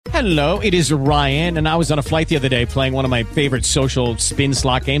Hello, it is Ryan, and I was on a flight the other day playing one of my favorite social spin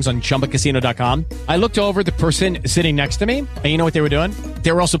slot games on ChumbaCasino.com. I looked over at the person sitting next to me, and you know what they were doing?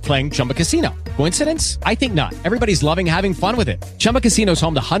 They were also playing Chumba Casino. Coincidence? I think not. Everybody's loving having fun with it. Chumba Casino is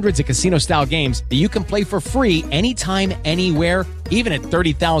home to hundreds of casino-style games that you can play for free anytime, anywhere, even at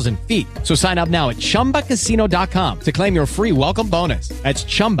 30,000 feet. So sign up now at ChumbaCasino.com to claim your free welcome bonus. That's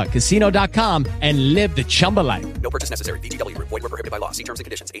ChumbaCasino.com and live the Chumba life. No purchase necessary. VGW. Void where prohibited by law. See terms and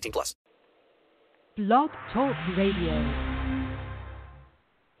conditions. 18 plus. Blog Talk Radio.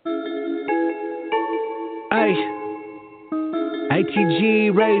 Hey,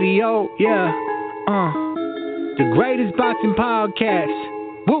 ATG Radio, yeah. The greatest boxing podcast.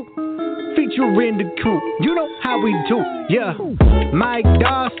 Woo. Featuring the crew. You know how we do, yeah. Mike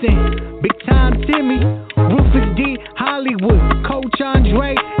Dawson, Big Time Timmy, Rufus D, Hollywood, Coach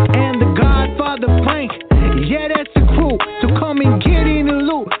Andre, and the Godfather Frank. Yeah, that's the crew. So come and get in the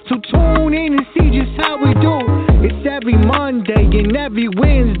loop. So tune in and see just how we do. It's every Monday and every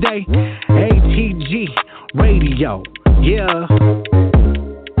Wednesday. ATG Radio, yeah.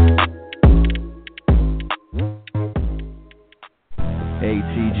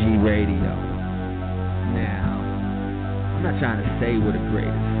 ATG Radio. Now, I'm not trying to say we're the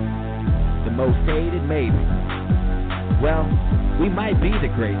greatest. The most hated, maybe. Well, we might be the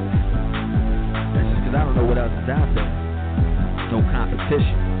greatest. That's just because I don't know what else is out there. No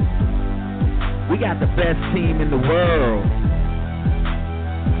competition. We got the best team in the world.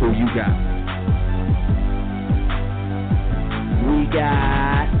 Who you got? We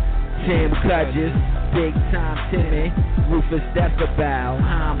got Tim Cudges, Big Time Timmy, Rufus Decibel,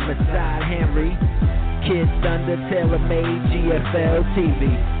 Homicide Henry, Kid Thunder, Taylor Made, GFL TV,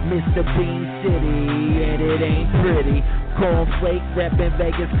 Mr. Bean City, and it ain't pretty. Cornflake reppin'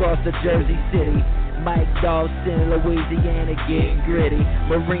 Vegas across the Jersey City. Mike Dawson, Louisiana, getting gritty.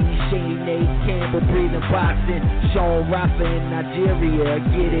 Marine Shady, Nate Campbell, breathing boxing. Sean Rafa in Nigeria,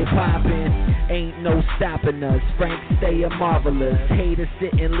 get it poppin'. Ain't no stopping us. Frank stay a marvelous. Haters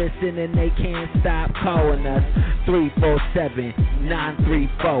sit and listen and they can't stop calling us.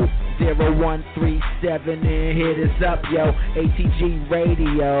 347-934-0137 and hit us up, yo. ATG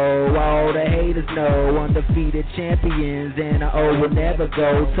Radio, all the haters know. Undefeated champions and I will never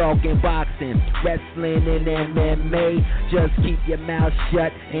go. Talking boxing, wrestling and MMA. Just keep your mouth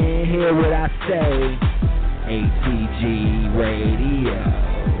shut and hear what I say. ATG Radio.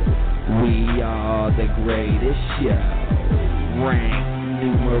 We are the greatest show. Rank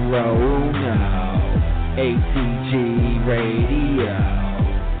numero uno. ATG Radio.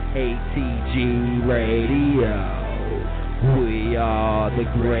 ATG Radio. We are the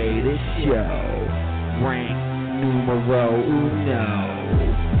greatest show. Rank numero uno.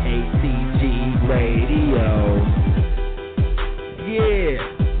 ATG Radio. Yeah,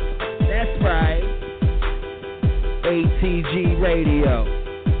 that's right. ATG Radio.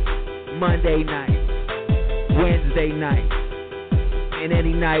 Monday night, Wednesday night, and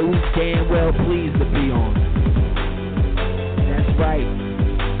any night we damn well pleased to be on. That's right.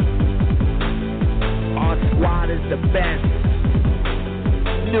 Our squad is the best.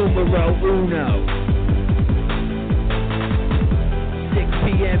 Numero uno. 6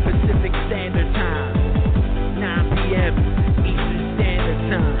 p.m. Pacific Standard Time, 9 p.m. Eastern Standard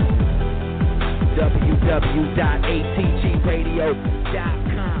Time.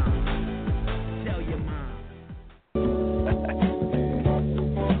 www.atgradio.com.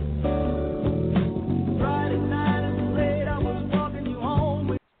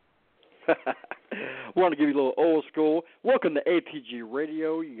 Want to give you a little old school. Welcome to ATG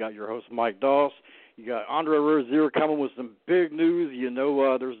Radio. You got your host, Mike Doss. You got Andre Rozier coming with some big news. You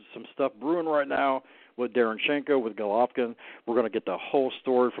know there's some stuff brewing right now with Darenchenko, with Golovkin. We're going to get the whole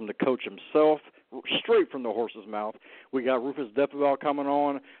story from the coach himself, straight from the horse's mouth. We got Rufus Decibel coming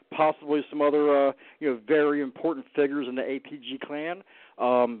on, possibly some other very important figures in the ATG clan.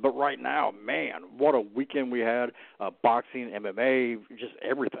 But right now, man, what a weekend we had. Boxing, MMA, just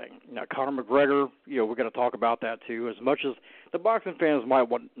everything. Now, Conor McGregor, we're going to talk about that too. As much as the boxing fans might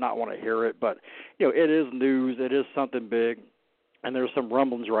not want to hear it, but, it is news. It is something big. And there's some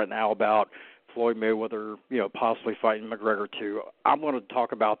rumblings right now about Floyd Mayweather, possibly fighting McGregor too. I'm going to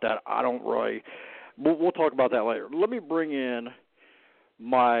talk about that. We'll talk about that later. Let me bring in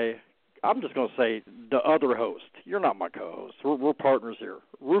I'm just going to say the other host. You're not my co-host. We're partners here.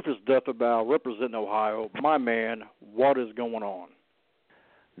 Rufus Decibel, representing Ohio. My man, what is going on?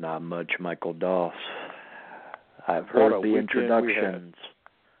 Not much, Michael Doss. I've heard the introductions.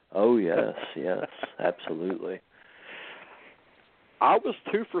 Oh, yes, yes, absolutely. I was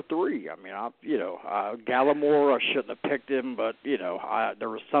 2 for 3. I mean, Gallimore, I shouldn't have picked him, but there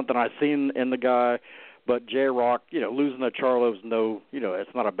was something I seen in the guy. But J-Rock, losing to Charlo's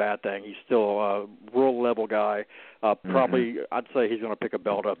it's not a bad thing. He's still a world level guy. Probably, I'd say he's going to pick a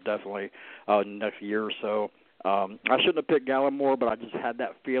belt up definitely next year or so. I shouldn't have picked Gallimore, but I just had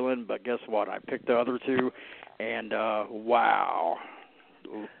that feeling. But guess what? I picked the other two, and wow.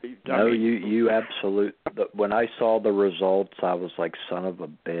 You absolute. When I saw the results, I was like, son of a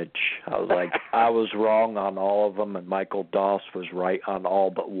bitch. I was like, I was wrong on all of them, and Michael Doss was right on all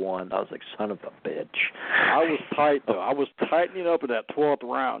but one. I was like, son of a bitch. I was tight, though. I was tightening up in that 12th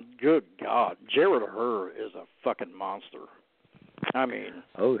round. Good God. Jared Hurd is a fucking monster. I mean.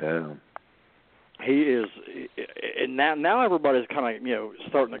 Oh, yeah. He is, and now everybody's kind of,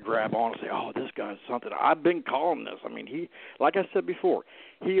 starting to grab on and say, oh, this guy's something. I've been calling this. I mean, he, like I said before,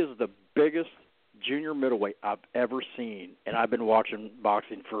 he is the biggest junior middleweight I've ever seen, and I've been watching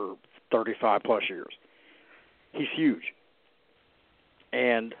boxing for 35-plus years. He's huge.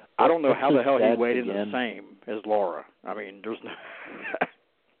 And I don't know how the hell he weighed in the same as Laura. I mean, there's no...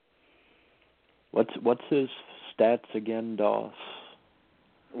 What's his stats again, Doss?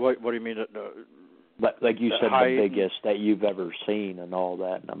 What do you mean? Like you said, the biggest that you've ever seen and all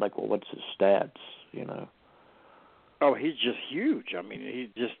that. And I'm like, well, what's his stats, Oh, he's just huge. I mean, he's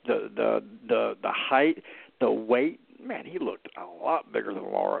just the height, the weight. Man, he looked a lot bigger than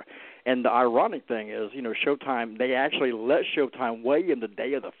Laura. And the ironic thing is, Showtime, they actually let Showtime weigh in the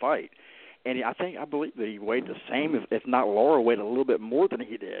day of the fight. And I believe that he weighed the same, if not Laura weighed a little bit more than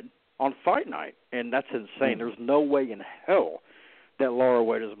he did on fight night. And that's insane. There's no way in hell that Laura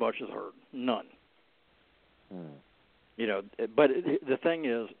weighed as much as her. None. But the thing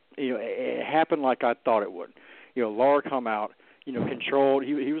is, it happened like I thought it would. Laura come out, controlled.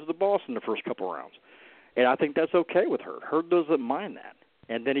 He was the boss in the first couple rounds. And I think that's okay with Hurd. Hurd doesn't mind that.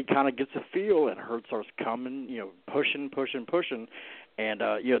 And then he kind of gets a feel, and Hurd starts coming, pushing. And,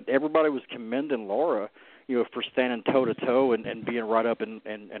 everybody was commending Laura, for standing toe-to-toe and being right up in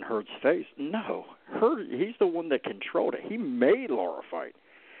Hurd's face. No. Hurd, he's the one that controlled it. He made Laura fight.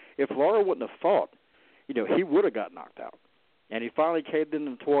 If Laura wouldn't have fought, he would have got knocked out. And he finally caved in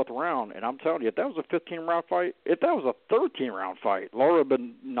the 12th round. And I'm telling you, if that was a 15-round fight, if that was a 13-round fight, Laura would have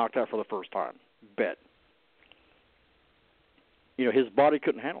been knocked out for the first time. Bet. His body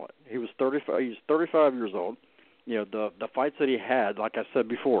couldn't handle it. He was 35. He was 35 years old. The fights that he had, like I said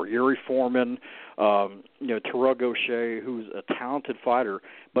before, Yuri Foreman, Terrell Gaucher, who's a talented fighter,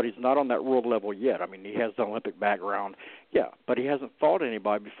 but he's not on that world level yet. I mean, he has the Olympic background, but he hasn't fought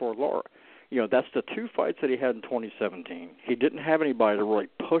anybody before Laura. That's the two fights that he had in 2017. He didn't have anybody to really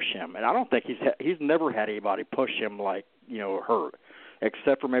push him, and I don't think he's never had anybody push him like Hurd,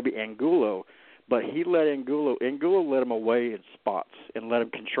 except for maybe Angulo. But he let Angulo let him away in spots and let him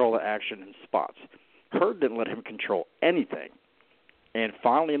control the action in spots. Hurd didn't let him control anything. And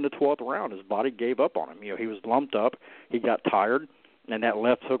finally in the 12th round, his body gave up on him. He was lumped up. He got tired, and that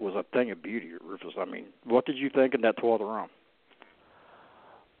left hook was a thing of beauty, Rufus. I mean, what did you think in that 12th round?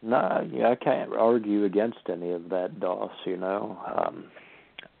 No, I can't argue against any of that, Doss,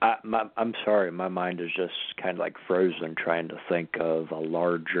 I'm sorry, my mind is just kind of like frozen trying to think of a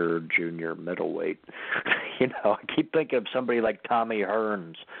larger junior middleweight. I keep thinking of somebody like Tommy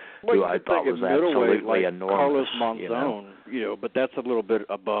Hearns, who I thought was absolutely enormous. Carlos Monzon, but that's a little bit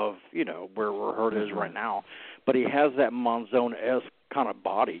above, where Hurd is right now. But he has that Monzon-esque kind of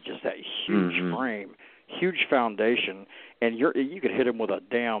body, just that huge frame, huge foundation, and you could hit him with a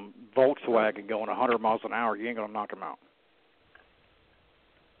damn Volkswagen going 100 miles an hour. You ain't going to knock him out.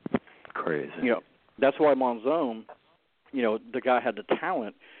 Crazy. That's why Monzon, the guy had the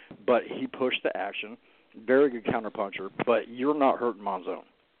talent, but he pushed the action. Very good counterpuncher, but you're not hurting Monzon.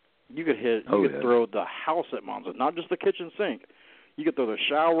 You could throw the house at Monzon, not just the kitchen sink. You could throw the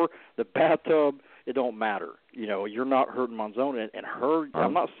shower, the bathtub. It don't matter. You're not hurting Monzon. And Hurd,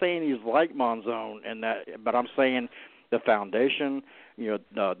 I'm not saying he's like Monzon and that, but I'm saying the foundation,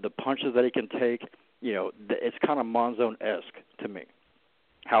 the punches that he can take, it's kind of Monzon-esque to me.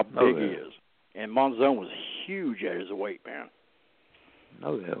 How big he is. And Monzon was huge at his weight, man.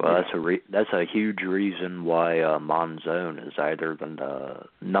 Oh, yeah. Well, that's a huge reason why Monzon is either the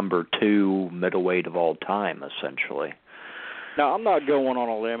number 2 middleweight of all time, essentially. Now, I'm not going on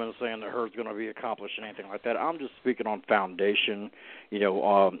a limb and saying that Hurd's going to be accomplished or anything like that. I'm just speaking on foundation,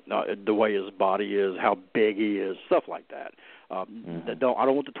 the way his body is, how big he is, stuff like that. I don't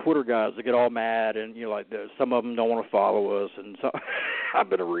want the Twitter guys to get all mad and some of them don't want to follow us, and so I've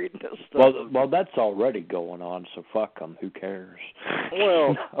been reading this stuff. Well, that's already going on, so fuck them. Who cares?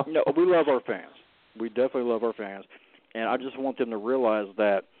 Well, we love our fans. We definitely love our fans. And I just want them to realize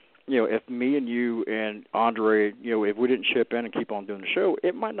that, if me and you and Andre, if we didn't chip in and keep on doing the show,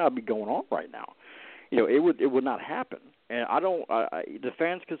 it might not be going on right now. It would not happen. And the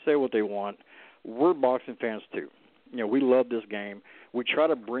fans can say what they want. We're boxing fans too. We love this game. We try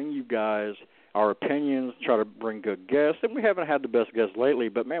to bring you guys our opinions, try to bring good guests, and we haven't had the best guests lately,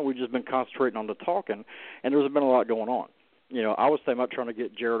 but, man, we've just been concentrating on the talking, and there's been a lot going on. I was thinking about trying to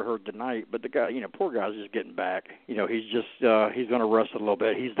get Jared Hurd tonight, but the guy, poor guy's just getting back. He's going to rest a little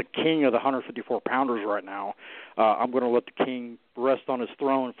bit. He's the king of the 154-pounders right now. I'm going to let the king rest on his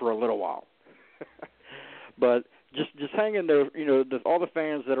throne for a little while. But just hang in there, all the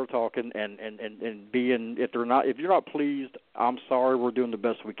fans that are talking and being, if you're not pleased, I'm sorry, we're doing the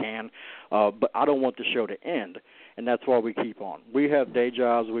best we can, but I don't want the show to end, and that's why we keep on. We have day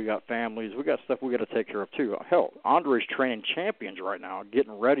jobs, we got families, we got stuff we got to take care of too. Hell, Andre's training champions right now,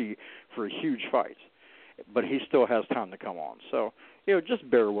 getting ready for huge fights, but he still has time to come on. So, just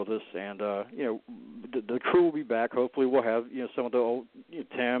bear with us, and the crew will be back. Hopefully, we'll have some of the old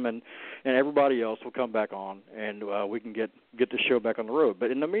Tim and everybody else will come back on, and we can get the show back on the road.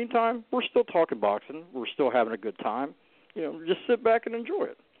 But in the meantime, we're still talking boxing. We're still having a good time. Just sit back and enjoy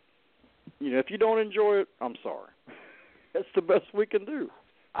it. If you don't enjoy it, I'm sorry. That's the best we can do.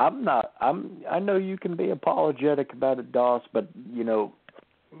 I know you can be apologetic about it, Doss, but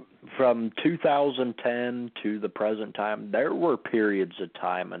from 2010 to the present time, there were periods of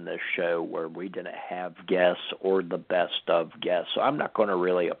time in this show where we didn't have guests or the best of guests. So I'm not going to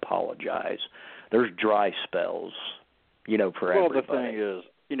really apologize. There's dry spells, for everybody. Well, the thing is,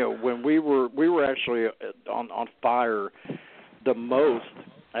 when we were actually on fire the most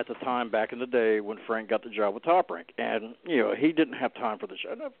at the time back in the day when Frank got the job with Top Rank. And, he didn't have time for the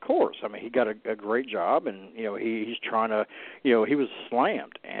show. And of course, he got a great job, and, he's trying to, he was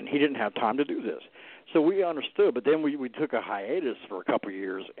slammed, and he didn't have time to do this. So we understood, but then we took a hiatus for a couple of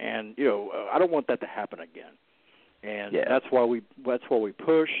years, and, I don't want that to happen again. And that's why we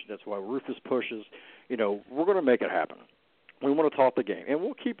push. That's why Rufus pushes. We're going to make it happen. We want to talk the game, and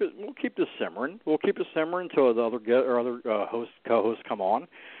we'll keep this simmering. We'll keep it simmering until the other co-hosts come on,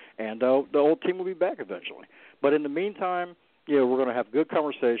 and the old team will be back eventually. But in the meantime, we're going to have good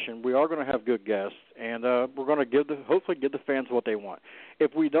conversation. We are going to have good guests, and we're going to hopefully give the fans what they want.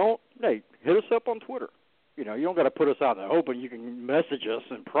 If we don't, hey, hit us up on Twitter. You don't got to put us out in the open. You can message us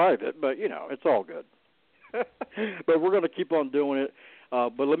in private, but it's all good. But we're going to keep on doing it.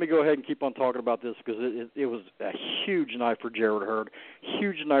 But let me go ahead and keep on talking about this because it was a huge night for Jared Hurd,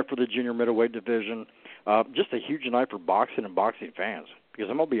 huge night for the junior middleweight division, just a huge night for boxing and boxing fans. Because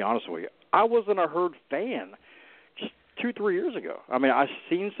I'm going to be honest with you, I wasn't a Hurd fan just 2-3 years ago. I've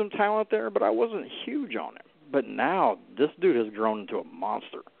seen some talent there, but I wasn't huge on him. But now this dude has grown into a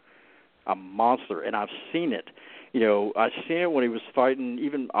monster, and I've seen it. I've seen it when he was fighting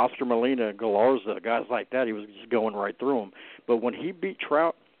even Oscar Molina, Galarza, guys like that. He was just going right through them. But when he beat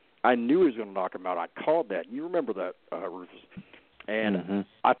Trout, I knew he was going to knock him out. I called that. You remember that, Rufus. And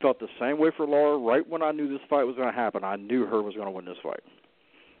I felt the same way for Lara. Right when I knew this fight was going to happen, I knew Hurd was going to win this fight.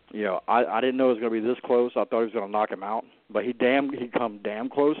 I didn't know it was going to be this close. I thought he was going to knock him out. But he come damn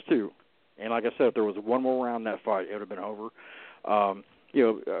close, too. And like I said, if there was one more round in that fight, it would have been over.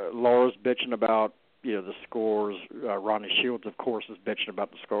 Lara's bitching about the scores. Ronnie Shields, of course, is bitching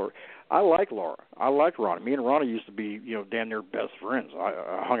about the score. I like Lara. I like Ronnie. Me and Ronnie used to be, damn near best friends.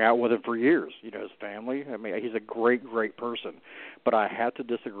 I hung out with him for years, his family. He's a great, great person. But I had to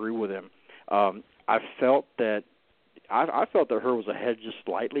disagree with him. I felt that Hurd was ahead just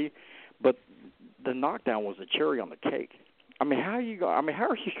slightly, but the knockdown was a cherry on the cake. How are you going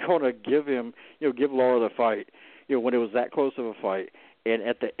to give Lara the fight, when it was that close of a fight? And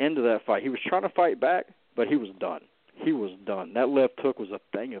at the end of that fight, he was trying to fight back, but he was done. He was done. That left hook was a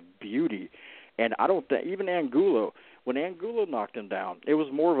thing of beauty. And I don't think, even Angulo, when Angulo knocked him down, it was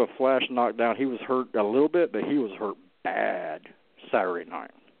more of a flash knockdown. He was hurt a little bit, but he was hurt bad Saturday night.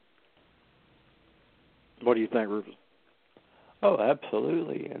 What do you think, Rufus? Oh,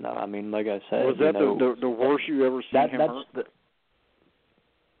 absolutely. And like I said, was that the worst you ever seen him hurt?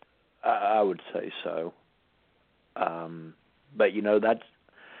 I would say so. But, that's,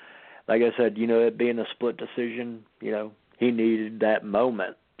 like I said, it being a split decision, he needed that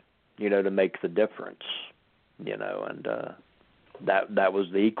moment, to make the difference, and that was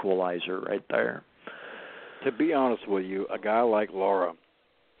the equalizer right there. To be honest with you, a guy like Lara,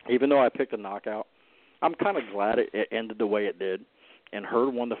 even though I picked a knockout, I'm kind of glad it ended the way it did, and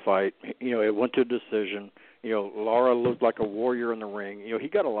Hurd won the fight. It went to a decision. Lara looked like a warrior in the ring. He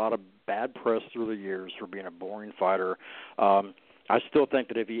got a lot of bad press through the years for being a boring fighter. I still think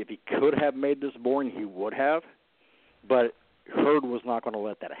that if he could have made this boring, he would have. but Hurd was not going to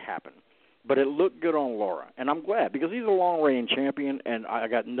let that happen. But it looked good on Lara, and I'm glad because he's a long-reigning champion, and I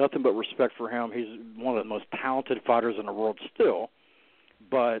got nothing but respect for him. He's one of the most talented fighters in the world still,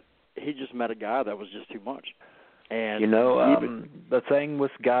 but he just met a guy that was just too much. And the thing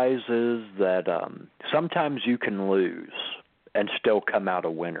with guys is that sometimes you can lose and still come out a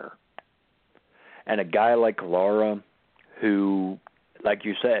winner. And a guy like Lara, who, like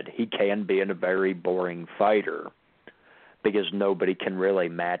you said, he can be a very boring fighter because nobody can really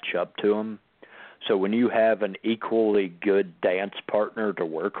match up to him. So when you have an equally good dance partner to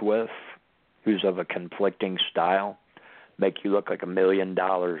work with who's of a conflicting style, make you look like $1 million.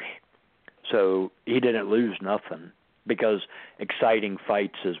 So he didn't lose nothing because exciting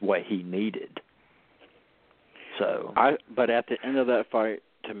fights is what he needed. But at the end of that fight,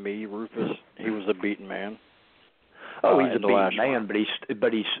 to me, Rufus, he was a beaten man. Oh, he's a beaten man,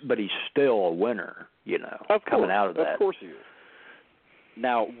 but he's still a winner, coming out of that. Of course he is.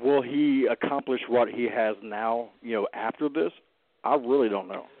 Now, will he accomplish what he has now, after this? I really don't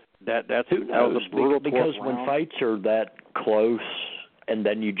know. That was a brutal because round. When fights are that close and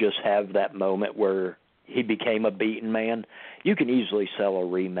then you just have that moment where he became a beaten man, you can easily sell a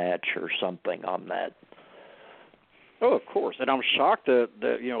rematch or something on that. Oh, of course, and I'm shocked that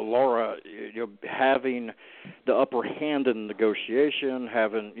Lara, having the upper hand in the negotiation,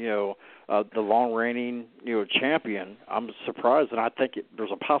 having the long reigning champion. I'm surprised, and I think there's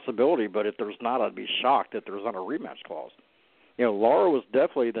a possibility, but if there's not, I'd be shocked that there's not a rematch clause. Lara was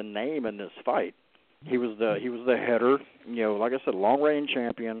definitely the name in this fight. He was the header. Like I said, long reigning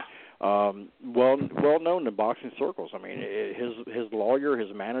champion. Well known in boxing circles. I mean, his lawyer,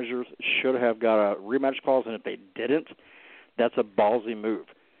 his managers should have got a rematch clause, and if they didn't, that's a ballsy move.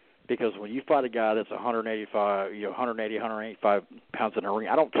 Because when you fight a guy that's 185 pounds in a ring,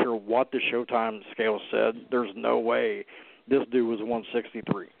 I don't care what the Showtime scale said. There's no way this dude was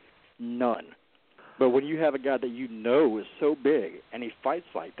 163. None. But when you have a guy that is so big and he fights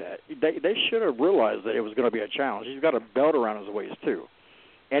like that, they should have realized that it was going to be a challenge. He's got a belt around his waist too.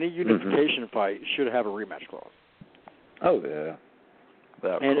 Any unification fight should have a rematch clause. Oh, yeah.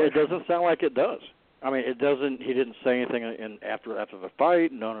 And it doesn't sound like it does. I mean, it doesn't. He didn't say anything after the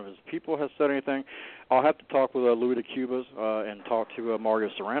fight. None of his people has said anything. I'll have to talk with Louis de Cubas and talk to Mario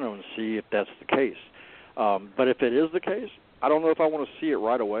Serrano and see if that's the case. But if it is the case, I don't know if I want to see it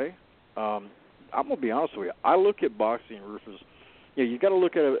right away. I'm going to be honest with you. I look at boxing, Rufus. You got to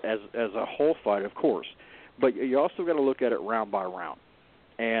look at it as a whole fight, of course, but you also got to look at it round by round.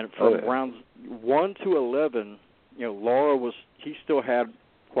 And from rounds 1 to 11, Lara he still had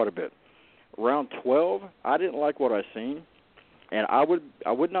quite a bit. Round 12, I didn't like what I seen, and I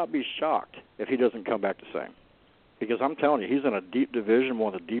would not be shocked if he doesn't come back the same, because I'm telling you, he's in a deep division,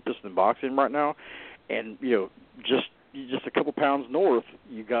 one of the deepest in boxing right now, and just a couple pounds north,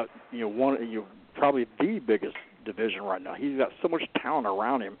 you got probably the biggest division right now. He's got so much talent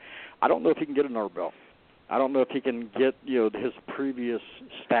around him. I don't know if he can get another belt. I don't know if he can get his previous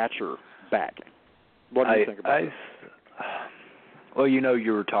stature back. What do you think about it? Well,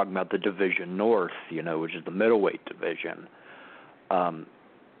 you were talking about the Division North, which is the middleweight division. I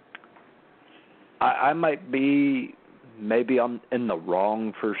might be, maybe I'm in the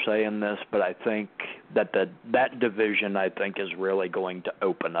wrong for saying this, but I think that that division, I think, is really going to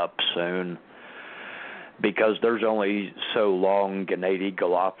open up soon, because there's only so long Gennady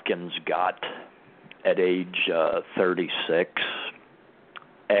Golovkin's got at age 36,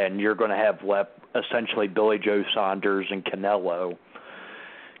 and you're going to have essentially Billy Joe Saunders and Canelo.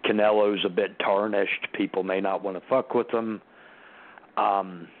 Canelo's a bit tarnished. People may not want to fuck with him.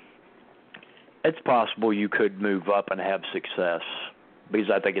 It's possible you could move up and have success, because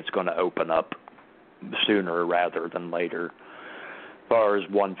I think it's going to open up sooner rather than later. As far as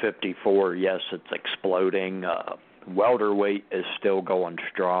 154, yes, it's exploding. Welterweight is still going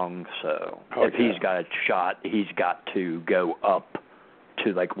strong, so if he's got a shot, he's got to go up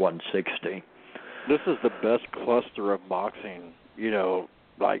to like 160. This is the best cluster of boxing,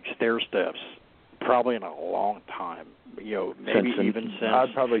 like stair steps, probably in a long time. Maybe even since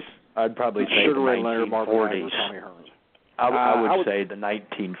I'd probably say the 1940s. I would say the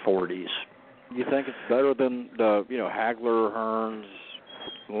 1940s. You think it's better than the Hagler, Hearns,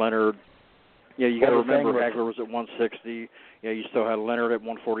 Leonard? Yeah, you got to remember Hagler was at 160. You still had Leonard at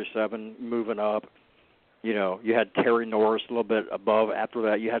 147, moving up. You had Terry Norris a little bit above. After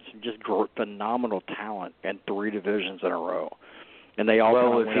that, you had some just phenomenal talent in 3 divisions in a row. And they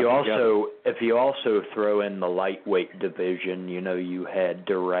all if you also throw in the lightweight division, you had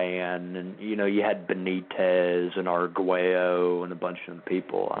Duran and you had Benitez and Arguello and a bunch of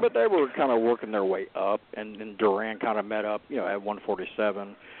people. But they were kind of working their way up, and then Duran kind of met up, at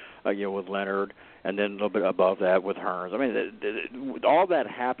 147, with Leonard, and then a little bit above that with Hearns. I mean, all that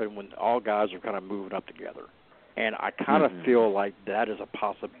happened when all guys are kind of moving up together, and I kind of feel like that is a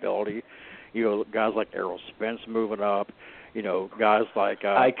possibility. Guys like Errol Spence moving up. Guys like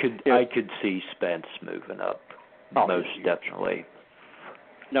I could see Spence moving up, most definitely.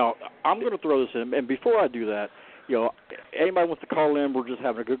 Now, I'm going to throw this in, and before I do that, anybody wants to call in, we're just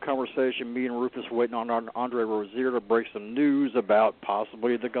having a good conversation. Me and Rufus waiting on Andre Rozier to break some news about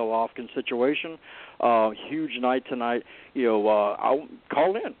possibly the Golovkin situation. Huge night tonight. I'll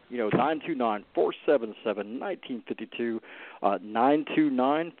call in, 929-477-1952,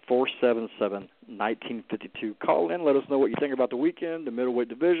 929-477-1952. Call in, let us know what you think about the weekend, the middleweight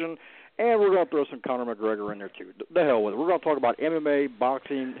division, and we're going to throw some Conor McGregor in there too. The hell with it. We're going to talk about MMA,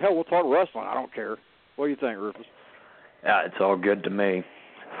 boxing. Hell, we'll talk wrestling. I don't care. What do you think, Rufus? Yeah, it's all good to me.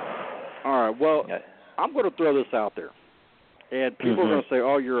 All right. Well, I'm going to throw this out there, and people are going to say,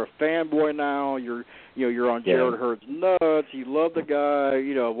 "Oh, you're a fanboy now. You're on Jared Hurd's nuts. You love the guy.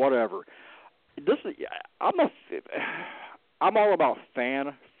 Whatever." I'm all about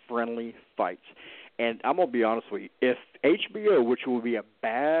fan-friendly fights, and I'm going to be honest with you. If HBO, which will be a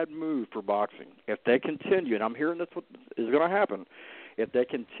bad move for boxing, if they continue, and I'm hearing that's what is going to happen, if they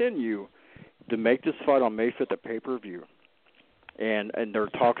continue to make this fight on May 5th at pay-per-view, and they're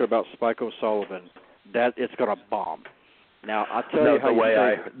talking about Spike O'Sullivan, that it's going to bomb. Now, I'll tell you how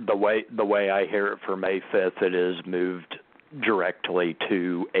the way I hear it for May 5th, it is moved directly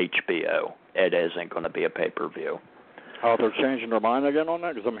to HBO. It isn't going to be a pay-per-view. Oh, they're changing their mind again on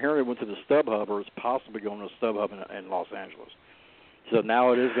that? Because I'm hearing it went to the StubHub, or it's possibly going to the StubHub in Los Angeles. So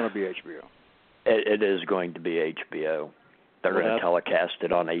now it is going to be HBO. It is going to be HBO. They're going to telecast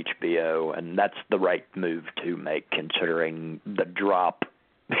it on HBO, and that's the right move to make considering the drop,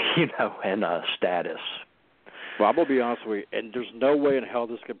 in status. Well, I'm going to be honest with you, and there's no way in hell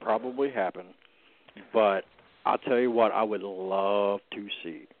this could probably happen, but I'll tell you what I would love to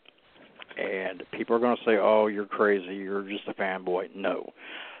see. And people are going to say, oh, you're crazy, you're just a fanboy. No.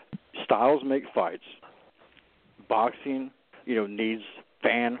 Styles make fights. Boxing, needs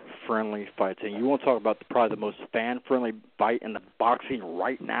fan-friendly fights. And you want to talk about probably the most fan-friendly fight in the boxing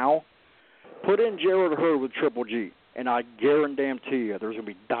right now? Put in Jared Hurd with Triple G, and I guarantee you there's going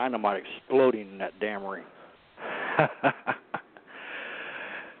to be dynamite exploding in that damn ring.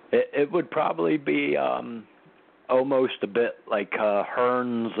 It would probably be almost a bit like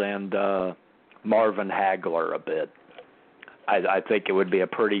Hearns and Marvin Hagler a bit. I think it would be a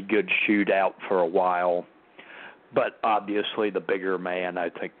pretty good shootout for a while. But obviously the bigger man, I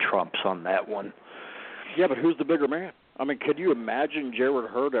think, trumps on that one. Yeah, but who's the bigger man? I mean, could you imagine Jared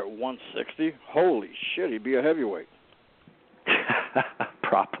Hurd at 160? Holy shit, he'd be a heavyweight.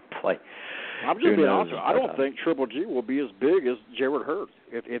 Probably. I'm just being honest. I don't think Triple G will be as big as Jared Hurd.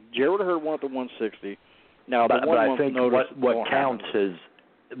 If Jared Hurd won at the 160, now the but I think what counts is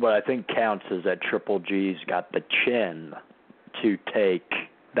what I think counts is that Triple G's got the chin to take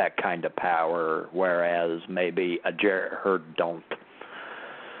that kind of power, whereas maybe a Jared Hurd don't.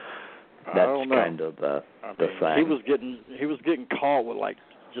 That's kind of the thing. He was getting caught with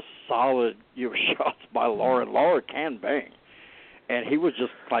just solid shots by Laura. Laura can bang, and he was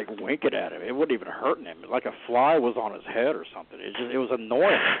just winking at him. It wasn't even hurting him. Like a fly was on his head or something. It was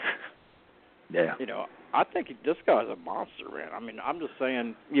annoying. Yeah. I think this guy's a monster, man. I mean, I'm just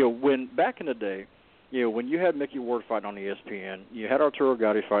saying, when back in the day, when you had Mickey Ward fighting on ESPN, you had Arturo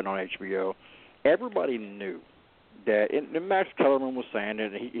Gatti fighting on HBO, everybody knew that, and Max Kellerman was saying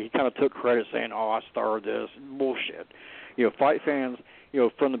it, and he kind of took credit saying, oh, I started this. Bullshit. Fight fans,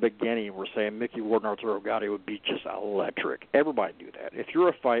 from the beginning were saying Mickey Ward and Arturo Gatti would be just electric. Everybody knew that. If you're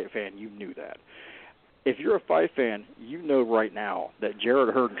a fight fan, you knew that. If you're a fight fan, you know right now that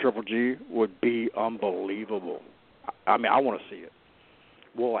Jared Hurd and Triple G would be unbelievable. I mean, I want to see it.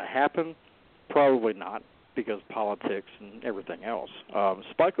 Will it happen? Probably not, because politics and everything else.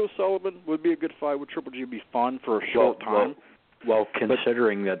 Spike O'Sullivan would be a good fight with Triple G. Would be fun for a short time. Well,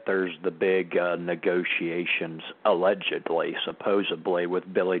 considering that there's the big negotiations, allegedly, supposedly,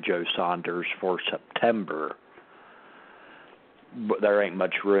 with Billy Joe Saunders for September, there ain't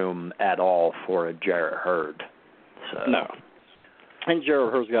much room at all for a Jared Hurd. So. No. And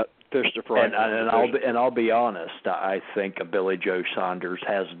Jared Hurd's got fish to fry. And I'll be honest, I think a Billy Joe Saunders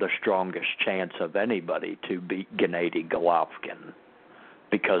has the strongest chance of anybody to beat Gennady Golovkin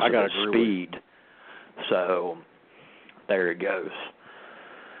because of his speed. So there it goes.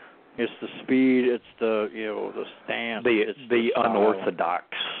 It's the speed. It's the the stance. It's the unorthodox.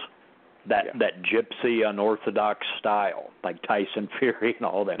 That gypsy unorthodox style, like Tyson Fury and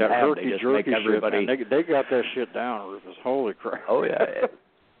all that. That they just make everybody. Shit, they got that shit down, Rufus. Holy crap! Oh yeah,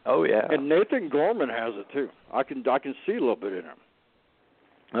 oh yeah. And Nathan Gorman has it too. I can see a little bit in him.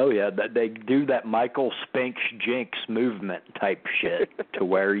 Oh yeah, they do that Michael Spinks Jinx movement type shit to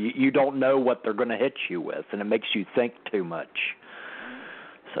where you don't know what they're going to hit you with, and it makes you think too much.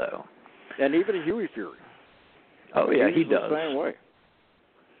 So. And even Huey Fury. Oh yeah, he does. The same way.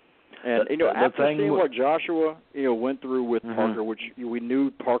 And after seeing what Joshua went through with Parker, which we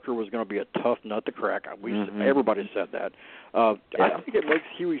knew Parker was going to be a tough nut to crack. Everybody said that. I think it makes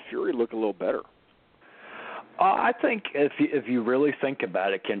Huey Fury look a little better. I think if you really think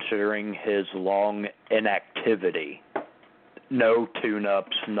about it, considering his long inactivity, no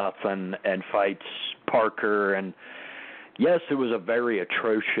tune-ups, nothing, and fights Parker, and yes, it was a very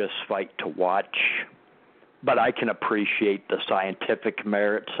atrocious fight to watch. But I can appreciate the scientific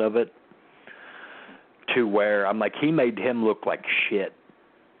merits of it to where I'm like, he made him look like shit.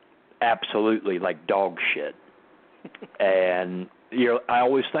 Absolutely like dog shit. And I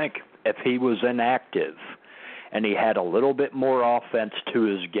always think if he was inactive and he had a little bit more offense to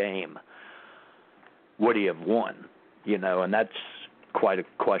his game, would he have won? And that's quite a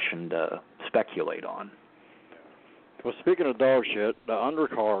question to speculate on. Well, speaking of dog shit, the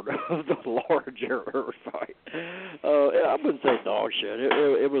undercard of the Laura Jarrett fight, I wouldn't say dog shit.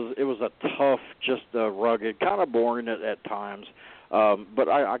 It was a tough, just rugged, kind of boring at times. But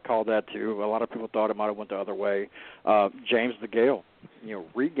I call that too. A lot of people thought it might have went the other way. James DeGale,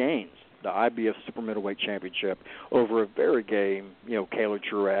 regains the IBF Super Middleweight Championship over a very game, Caleb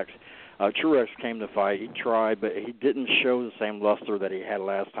Truax. Truax came to fight. He tried, but he didn't show the same luster that he had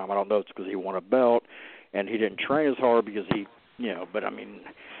last time. I don't know if it's because he won a belt. And he didn't train as hard because but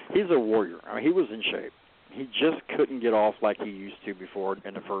he's a warrior. He was in shape. He just couldn't get off like he used to before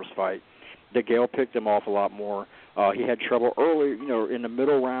in the first fight. DeGale picked him off a lot more. He had trouble early, in the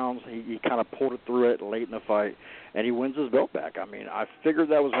middle rounds. He kind of pulled it through it late in the fight, and he wins his belt back. I figured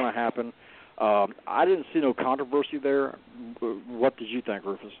that was going to happen. I didn't see no controversy there. What did you think,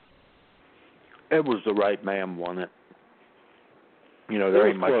 Rufus? It was the right man won it. There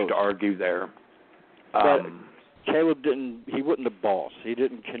ain't much to argue there. But Caleb he wasn't the boss. He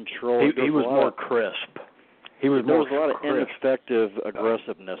didn't control. He was more crisp. There was a lot of ineffective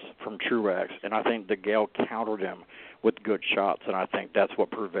aggressiveness from Truax, and I think DeGale countered him with good shots, and I think that's what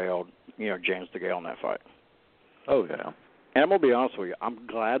prevailed, James DeGale in that fight. Oh, yeah. And I'm going to be honest with you. I'm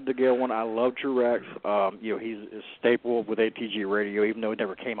glad DeGale won. I love Truax. He's a staple with ATG Radio, even though he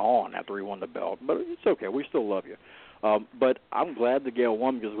never came on after he won the belt. But it's okay. We still love you. But I'm glad DeGale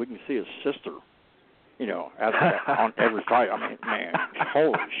won because we can see his sister on every fight. Man,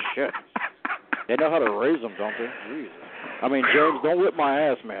 holy shit. They know how to raise them, don't they? Jesus. James, don't whip my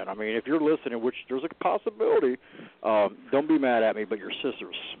ass, man. If you're listening, which there's a possibility, don't be mad at me, but your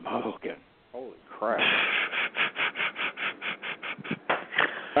sister's smoking. Holy crap.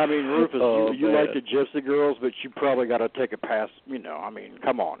 Rufus, you like the Gypsy Girls, but you probably got to take a pass.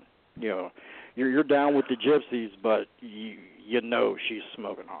 Come on. You're down with the Gypsies, but she's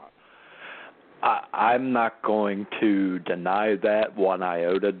smoking hot. I'm not going to deny that one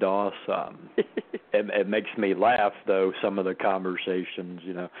iota, Doss. It makes me laugh, though, some of the conversations,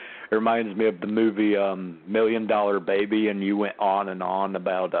 It reminds me of the movie $1 Million Baby, and you went on and on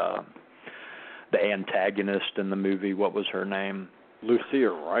about the antagonist in the movie. What was her name? Lucia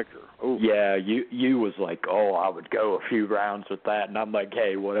Riker. Ooh. Yeah, you was like, I would go a few rounds with that. And I'm like,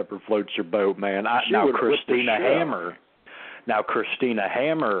 hey, whatever floats your boat, man. Now Christina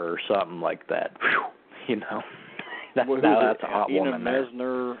Hammer or something like that. Whew, that's a hot Ina woman.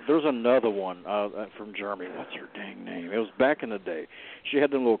 Mesner. There's another one from Germany. What's her dang name? It was back in the day. She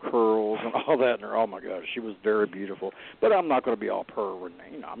had them little curls and all that. And oh, my gosh, she was very beautiful. But I'm not going to be all purring.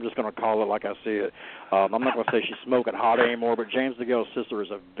 I'm just going to call it like I see it. I'm not going to say she's smoking hot anymore, but James DeGale's sister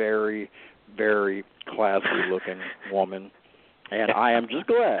is a very, very classy-looking woman. And I am just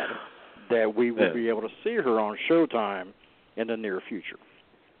glad that we will be able to see her on Showtime in the near future.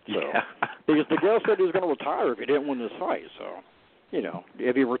 So, because DeGale said he was going to retire if he didn't win this fight. So,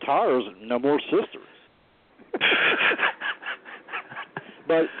 if he retires, no more sisters.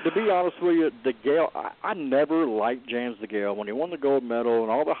 But to be honest with you, DeGale, I never liked James DeGale. When he won the gold medal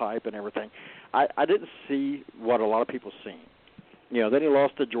and all the hype and everything, I didn't see what a lot of people seen. Then he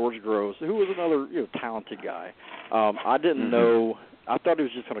lost to George Gross, who was another talented guy. I didn't know I thought he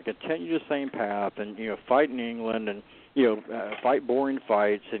was just going to continue the same path and, fight in England and, fight boring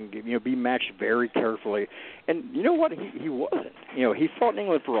fights and, be matched very carefully. And you know what? He wasn't. He fought in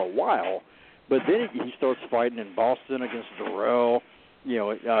England for a while, but then he starts fighting in Boston against Durrell. He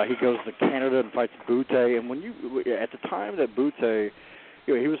goes to Canada and fights Butte. And when at the time that Butte,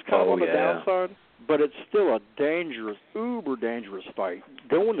 he was kind of on the downside, but it's still a dangerous, uber dangerous fight.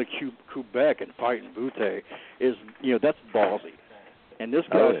 Going to Quebec and fighting Butte is, that's ballsy. And this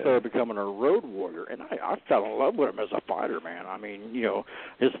guy started becoming a road warrior, and I fell in love with him as a fighter, man. I mean,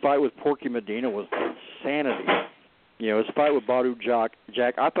 his fight with Porky Medina was insanity. His fight with Badu Jack,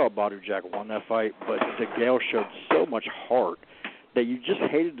 I thought Badu Jack won that fight, but DeGale showed so much heart that you just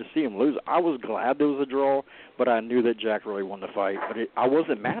hated to see him lose. I was glad there was a draw, but I knew that Jack really won the fight, but I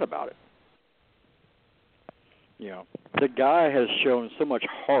wasn't mad about it. The guy has shown so much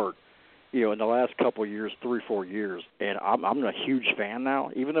heart, in the last couple of years, 3-4 years, and I'm a huge fan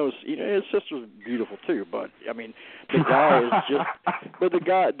now. Even though his sister's beautiful too, but I mean, the guy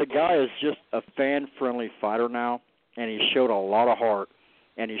is just a fan-friendly fighter now, and he showed a lot of heart.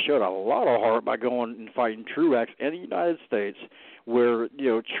 And he showed a lot of heart by going and fighting Truax in the United States, where,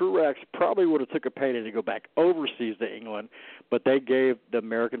 Truax probably would have took a payday to go back overseas to England, but they gave the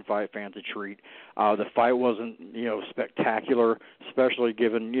American fight fans a treat. The fight wasn't, spectacular, especially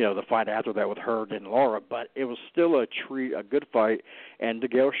given, the fight after that with Hurd and Lara, but it was still a treat, a good fight, and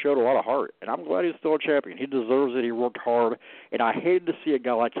DeGale showed a lot of heart. And I'm glad he's still a champion. He deserves it. He worked hard, and I hated to see a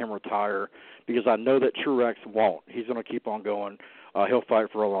guy like him retire because I know that Truax won't. He's going to keep on going. He'll fight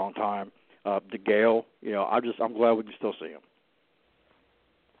for a long time. DeGale, I'm glad we can still see him.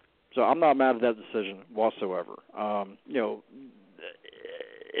 So I'm not mad at that decision whatsoever. And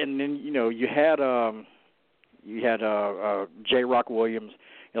then you had J. Rock Williams.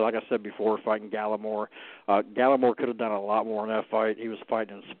 Like I said before, fighting Gallimore. Gallimore could have done a lot more in that fight. He was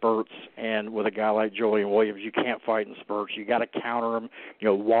fighting in spurts, and with a guy like Julian Williams, you can't fight in spurts. You got to counter him,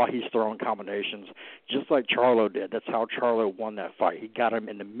 while he's throwing combinations, just like Charlo did. That's how Charlo won that fight. He got him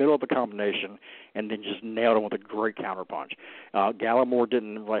in the middle of the combination and then just nailed him with a great counter punch. Gallimore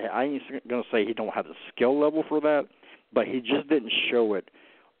didn't. I ain't going to say he don't have the skill level for that, but he just didn't show it,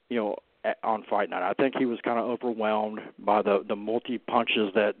 on fight night. I think he was kind of overwhelmed by the multi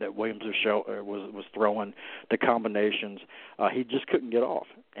punches that Williams was throwing, the combinations. He just couldn't get off,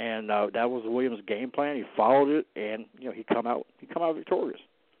 and that was Williams' game plan. He followed it, and he come out victorious.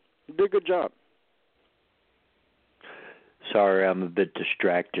 He did a good job. Sorry, I'm a bit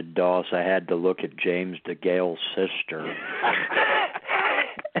distracted, Doss. I had to look at James DeGale's sister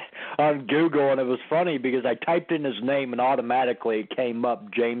on Google, and it was funny because I typed in his name and automatically it came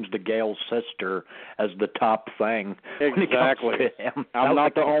up James DeGale's sister as the top thing. Exactly. I'm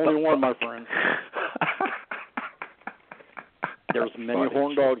not the only one, my friend. There's many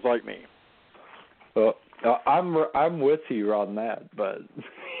horn dogs like me. I'm with you on that, but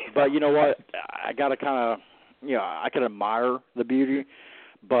you know what? I got to kind of, I can admire the beauty,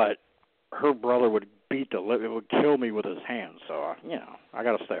 but her brother would beat it would kill me with his hands. So, I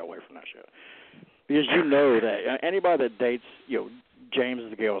got to stay away from that shit. Because that anybody that dates, James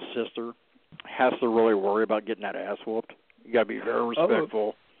DeGale's sister has to really worry about getting that ass whooped. You got to be very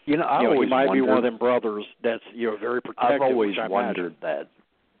respectful. He might be one of them brothers that's, very protective. I've always wondered that.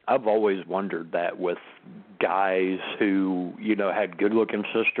 I've always wondered that with guys who, had good-looking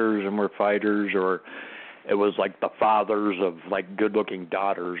sisters and were fighters, or it was like the fathers of like good-looking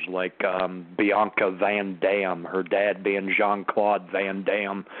daughters, like Bianca Van Dam, her dad being Jean-Claude Van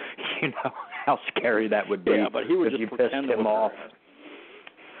Damme. How scary that would be. Yeah, but he would just pissed him off.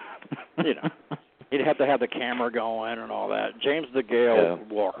 He'd have to have the camera going and all that. James DeGale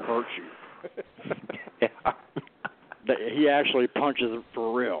will hurt you. Yeah. He actually punches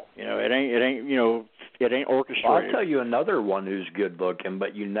for real. It ain't orchestrated. Well, I'll tell you another one who's good looking,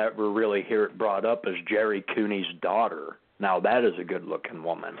 but you never really hear it brought up, is Jerry Cooney's daughter. Now that is a good looking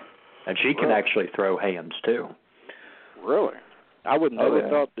woman, and she can actually throw hands too. Really? I would never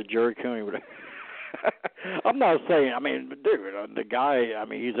thought that Jerry Cooney would. I'm not saying. Dude, the guy.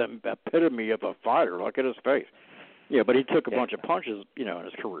 He's an epitome of a fighter. Look at his face. Yeah, but he took a bunch of punches, in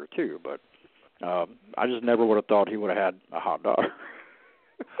his career too. But I just never would have thought he would have had a hot daughter.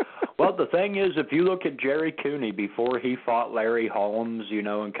 Well, the thing is, if you look at Jerry Cooney before he fought Larry Holmes,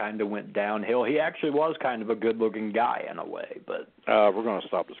 and kind of went downhill, he actually was kind of a good-looking guy in a way. But we're going to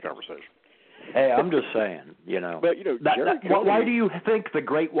stop this conversation. Hey, I'm just saying, But, Jerry Cooney, why do you think the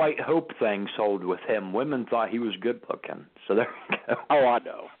Great White Hope thing sold with him? Women thought he was good-looking. So there you go. Oh,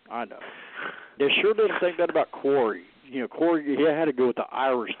 I know. They sure didn't think that about Corey. Corey, he had to go with the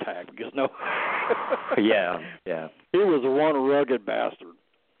Irish tag because yeah. He was one rugged bastard.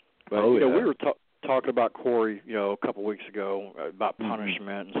 But, we were talking about Corey, a couple weeks ago about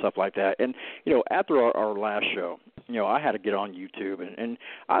punishment and stuff like that. And, after our last show, I had to get on YouTube, and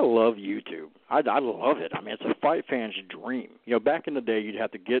I love YouTube. I love it. I mean, it's a fight fan's dream. Back in the day, you'd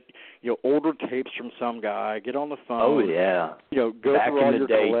have to get, older tapes from some guy, get on the phone. Oh, yeah. Go back through all in the your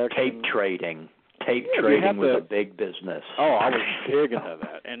day, collection. tape trading. Tape trading was a big business. Oh, I was big into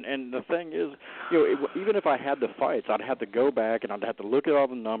that. And the thing is, even if I had the fights, I'd have to go back and I'd have to look at all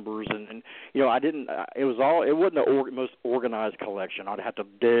the numbers and I didn't. It wasn't the most organized collection. I'd have to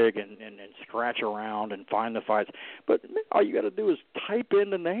dig and scratch around and find the fights. But all you got to do is type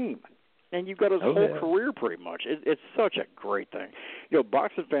in the name, and you've got his whole career pretty much. It's such a great thing.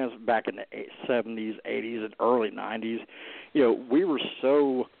 Boxing fans back in the 70s, 80s, and early 90s, we were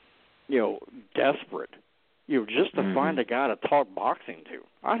so desperate, just to find a guy to talk boxing to.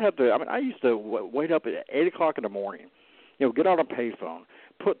 I used to wait up at 8 o'clock in the morning, get on a payphone,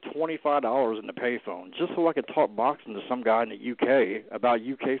 put $25 in the payphone just so I could talk boxing to some guy in the UK about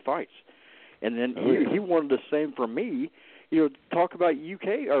UK fights. And then he wanted the same from me, talk about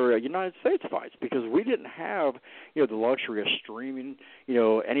UK or United States fights, because we didn't have, the luxury of streaming,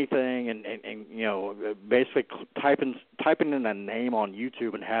 anything and basically typing in a name on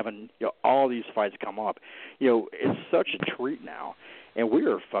YouTube and having, all these fights come up. It's such a treat now. And we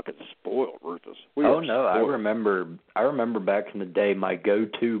are fucking spoiled, Rufus. Spoiled. I remember back in the day, my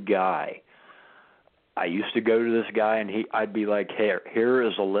go-to guy, I used to go to this guy and I'd be like, here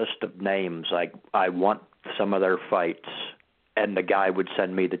is a list of names. I want some of their fights. And the guy would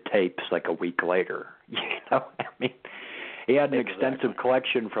send me the tapes like a week later. I mean, he had an extensive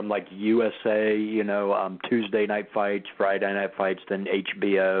collection from like USA, Tuesday night fights, Friday night fights, then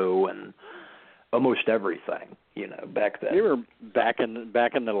HBO, and almost everything. Back then. You were back in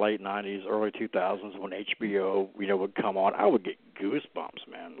the late '90s, early 2000s when HBO, would come on. I would get goosebumps,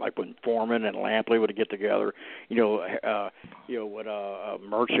 man. Like when Foreman and Lampley would get together. When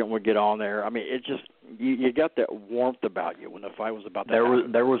Merchant would get on there. I mean, it just you got that warmth about you when the fight was about to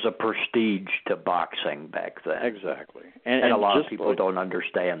happen. There was a prestige to boxing back then. Exactly, and a lot of people don't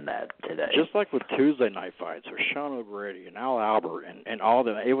understand that today. Just like with Tuesday night fights, or Sean O'Grady and Al Albert and all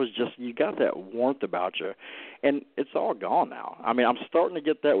them, it was just you got that warmth about you. And it's all gone now. I mean, I'm starting to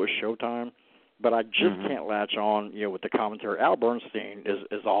get that with Showtime, but I just can't latch on, with the commentary. Al Bernstein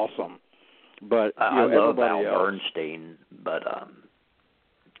is awesome, but I love Al else, Bernstein, but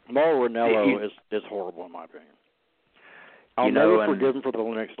Mauro Ranallo is horrible in my opinion. I'll never forgive him for the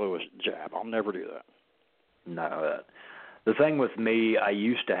Lennox Lewis jab. I'll never do that. No, the thing with me, I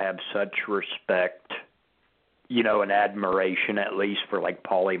used to have such respect, and admiration at least for like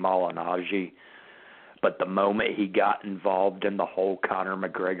Paulie Malignaggi. But the moment he got involved in the whole Conor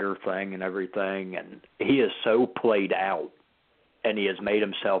McGregor thing and everything, and he is so played out, and he has made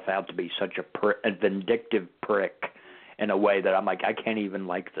himself out to be such a vindictive prick in a way that I'm like, I can't even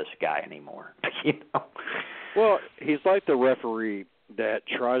like this guy anymore. Well, he's like the referee that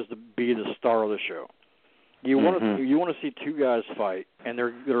tries to be the star of the show. You want to see two guys fight, and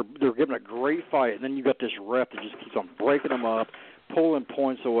they're giving a great fight, and then you got this ref that just keeps on breaking them up, pulling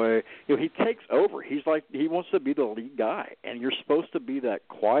points away. He takes over. He wants to be the lead guy, and you're supposed to be that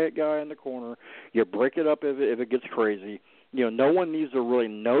quiet guy in the corner. You break it up if it gets crazy. No one needs to really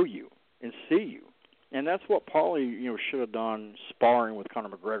know you and see you, and that's what Paulie should have done sparring with Conor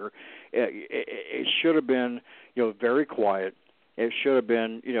McGregor. It should have been very quiet. It should have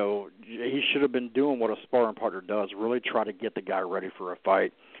been he should have been doing what a sparring partner does, really try to get the guy ready for a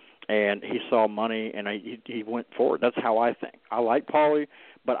fight. And he saw money, and he went for it. That's how I think. I like Paulie,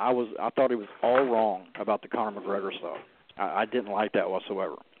 but I thought he was all wrong about the Conor McGregor stuff. I didn't like that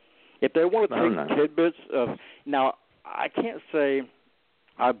whatsoever. If they want to take tidbits of now, I can't say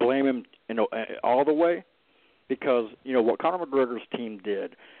I blame him all the way, because what Conor McGregor's team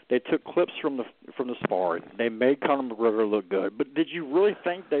did. They took clips from the sparring. They made Conor McGregor look good. But did you really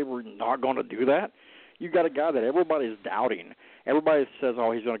think they were not going to do that? You got a guy that everybody's doubting. Everybody says,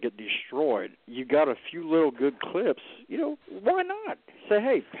 oh, he's going to get destroyed. You got a few little good clips. Why not? Say,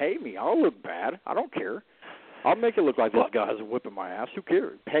 hey, pay me. I'll look bad. I don't care. I'll make it look like this guy's whipping my ass. Who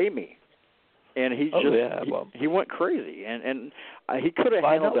cares? Pay me. And he he went crazy, and he could have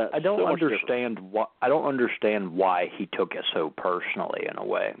handled that. I don't understand why he took it so personally in a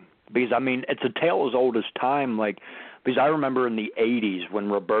way. Because I mean, it's a tale as old as time. Because I remember in the 80s when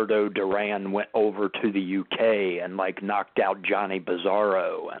Roberto Duran went over to the UK and knocked out Johnny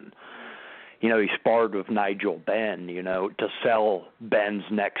Bizarro, and he sparred with Nigel Benn, to sell Benn's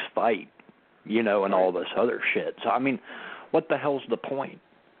next fight. and all this other shit. So, I mean, what the hell's the point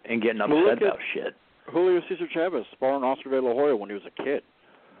in getting upset about shit? Julio Cesar Chavez sparring Oscar De La Hoya when he was a kid,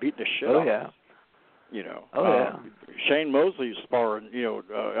 beating the shit out of him. Shane Mosley sparring,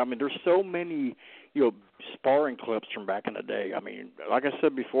 I mean, there's so many, sparring clips from back in the day. I mean, like I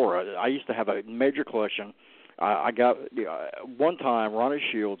said before, I used to have a major collection. I got, one time, Ronnie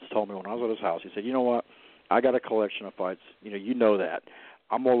Shields told me when I was at his house, he said, you know what, I got a collection of fights, you know that.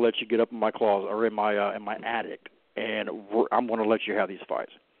 I'm going to let you get up in my closet or in my attic, and I'm going to let you have these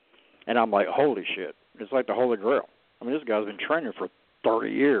fights. And I'm like, holy shit, it's like the Holy Grail. I mean, this guy's been training for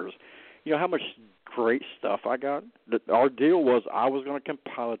 30 years. You know how much great stuff I got? Our deal was I was going to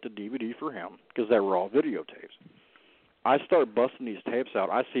compile it to DVD for him because they were all videotapes. I start busting these tapes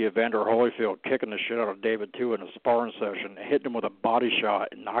out. I see Evander Holyfield kicking the shit out of David Tua in a sparring session, hitting him with a body shot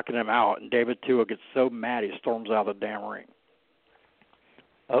and knocking him out, and David Tua gets so mad he storms out of the damn ring.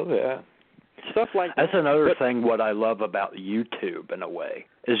 Oh, yeah. Stuff like that. That's another thing what I love about YouTube, in a way,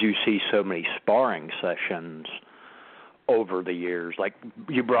 is you see so many sparring sessions over the years. Like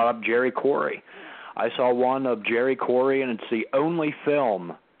you brought up Jerry Corey. I saw one of Jerry Corey, and it's the only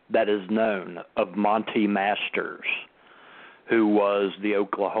film that is known of Monty Masters, who was the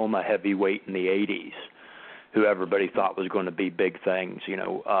Oklahoma heavyweight in the 80s, who everybody thought was going to be big things,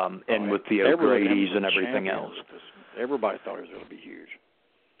 and with the O'Grady's and everything else. Everybody thought it was going to be huge.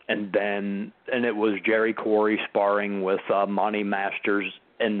 And it was Jerry Corey sparring with Monty Masters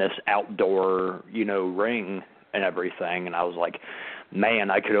in this outdoor, ring and everything. And I was like,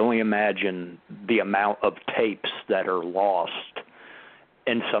 man, I could only imagine the amount of tapes that are lost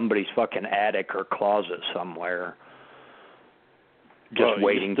in somebody's fucking attic or closet somewhere, just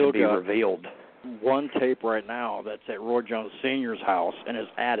waiting to be revealed. One tape right now that's at Roy Jones Sr.'s house in his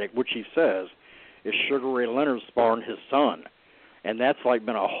attic, which he says is Sugar Ray Leonard sparring his son. And that's like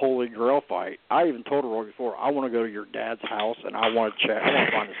been a holy grail fight. I even told Roy before, I want to go to your dad's house and I want to check. I want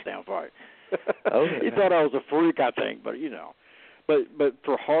to find this damn fight. He thought I was a freak, I think, but But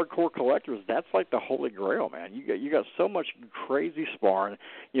for hardcore collectors, that's like the holy grail, man. You got so much crazy sparring,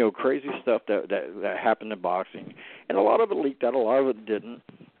 crazy stuff that happened in boxing, and a lot of it leaked out, a lot of it didn't.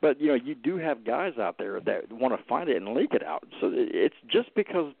 But you do have guys out there that want to find it and leak it out. So it's just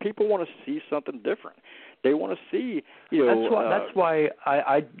because people want to see something different. They want to see, That's why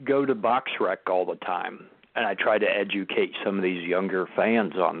I go to BoxRec all the time, and I try to educate some of these younger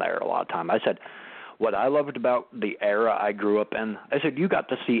fans on there a lot of time. I said, what I loved about the era I grew up in, I said, you got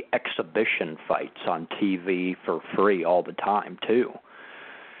to see exhibition fights on TV for free all the time, too.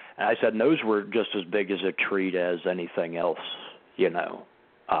 And I said, those were just as big as a treat as anything else,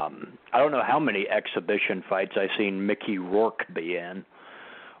 I don't know how many exhibition fights I've seen Mickey Rourke be in,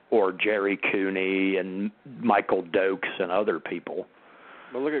 or Jerry Cooney and Michael Dokes and other people.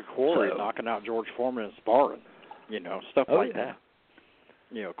 But look at Corey knocking out George Foreman in sparring, stuff like that.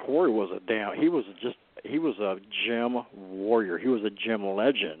 Corey was he was a gym warrior. He was a gym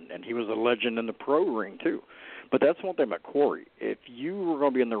legend, and he was a legend in the pro ring, too. But that's one thing about Corey. If you were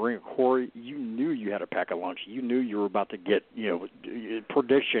going to be in the ring with Corey, you knew you had a pack of lunch. You knew you were about to get,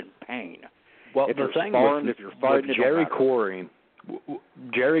 perdition, pain. Well, if the you're thing sparring, with, if you're fighting, with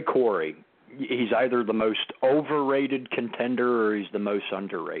Jerry Corey, he's either the most overrated contender or he's the most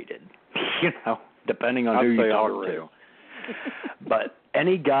underrated, depending on who you talk to. But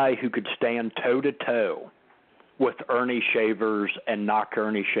any guy who could stand toe-to-toe with Ernie Shavers and knock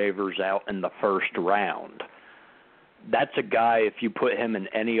Ernie Shavers out in the first round, that's a guy, if you put him in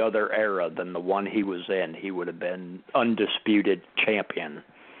any other era than the one he was in, he would have been undisputed champion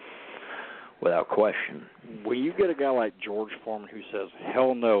without question. When you get a guy like George Foreman who says,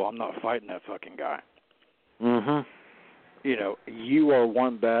 hell no, I'm not fighting that fucking guy, you are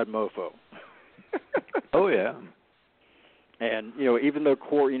one bad mofo. Oh, yeah. And, even though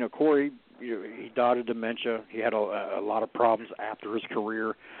Corey, he died of dementia, he had a lot of problems after his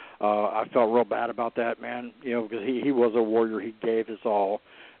career. I felt real bad about that, man, because he was a warrior. He gave his all.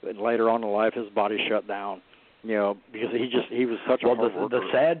 And later on in life, his body shut down, because he was such a hard worker. The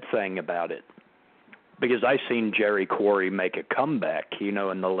sad thing about it, because I seen Jerry Corey make a comeback, in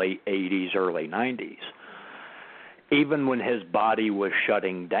the late 80s, early 90s. Even when his body was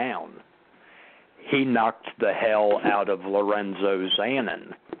shutting down, he knocked the hell out of Lorenzo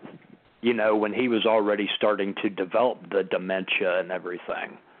Zanin, when he was already starting to develop the dementia and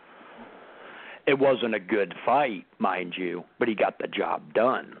everything. It wasn't a good fight, mind you, but he got the job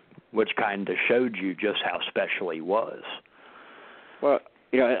done, which kind of showed you just how special he was. Well,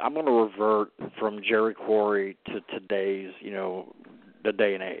 I'm going to revert from Jerry Corey to today's, the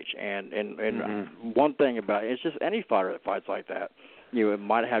day and age. And one thing about it, it's just any fighter that fights like that, it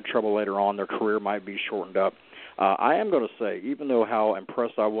might have trouble later on. Their career might be shortened up. I am going to say, even though how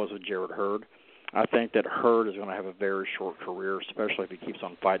impressed I was with Jared Hurd, I think that Hurd is going to have a very short career, especially if he keeps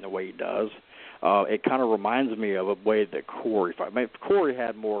on fighting the way he does. It kind of reminds me of a way that Corey fight. I mean, Corey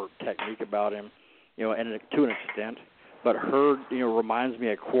had more technique about him, and to an extent. But Hurd, reminds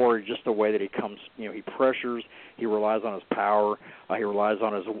me of Corey just the way that he comes. He pressures. He relies on his power. He relies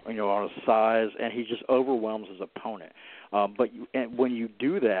on his, on his size, and he just overwhelms his opponent. And when you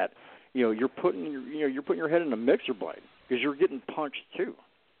do that, you're putting your head in a mixer blade because you're getting punched too,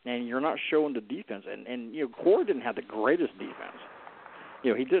 and you're not showing the defense. And Corey didn't have the greatest defense.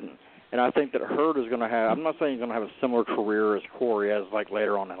 He didn't. And I think that Hurd is going to have. I'm not saying he's going to have a similar career as Corey has like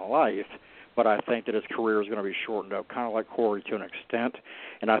later on in life. But I think that his career is going to be shortened up, kind of like Corey to an extent.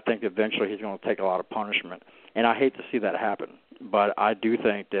 And I think eventually he's going to take a lot of punishment. And I hate to see that happen. But I do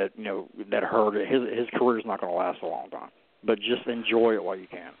think that, that Hurd, his career is not going to last a long time. But just enjoy it while you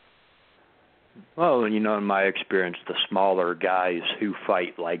can. Well, in my experience, the smaller guys who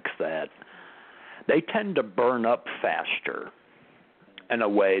fight like that, they tend to burn up faster in a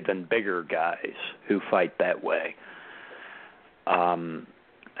way than bigger guys who fight that way.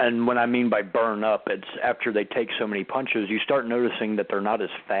 And what I mean by burn up, it's after they take so many punches, you start noticing that they're not as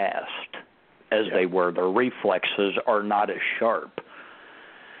fast as they were. Their reflexes are not as sharp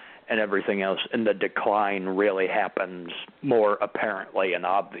and everything else. And the decline really happens more apparently and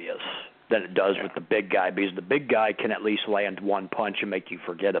obvious than it does with the big guy, because the big guy can at least land one punch and make you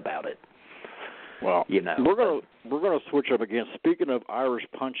forget about it. Well, we're gonna switch up again. Speaking of Irish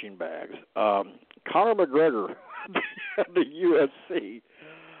punching bags, Conor McGregor, the UFC.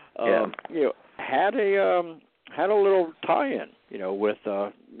 Had a little tie-in, with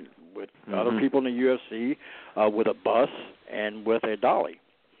other people in the UFC, with a bus and with a dolly.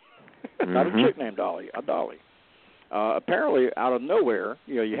 Not a chick named Dolly, a dolly. Apparently, out of nowhere,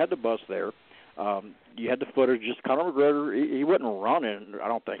 you had the bus there. You had the footage. Just Conor McGregor, he wasn't running. I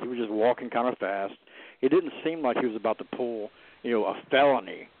don't think he was just walking kind of fast. It didn't seem like he was about to pull, a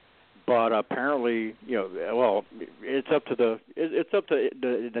felony. But apparently, it's up to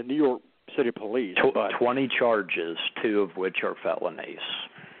the New York City Police. 20 charges, 2 of which are felonies.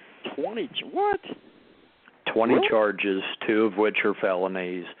 20? What? 20 really? charges, 2 of which are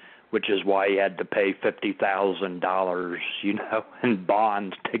felonies, which is why he had to pay $50,000, in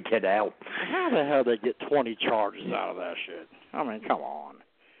bonds to get out. How the hell did they get 20 charges out of that shit? I mean, come on.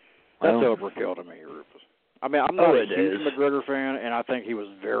 That's overkill to me, Rufus. I mean, I'm not a huge McGregor fan, and I think he was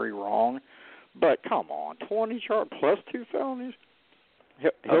very wrong. But come on, 20 charges plus 2 felonies?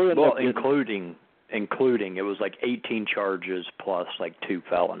 Including it was like 18 charges plus like 2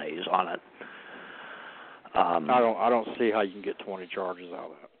 felonies on it. I don't see how you can get 20 charges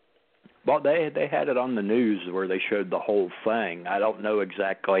out of that. Well, they had it on the news where they showed the whole thing. I don't know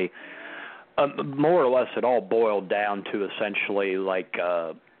exactly. More or less, it all boiled down to essentially like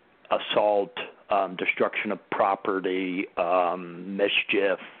assault. Destruction of property,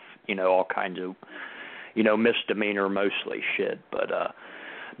 mischief, all kinds of, misdemeanor, mostly shit. But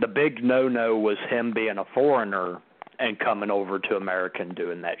the big no-no was him being a foreigner and coming over to America and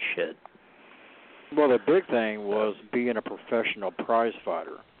doing that shit. Well, the big thing was being a professional prize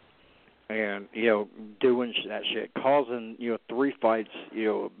fighter and, doing that shit, causing, 3 fights,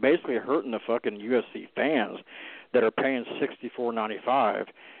 basically hurting the fucking UFC fans that are paying $64.95,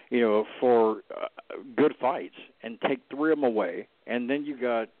 for good fights, and take 3 of them away, and then you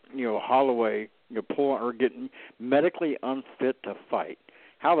got, Holloway, pulling or getting medically unfit to fight.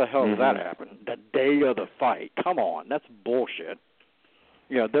 How the hell does that happen? The day of the fight. Come on, that's bullshit.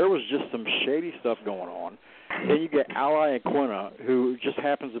 There was just some shady stuff going on. Then you get Ally Aquina, who just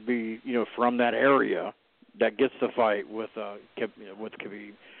happens to be, from that area, that gets to fight with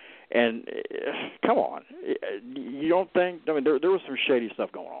Khabib. And come on, you don't think? I mean, there was some shady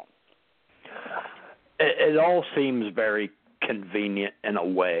stuff going on. It all seems very convenient in a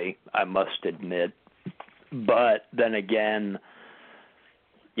way, I must admit. But then again,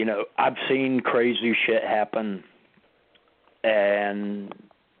 I've seen crazy shit happen, and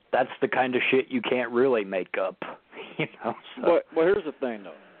that's the kind of shit you can't really make up. So. Well, here's the thing,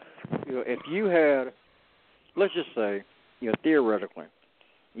 though. If you had, let's just say, theoretically.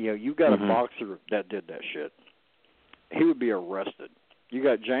 You got a boxer that did that shit. He would be arrested. You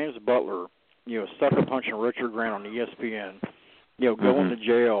got James Butler, sucker punching Richard Grant on ESPN, going to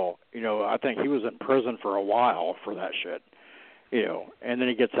jail. I think he was in prison for a while for that shit. And then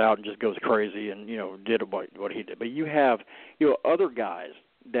he gets out and just goes crazy and, did what he did. But you have, other guys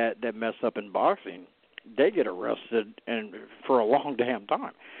that mess up in boxing, they get arrested and for a long damn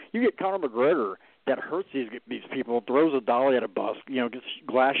time. You get Conor McGregor, that hurts these people, throws a dolly at a bus, gets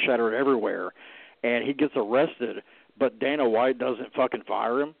glass shattered everywhere, and he gets arrested, but Dana White doesn't fucking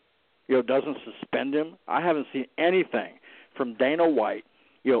fire him, doesn't suspend him. I haven't seen anything from Dana White,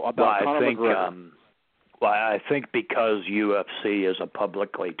 about Conor McGregor. Well, I think because UFC is a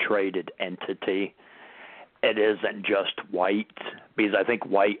publicly traded entity, it isn't just White, because I think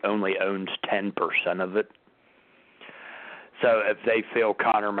White only owns 10% of it. So if they feel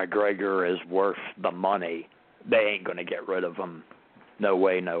Conor McGregor is worth the money, they ain't going to get rid of him. No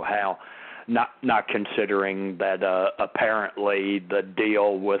way, no how. Not considering that apparently the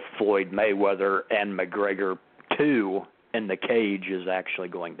deal with Floyd Mayweather and McGregor 2 in the cage is actually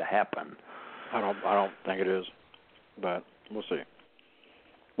going to happen. I don't think it is, but we'll see.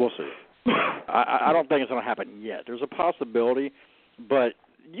 I don't think it's going to happen yet. There's a possibility, but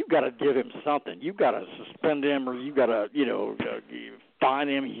you got to give him something. You got to suspend him, or you got to fine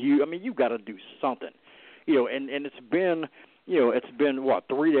him. You got to do something. And it's been what,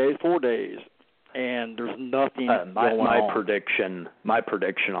 3 days, 4 days, and there's nothing going on. My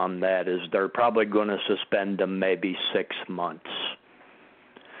prediction on that is they're probably going to suspend him maybe 6 months.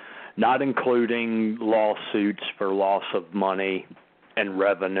 Not including lawsuits for loss of money and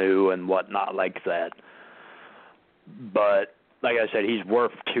revenue and whatnot like that. But, like I said, he's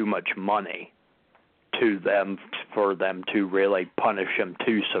worth too much money to them for them to really punish him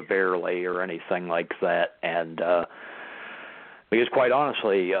too severely or anything like that. And because, quite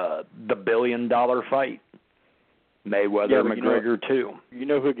honestly, the $1 billion fight, Mayweather-McGregor too. You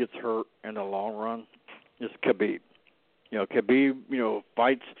know who gets hurt in the long run? It's Khabib. Khabib,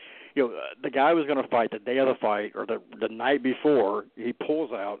 fights... the guy was going to fight the day of the fight or the night before. He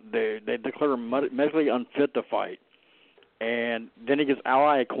pulls out. They declare him medically unfit to fight, and then he gets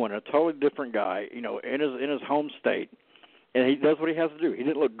Ally Quinn, a totally different guy, in his home state, and he does what he has to do. He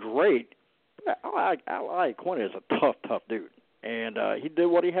didn't look great. But Ally Quinn is a tough dude, and he did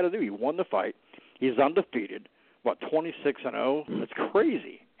what he had to do. He won the fight. He's undefeated. 26-0? That's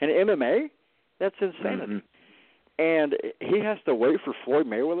crazy. And MMA, that's insanity. Mm-hmm. And he has to wait for Floyd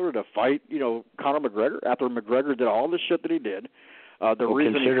Mayweather to fight, Conor McGregor after McGregor did all the shit that he did.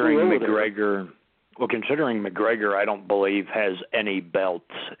 Considering McGregor, I don't believe has any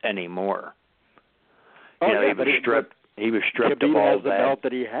belts anymore. He was stripped of all that. He has the belt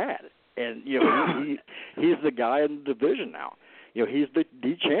that he had, and he's the guy in the division now. He's the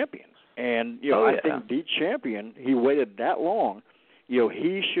champion, and I think the champion. He waited that long.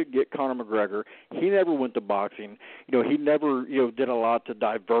 He should get Conor McGregor. He never went to boxing. He never, did a lot to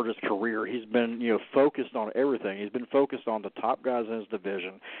divert his career. He's been, focused on everything. He's been focused on the top guys in his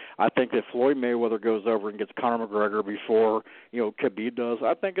division. I think that Floyd Mayweather goes over and gets Conor McGregor before, Khabib does.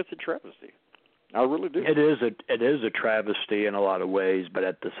 I think it's a travesty. I really do. It is a travesty in a lot of ways, but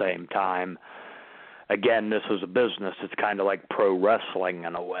at the same time, again, this is a business. It's kind of like pro wrestling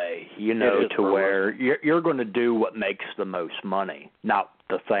in a way, to where you're going to do what makes the most money, not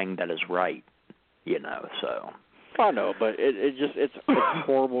the thing that is right, so. I know, but it's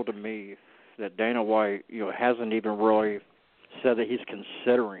horrible to me that Dana White, hasn't even really said that he's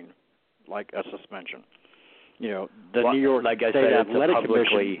considering, like, a suspension. The New York State Athletic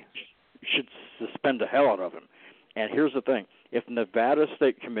Commission should suspend the hell out of him. And here's the thing. If Nevada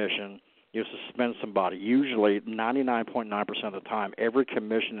State Commission suspend somebody, usually 99.9% of the time, every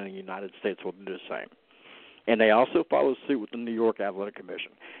commission in the United States will do the same. And they also follow suit with the New York Athletic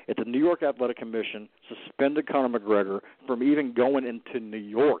Commission. If the New York Athletic Commission suspended Conor McGregor from even going into New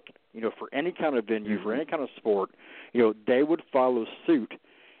York, for any kind of venue, for any kind of sport, they would follow suit,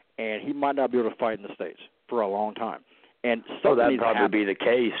 and he might not be able to fight in the States for a long time. And that'd probably be the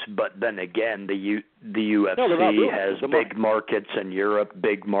case, but then again, the UFC has big markets in Europe,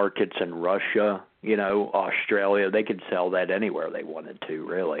 big markets in Russia, Australia. They could sell that anywhere they wanted to,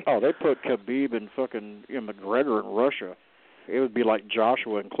 really. Oh, they put Khabib and fucking McGregor in Russia. It would be like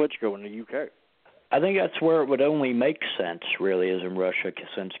Joshua and Klitschko in the UK. I think that's where it would only make sense, really, is in Russia,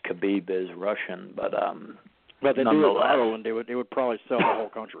 since Khabib is Russian. But they do it in Ireland. They would probably sell the whole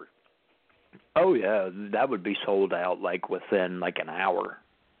country. Oh yeah, that would be sold out within an hour.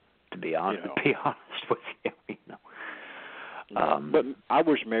 To be honest, with you, But I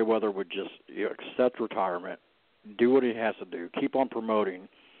wish Mayweather would just accept retirement, do what he has to do, keep on promoting,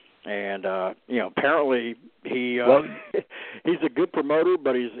 and apparently he's a good promoter,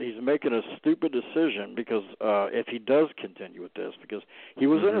 but he's making a stupid decision because if he does continue with this, because he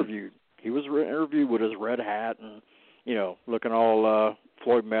was interviewed with his red hat and looking all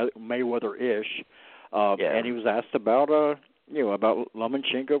Floyd Mayweather-ish, and he was asked about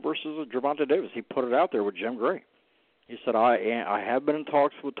Lomachenko versus Gervonta Davis. He put it out there with Jim Gray. He said, I have been in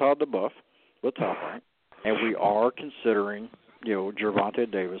talks with Todd DeBuff. with Top Rank, and we are considering,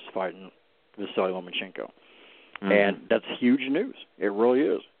 Gervonta Davis fighting Vasily Lomachenko. Mm-hmm. And that's huge news. It really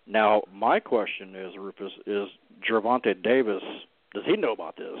is. Now, my question is, Rufus, is Gervonta Davis, does he know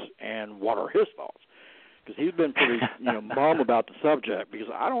about this, and what are his thoughts? Because he's been pretty, mum about the subject, because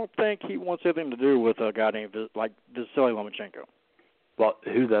I don't think he wants anything to do with a guy named Vasily Lomachenko. Well,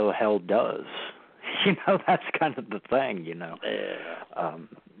 who the hell does? That's kind of the thing,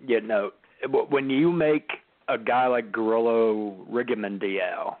 Yeah. When you make a guy like Guerrero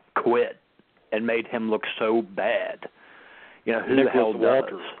Rigomondial quit and made him look so bad, who Nicholas the hell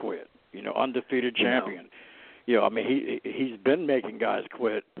Walters does? quit, undefeated champion. He's been making guys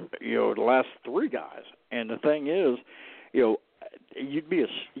quit, the last 3 guys. And the thing is, you'd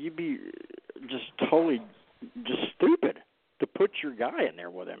be just totally just stupid to put your guy in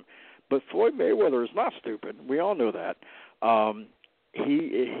there with him. But Floyd Mayweather is not stupid. We all know that.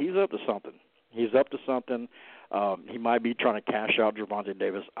 He's up to something. He's up to something. He might be trying to cash out Gervonta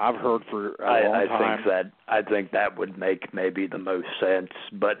Davis. I've heard for a long time. I think that would make maybe the most sense.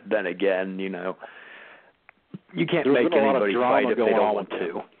 But then again, you can't make anybody fight if they don't want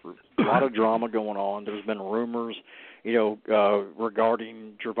to. A lot of drama going on. There's been rumors,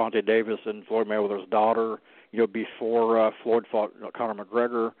 regarding Gervonta Davis and Floyd Mayweather's daughter, before Floyd fought Conor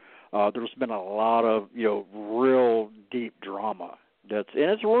McGregor. There's been a lot of, real deep drama. And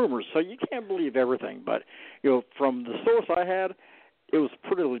it's rumors, so you can't believe everything. But, from the source I had, it was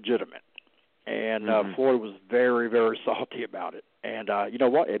pretty legitimate. And Floyd was very, very salty about it. And you know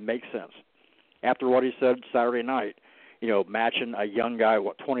what? It makes sense. After what he said Saturday night, matching a young guy,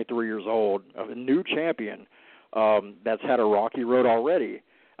 23 years old, a new champion that's had a rocky road already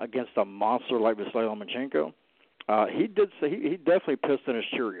against a monster like Vasily Lomachenko, he definitely pissed in his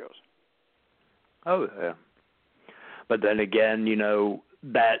Cheerios. Oh, yeah. But then again,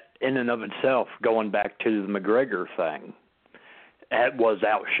 that in and of itself, going back to the McGregor thing, it was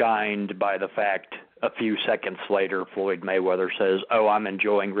outshined by the fact a few seconds later Floyd Mayweather says, I'm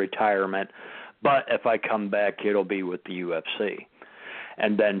enjoying retirement, but if I come back, it'll be with the UFC.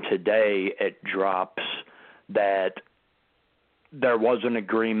 And then today it drops that there was an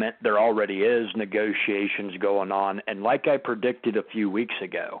agreement, there already is negotiations going on, and like I predicted a few weeks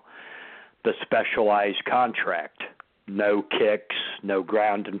ago, the specialized contract, no kicks, no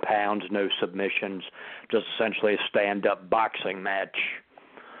ground and pounds, no submissions, just essentially a stand-up boxing match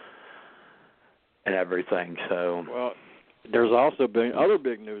and everything. So, well, there's also been other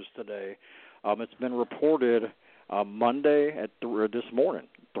big news today. It's been reported Monday this morning,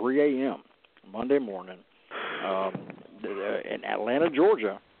 3 a.m., Monday morning, in Atlanta,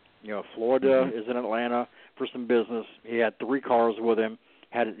 Georgia. Floyd is in Atlanta for some business. He had 3 cars with him,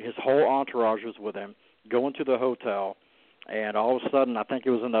 had his whole entourage was with him, going to the hotel, and all of a sudden, I think it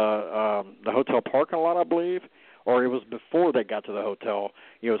was in the hotel parking lot, I believe, or it was before they got to the hotel.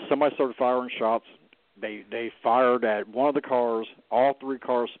 Somebody started firing shots. They fired at one of the cars. All 3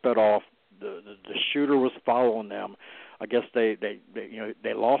 cars sped off. The shooter was following them. I guess they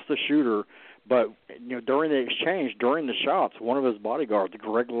lost the shooter, but during the exchange, during the shots, one of his bodyguards,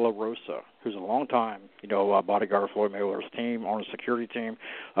 Greg LaRosa, who's a long time bodyguard for Floyd Mayweather's team on his security team,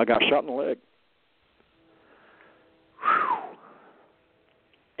 got shot in the leg.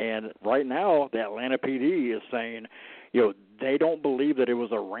 And right now, the Atlanta PD is saying, they don't believe that it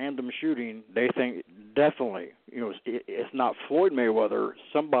was a random shooting. They think definitely, it's not Floyd Mayweather.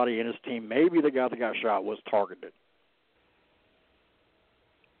 Somebody in his team, maybe the guy that got shot, was targeted.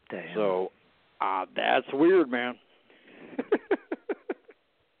 Damn. So that's weird, man.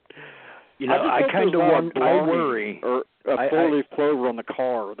 I kind of worry. Or a four-leaf clover on the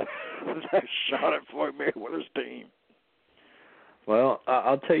car that shot at Floyd Mayweather's team. Well,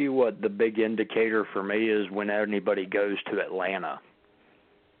 I'll tell you what, the big indicator for me is when anybody goes to Atlanta.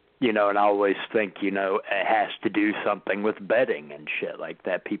 And I always think, it has to do something with betting and shit like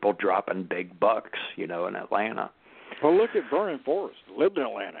that. People dropping big bucks, in Atlanta. Well, look at Vernon Forrest. Lived in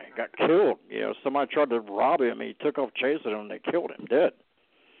Atlanta. He got killed. Somebody tried to rob him. He took off chasing him, and they killed him dead.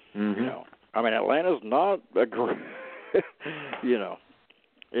 Mm-hmm. Atlanta's not a great,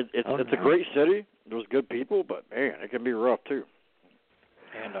 it's a great city. There's good people, but, man, it can be rough, too.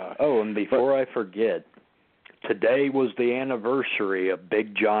 And before I forget, today was the anniversary of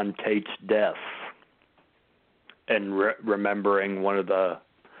Big John Tate's death, and remembering one of the,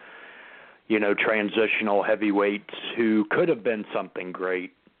 transitional heavyweights who could have been something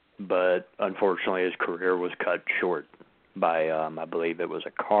great, but unfortunately his career was cut short by, I believe it was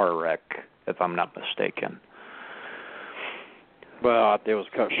a car wreck, if I'm not mistaken. Well, it was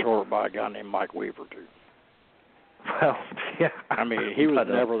cut short by a guy named Mike Weaver, too. Well, yeah. I mean, he was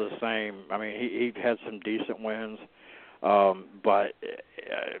never the same. I mean, he had some decent wins, but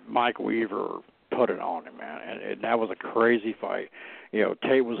Mike Weaver put it on him, man, and that was a crazy fight. You know,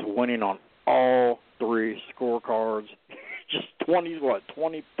 Tate was winning on all three scorecards. Just 20, 30.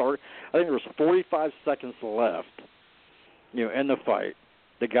 I think there was 45 seconds left, you know, in the fight.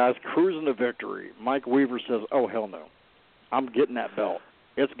 The guy's cruising to victory. Mike Weaver says, "Oh, hell no. I'm getting that belt.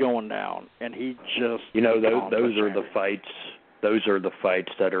 It's going down." And he just... You know, those are the fights. Those are the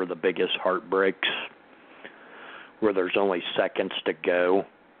fights that are the biggest heartbreaks, where there's only seconds to go,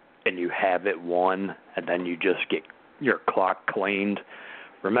 and you have it won, and then you just get your clock cleaned.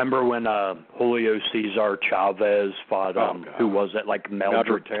 Remember when Julio Cesar Chavez fought, who was it, like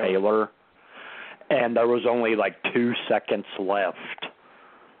Meldrick Taylor? And there was only like 2 seconds left,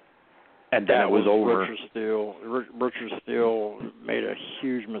 and then it was over. Richard Steele made a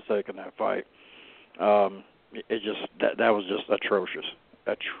huge mistake in that fight. That was just atrocious.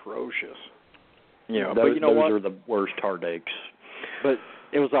 You know, but you know those are the worst heartaches. But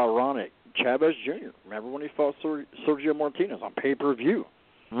it was ironic. Chavez Jr., remember when he fought Sergio Martinez on pay-per-view?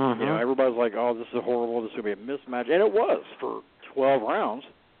 Mm-hmm. You know, everybody's like, "Oh, this is horrible. This is going to be a mismatch." And it was for 12 rounds.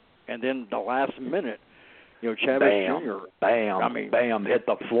 And then the last minute, you know, Chavez Jr. Bam, hit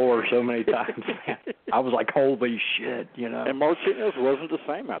the floor so many times. I was like, holy shit, you know. And Martinez wasn't the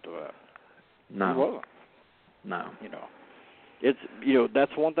same after that. No. He wasn't. No. You know, it's, you know,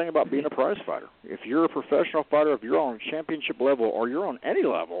 that's one thing about being a prize fighter. If you're a professional fighter, if you're on a championship level or you're on any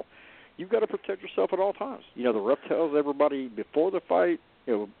level, you've got to protect yourself at all times. You know, the ref tells everybody before the fight,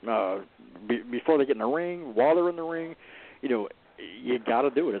 you know, before they get in the ring, while they're in the ring, you know, you got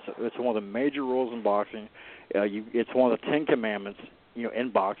to do it. It's one of the major rules in boxing. It's one of the 10 commandments, you know, in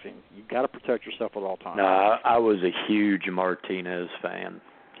boxing. You got to protect yourself at all times. No, I was a huge Martinez fan.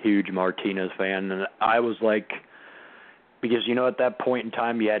 And I was like, because, you know, at that point in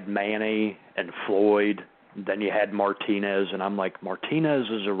time you had Manny and Floyd, and then you had Martinez, and I'm like, Martinez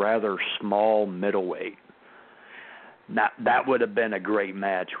is a rather small middleweight. That would have been a great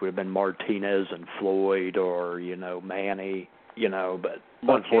match. Would have been Martinez and Floyd, or, you know, Manny, you know, but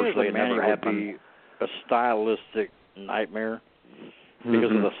unfortunately it never happened. Would be a stylistic nightmare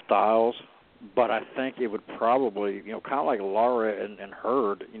because of the styles, but I think it would probably, you know, kind of like Lara and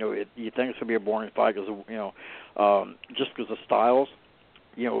Hurd, you know, you think it's going to be a boring fight because, you know, just because of styles.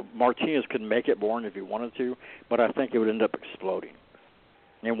 You know, Martinez could make it boring if he wanted to, but I think it would end up exploding.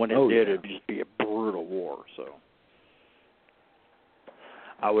 And when it did, it would just be a brutal war, so.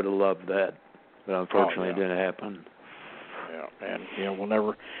 I would have loved that, but unfortunately it didn't happen. Yeah, and you know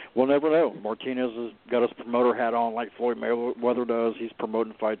we'll never know. Martinez has got his promoter hat on like Floyd Mayweather does. He's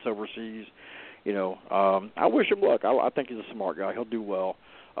promoting fights overseas. You know, I wish him luck. I think he's a smart guy. He'll do well.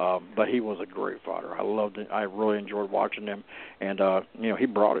 But he was a great fighter. I loved it. I really enjoyed watching him, and you know, he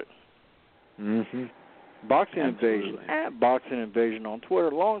brought it. Mm-hmm. Boxing Invasion, at Boxing Invasion on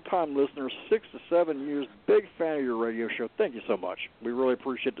Twitter. Long-time listener, 6 to 7 years, big fan of your radio show. Thank you so much. We really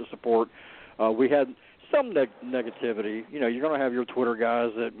appreciate the support. We had some negativity. You know, you're going to have your Twitter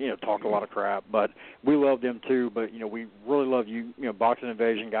guys that, you know, talk a lot of crap, but we love them too. But, you know, we really love you, you know, Boxing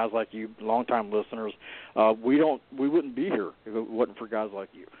Invasion, guys like you, long-time listeners. We wouldn't be here if it wasn't for guys like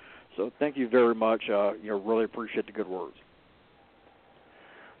you. So thank you very much. You know, really appreciate the good words.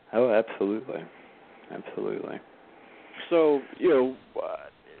 Oh, absolutely. Absolutely. So, you know,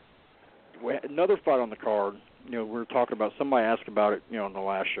 we had another fight on the card. You know, we were talking about, somebody asked about it, you know, in the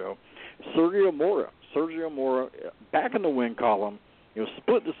last show. Sergio Mora, back in the win column, you know,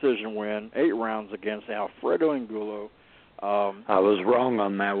 split decision win, 8 rounds against Alfredo Angulo. I was wrong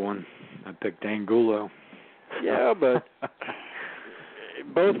on that one. I picked Angulo. Yeah, but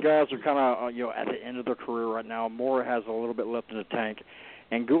both guys are kind of, you know, at the end of their career right now. Mora has a little bit left in the tank.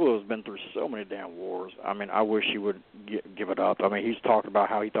 Angulo has been through so many damn wars. I mean, I wish he would give it up. I mean, he's talked about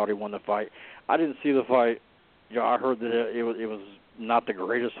how he thought he won the fight. I didn't see the fight. You know, I heard that it was not the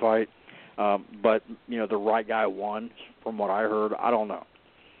greatest fight, but, you know, the right guy won from what I heard. I don't know.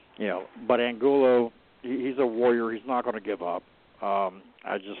 You know, but Angulo, he's a warrior. He's not going to give up.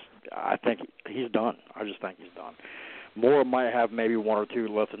 I think he's done. I just think he's done. Mora might have maybe 1 or 2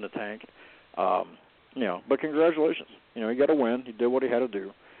 left in the tank. You know, but congratulations. You know, he got a win. He did what he had to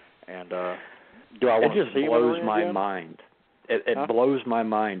do. And do I want to see him? It just blows my mind. It blows my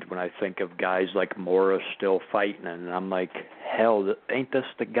mind when I think of guys like Mora still fighting, and I'm like, hell, ain't this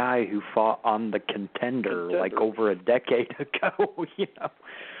the guy who fought on the Contender like over a decade ago? You know,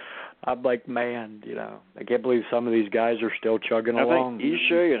 I'm like, man, you know, I can't believe some of these guys are still chugging along. I think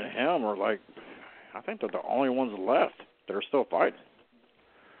Ishe and him are like, I think they're the only ones left that are still fighting.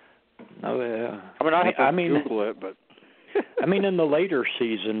 Oh yeah. I mean, I have to Google it, but. I mean, in the later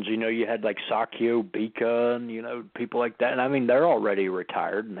seasons, you had like Sakio Bika and, people like that. And, I mean, they're already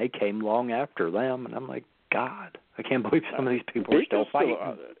retired, and they came long after them. And I'm like, God, I can't believe some of these people are still fighting.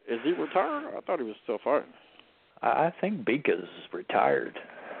 Is he retired? I thought he was still fighting. I think Bika's retired.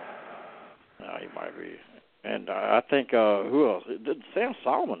 No, he might be. And I think, who else? Sam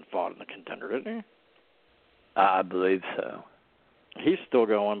Solomon fought in the Contender, didn't he? I believe so. He's still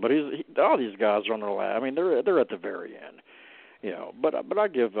going, but all these guys are on their last. I mean, they're at the very end, But I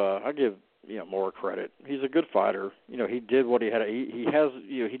give more credit. He's a good fighter. He did what he had.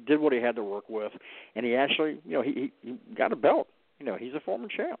 He did what he had to work with, and he actually, he got a belt. He's a former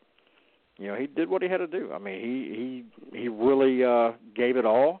champ. He did what he had to do. I mean, he really gave it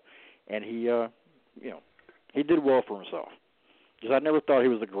all, and he did well for himself. Because I never thought he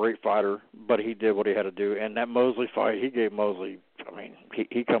was a great fighter, but he did what he had to do. And that Mosley fight, he gave Mosley. I mean,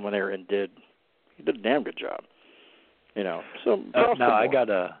 he come in there and did a damn good job. So now I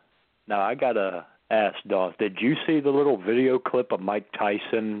gotta ask Doss, did you see the little video clip of Mike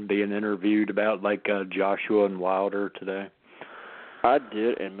Tyson being interviewed about Joshua and Wilder today? I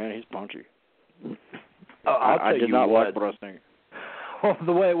did, and man, he's punchy. I did not like what I was thinking. Well,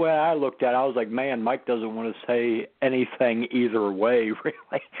 the way I looked at it, I was like, man, Mike doesn't want to say anything either way,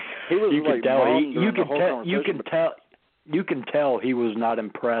 really. He was you can tell he was not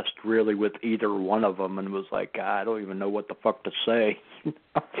impressed really with either one of them, and was like, I don't even know what the fuck to say.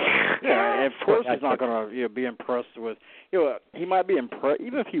 Yeah, and of course he's not going to be impressed with. He might be impressed.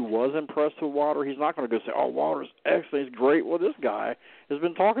 Even if he was impressed with Wilder, he's not going to go say, "Oh, Wilder's excellent, he's great." Well, this guy has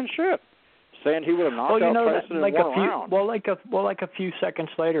been talking shit, saying he would have knocked out Tyson in one round. Like a few seconds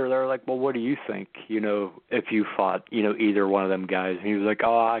later, they're like, "Well, what do you think? If you fought, either one of them guys?" And he was like,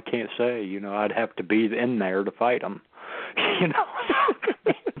 "Oh, I can't say. I'd have to be in there to fight him." I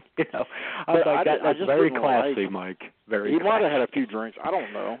was like, that's very classy, Mike. Very. He classy. might have had a few drinks. I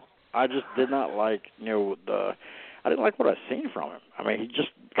don't know. I just did not like, I didn't like what I seen from him. I mean, he just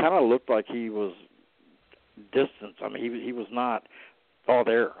kind of looked like he was distant. I mean, he was not all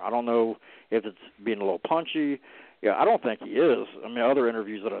there. I don't know if it's being a little punchy. Yeah, I don't think he is. I mean, other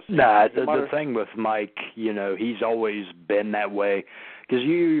interviews that I've seen. Nah, the thing with Mike, he's always been that way. Because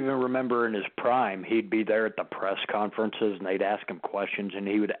you even remember in his prime, he'd be there at the press conferences, and they'd ask him questions, and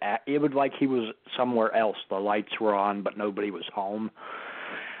it would like he was somewhere else. The lights were on, but nobody was home.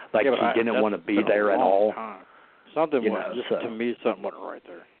 Like he didn't want to be there at all. Something to me, something wasn't right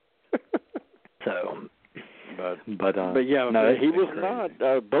there. But yeah, no, he was not.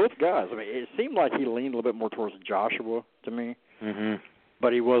 Both guys. I mean, it seemed like he leaned a little bit more towards Joshua to me,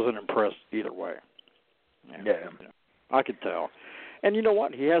 but he wasn't impressed either way. Yeah, I could tell. And you know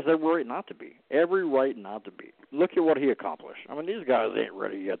what? He has every right not to be. Every right not to be. Look at what he accomplished. I mean, these guys ain't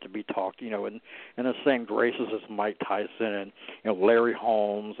ready yet to be talked, in the same graces as Mike Tyson and Larry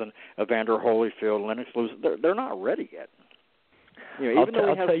Holmes and Evander Holyfield, Lennox Lewis. They're not ready yet.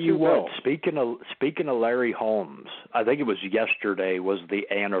 I'll tell you what. Speaking of Larry Holmes, I think it was yesterday was the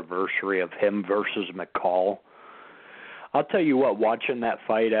anniversary of him versus McCall. I'll tell you what, watching that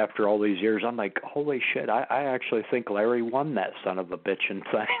fight after all these years, I'm like, holy shit, I actually think Larry won that son of a bitchin'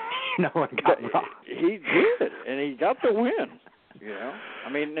 thing. And got rocked. He did, and he got the win. I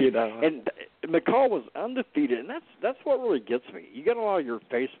mean, and McCall was undefeated, and that's what really gets me. You got a lot of your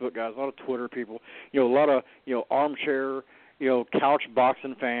Facebook guys, a lot of Twitter people, a lot of armchair, couch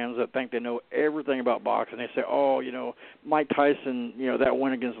boxing fans that think they know everything about boxing. They say, oh, Mike Tyson, that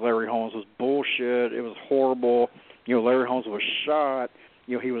win against Larry Holmes was bullshit. It was horrible. Larry Holmes was shot.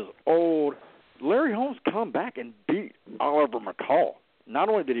 He was old. Larry Holmes come back and beat Oliver McCall. Not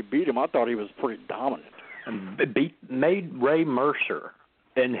only did he beat him, I thought he was pretty dominant. And made Ray Mercer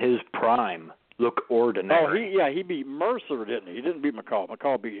in his prime look ordinary. Oh, he beat Mercer, didn't he? He didn't beat McCall.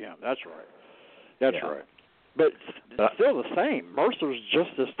 McCall beat him. That's right. That's right. But it's still the same. Mercer's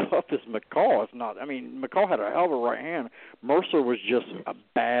just as tough as McCall. It's not. I mean, McCall had a hell of a right hand. Mercer was just a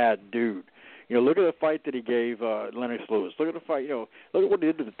bad dude. Look at the fight that he gave Lennox Lewis. Look at the fight. Look at what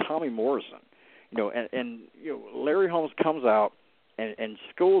he did to Tommy Morrison. And Larry Holmes comes out and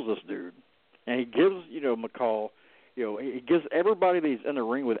schools this dude, and he gives McCall. He gives everybody that he's in the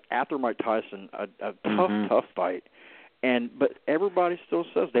ring with after Mike Tyson a tough fight. But everybody still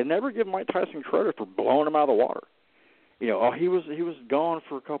says they never give Mike Tyson credit for blowing him out of the water. He was gone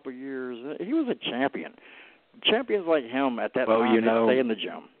for a couple of years. He was a champion. Champions like him at that time they stay in the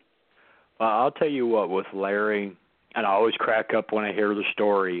gym. I'll tell you what, with Larry, and I always crack up when I hear the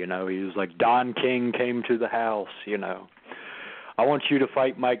story, he was like, Don King came to the house, I want you to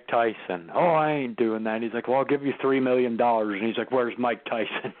fight Mike Tyson. Oh, I ain't doing that. And he's like, well, I'll give you $3 million. And he's like, where's Mike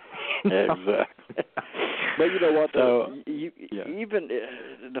Tyson? Exactly. But you know what, though? Even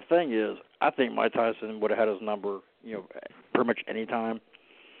the thing is, I think Mike Tyson would have had his number, pretty much any time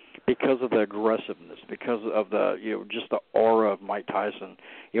because of the aggressiveness, because of the, just the aura of Mike Tyson.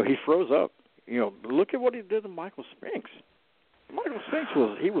 He froze up. Look at what he did to Michael Spinks. Michael Spinks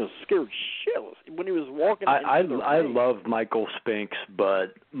was scared shitless when he was walking. I love Michael Spinks,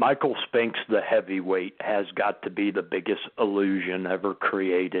 but Michael Spinks, the heavyweight, has got to be the biggest illusion ever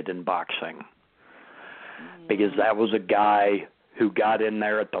created in boxing. Because that was a guy who got in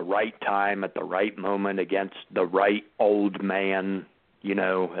there at the right time, at the right moment against the right old man,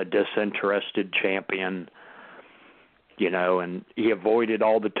 a disinterested champion, and he avoided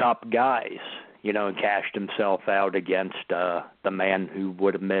all the top guys. And cashed himself out against the man who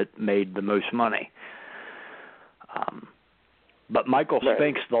would have made the most money. But Michael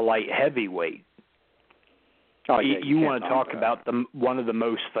Spinks, the light heavyweight, you want to talk about one of the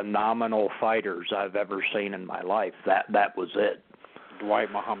most phenomenal fighters I've ever seen in my life. That was it.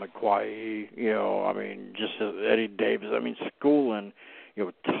 Dwight Muhammad Quaye, just Eddie Davis. schooling,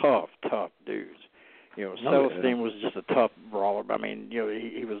 tough dudes. Celestine was just a tough brawler.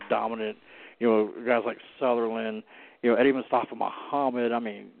 He was dominant. Guys like Sutherland, Eddie Mustafa Muhammad.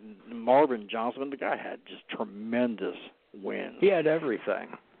 Marvin Johnson. The guy had just tremendous wins. He had everything.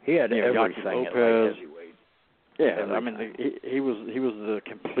 He had everything at light heavyweight. Yeah, he was the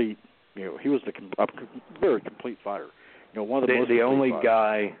complete. He was a very complete fighter. One of the only fighters.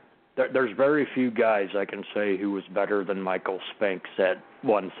 guy. There's very few guys I can say who was better than Michael Spinks at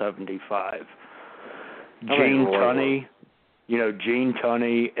 175. Gene Tunney. Gene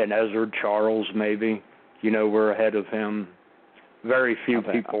Tunney and Ezra Charles maybe, were ahead of him. Very few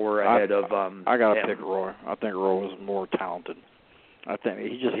people were ahead of I got to him. pick Roy. I think Roy was more talented. I think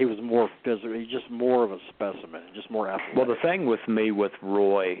he was more physical. He's just more of a specimen, just more athletic. Well, the thing with me with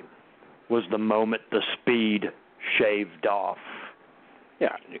Roy was the moment the speed shaved off.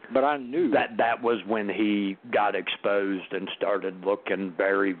 Yeah, but I knew that was when he got exposed and started looking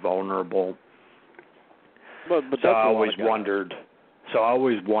very vulnerable. But so I always wondered.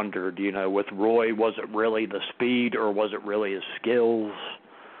 With Roy, was it really the speed or was it really his skills?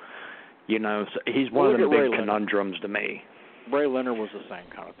 So he's one of the big conundrums to me. Ray Leonard was the same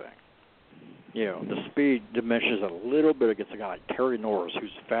kind of thing. The speed diminishes a little bit against a guy like Terry Norris,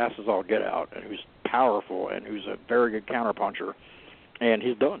 who's fast as all get out and who's powerful and who's a very good counterpuncher, and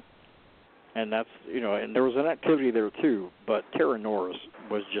he's done. And that's, and there was an activity there too, but Terry Norris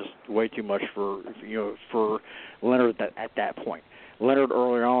was just way too much for Leonard at that point. Leonard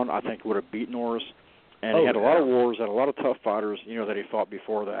early on, I think, would have beat Norris, and he had a lot of wars, had a lot of tough fighters, that he fought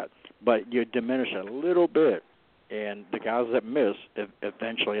before that. But you diminish a little bit, and the guys that miss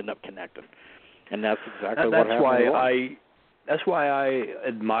eventually end up connecting. And that's exactly what happened. That's why I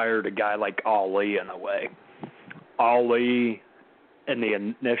admired a guy like Ali in a way. Ali, in the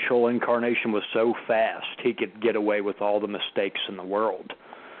initial incarnation, was so fast he could get away with all the mistakes in the world.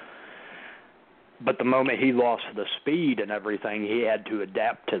 But the moment he lost the speed and everything, he had to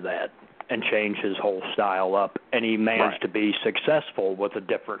adapt to that and change his whole style up. And he managed to be successful with a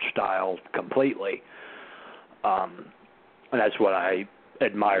different style completely. And that's what I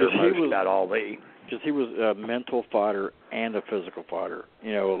admire most about Ali. Because he was a mental fighter and a physical fighter.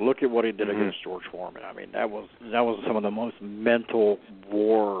 Look at what he did against George Foreman. That was some of the most mental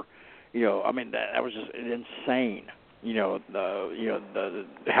war. That was just insane.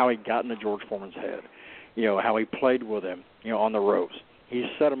 How he got into George Foreman's head. How he played with him. On the ropes. He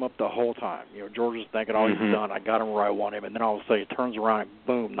set him up the whole time. George was thinking, "Oh, he's done. I got him where I want him," and then all of a sudden he turns around and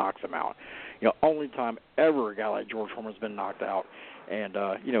boom, knocks him out. Only time ever a guy like George Foreman's been knocked out. And,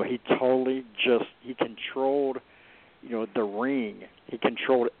 he totally he controlled, the ring. He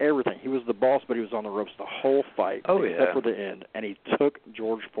controlled everything. He was the boss, but he was on the ropes the whole fight, except for the end. And he took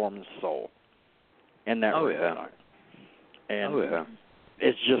George Foreman's soul in that ring that night. And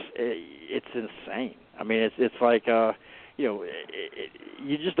it's just, it's insane. It's like,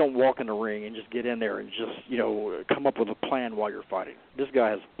 you just don't walk in the ring and just get in there and just, come up with a plan while you're fighting. This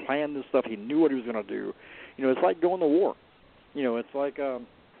guy has planned this stuff. He knew what he was going to do. It's like going to war. It's like,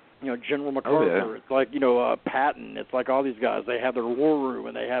 General MacArthur. It's like, Patton. It's like all these guys. They have their war room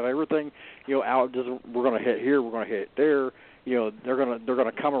and they have everything, out. We're going to hit here. We're going to hit there. They're going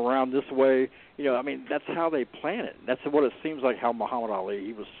to come around this way. That's how they plan it. That's what it seems like how Muhammad Ali.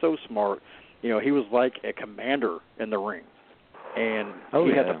 He was so smart. He was like a commander in the ring, and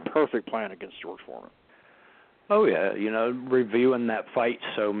he had the perfect plan against George Foreman. Oh yeah, reviewing that fight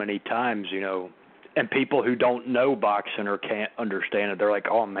so many times, and people who don't know boxing or can't understand it, they're like,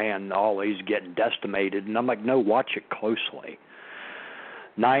 "Oh man, Ali's getting decimated," and I'm like, "No, watch it closely."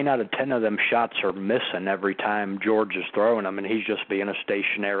 9 out of 10 of them shots are missing every time George is throwing them, and he's just being a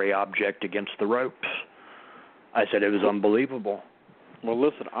stationary object against the ropes. I said it was unbelievable. Well,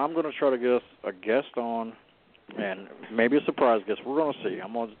 listen, I'm going to try to get us a guest on, and maybe a surprise guest. We're going to see.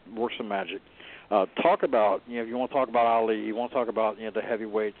 I'm going to work some magic. Talk about, if you want to talk about Ali, you want to talk about, the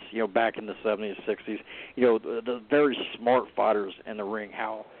heavyweights, back in the 70s, 60s, the very smart fighters in the ring,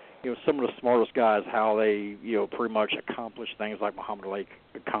 how, some of the smartest guys, how they, pretty much accomplish things like Muhammad Ali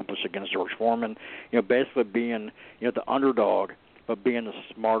accomplished against George Foreman, basically being, the underdog, but being the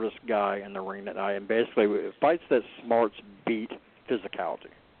smartest guy in the ring that night, and basically fights that smarts beat physicality.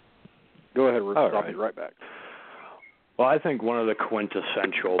 Go ahead, Rufus. I'll be right back. Well, I think one of the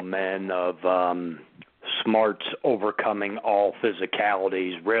quintessential men of smarts overcoming all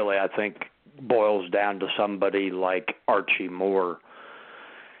physicalities really, I think, boils down to somebody like Archie Moore.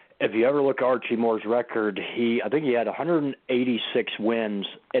 If you ever look at Archie Moore's record, I think he had 186 wins,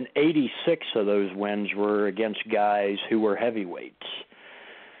 and 86 of those wins were against guys who were heavyweights.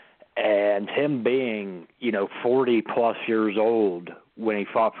 And him being, 40-plus years old when he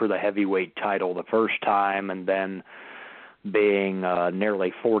fought for the heavyweight title the first time, and then being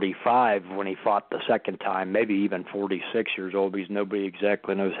nearly 45 when he fought the second time, maybe even 46 years old, because nobody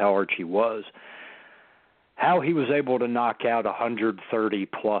exactly knows how Archie was. How he was able to knock out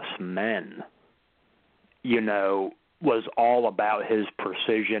 130-plus men, was all about his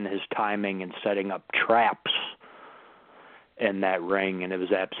precision, his timing, and setting up traps in that ring, and it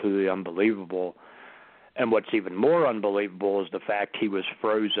was absolutely unbelievable. And what's even more unbelievable is the fact he was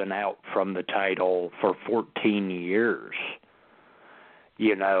frozen out from the title for 14 years,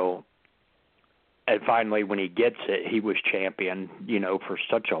 And finally, when he gets it, he was champion, for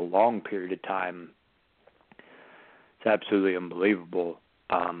such a long period of time. It's absolutely unbelievable.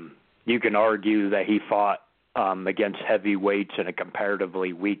 You can argue that he fought against heavyweights in a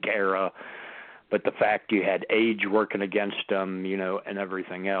comparatively weak era, but the fact you had age working against him, and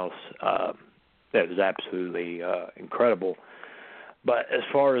everything else, that was absolutely incredible. But as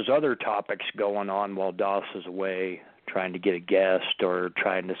far as other topics going on while Doss is away, trying to get a guest or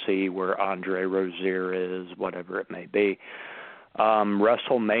trying to see where Andre Rozier is, whatever it may be,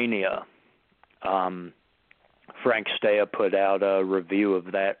 WrestleMania, Frank Stea put out a review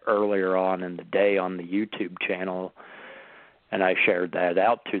of that earlier on in the day on the YouTube channel, and I shared that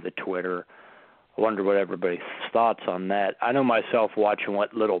out to the Twitter. I wonder what everybody's thoughts on that. I know myself watching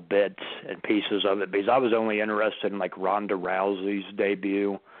what little bits and pieces of it, because I was only interested in like Ronda Rousey's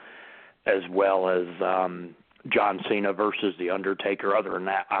debut, as well as John Cena versus The Undertaker. Other than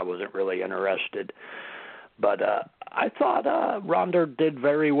that, I wasn't really interested. But I thought Ronda did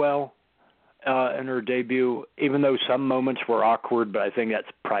very well in her debut, even though some moments were awkward, but I think that's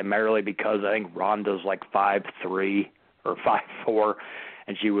primarily because I think Ronda's like 5'3" or 5'4",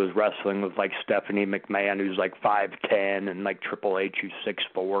 and she was wrestling with like Stephanie McMahon, who's like 5'10", and like Triple H, who's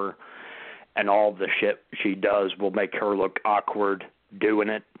 6'4", and all the shit she does will make her look awkward doing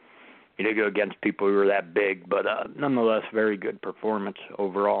it. You go against people who are that big, but nonetheless, very good performance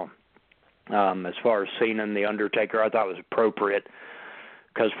overall. As far as Cena and The Undertaker, I thought it was appropriate,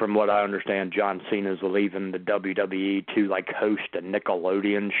 because from what I understand, John Cena's leaving the WWE to like host a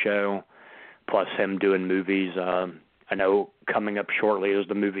Nickelodeon show, plus him doing movies. I know coming up shortly is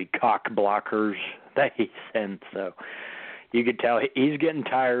the movie Cock Blockers that he's in, so you could tell he's getting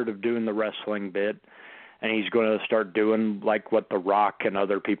tired of doing the wrestling bit, and he's going to start doing like what The Rock and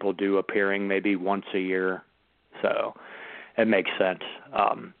other people do, appearing maybe once a year. So it makes sense.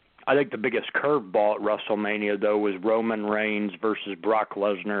 I think the biggest curveball at WrestleMania, though, was Roman Reigns versus Brock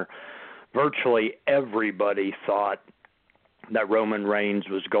Lesnar. Virtually everybody thought that Roman Reigns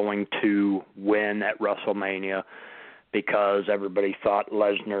was going to win at WrestleMania because everybody thought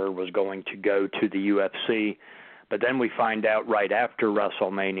Lesnar was going to go to the UFC. But then we find out right after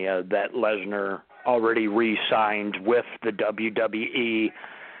WrestleMania that Lesnar already re-signed with the WWE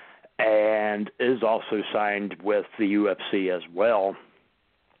and is also signed with the UFC as well.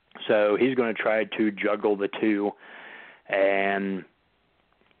 So he's going to try to juggle the two, and,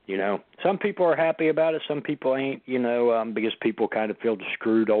 some people are happy about it, some people ain't, because people kind of feel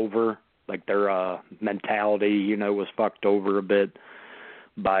screwed over, like their mentality, was fucked over a bit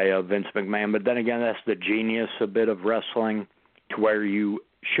by Vince McMahon. But then again, that's the genius a bit of wrestling, to where you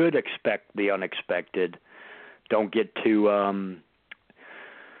should expect the unexpected. Don't get too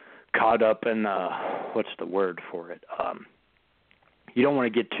caught up in, what's the word for it? You don't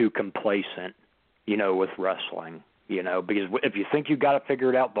want to get too complacent, with wrestling, because if you think you got it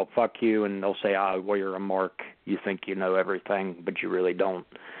figured out, they'll fuck you and they'll say, well, you're a mark. You think you know everything, but you really don't.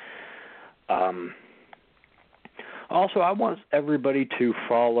 Also, I want everybody to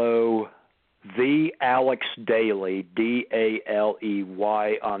follow the Alex Daly, Daley,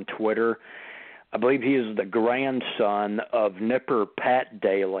 on Twitter. I believe he is the grandson of Nipper Pat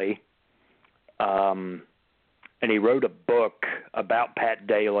Daly, and he wrote a book about Pat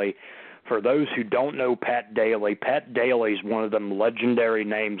Daly. For those who don't know Pat Daly is one of them legendary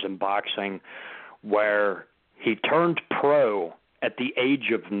names in boxing where he turned pro at the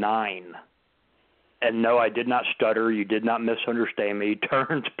age of 9. And no, I did not stutter. You did not misunderstand me. He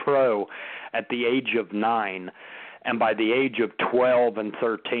turned pro at the age of 9. And by the age of 12 and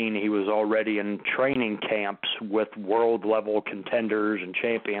 13, he was already in training camps with world-level contenders and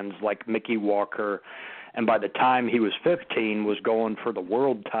champions like Mickey Walker. And by the time he was 15, was going for the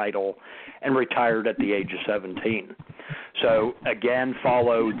world title and retired at the age of 17. So, again,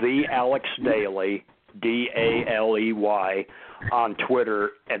 follow the Alex Daly, Daley, on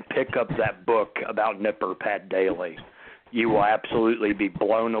Twitter and pick up that book about Nipper Pat Daly. You will absolutely be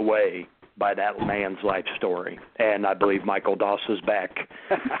blown away by that man's life story. And I believe Michael Doss is back.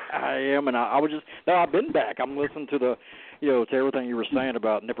 I am, and I've been back. I'm listening to to everything you were saying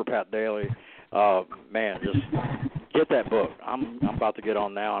about Nipper Pat Daly. Man, just get that book. I'm about to get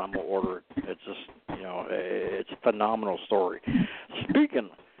on now, and I'm gonna order it. It's just, it's a phenomenal story.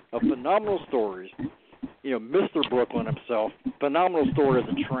 Speaking of phenomenal stories, Mr. Brooklyn himself, phenomenal story as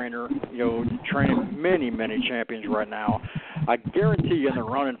a trainer, training many, many champions right now. I guarantee you in the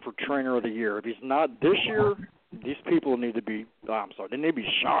running for Trainer of the Year. If he's not this year, these people need to be, they need to be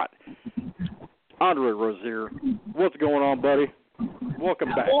shot. Andre Rozier, what's going on, buddy? Welcome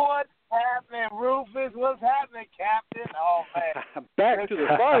back. What's happening, Rufus? What's happening, Captain? Oh, man. Back to the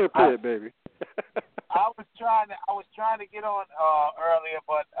fire pit, baby. I was trying to get on earlier,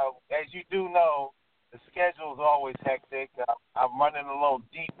 but as you do know, the schedule is always hectic. I'm running a little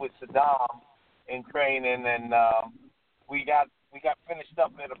deep with Saddam in training, and we got finished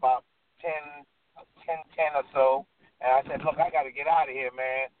up at about 10 or so. And I said, look, I got to get out of here,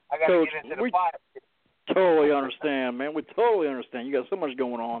 man. I got to get into the fire pit. Totally understand, man. We totally understand. You got so much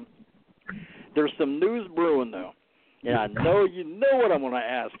going on. There's some news brewing, though. And I know you know what I'm going to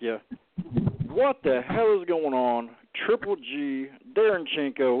ask you. What the hell is going on? Triple G,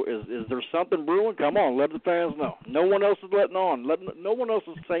 Darenchenko, is there something brewing? Come on, let the fans know. No one else is letting on. No one else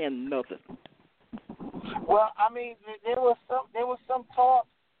is saying nothing. Well, I mean, there was some talk,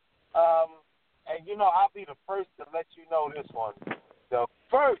 and I'll be the first to let you know this one, the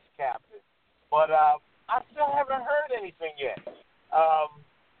first, Captain. But I still haven't heard anything yet. I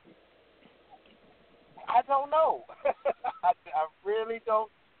don't know. I really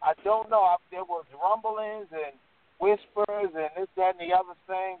don't. I don't know. There was rumblings and whispers and this, that, and the other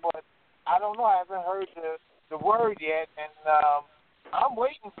thing, but I don't know. I haven't heard the word yet, and I'm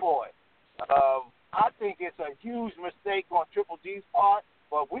waiting for it. I think it's a huge mistake on Triple G's part,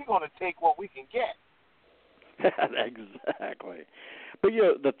 but we're going to take what we can get. Exactly. But,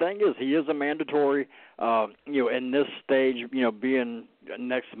 the thing is, he is a mandatory, in this stage, being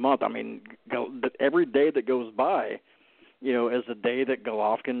next month. I mean, every day that goes by, is a day that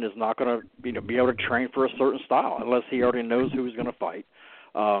Golovkin is not going to, be able to train for a certain style unless he already knows who he's going to fight.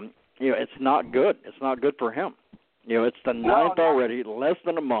 It's not good. It's not good for him. It's the ninth already, less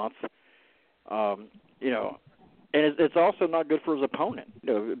than a month. And it's also not good for his opponent.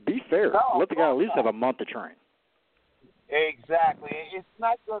 Be fair. Let the guy at least have a month to train. Exactly. It's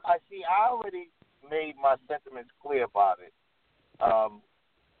not good. I already made my sentiments clear about it.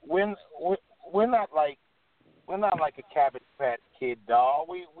 We're not like a Cabbage Patch Kid doll.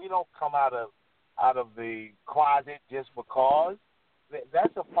 We don't come out of the closet just because.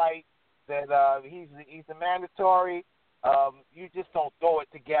 That's a fight that he's a mandatory. You just don't throw it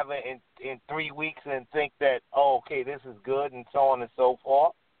together in 3 weeks and think that, okay, this is good and so on and so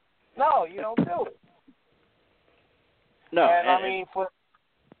forth. No, you don't do it. No, for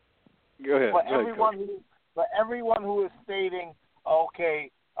go ahead. For everyone who is stating,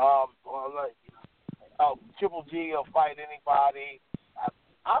 okay, Triple G will fight anybody,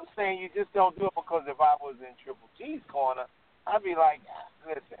 I'm saying you just don't do it because if I was in Triple G's corner, I'd be like,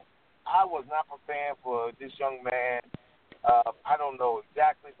 listen, I was not prepared for this young man. I don't know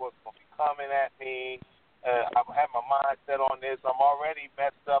exactly what's going to be coming at me. I've had my mind set on this. I'm already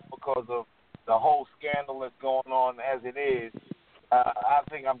messed up because of the whole scandal that's going on as it is. I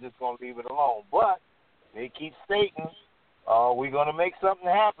think I'm just going to leave it alone. But they keep stating, we're going to make something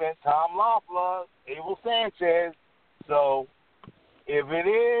happen. Tom Loeffler, Abel Sanchez. So if it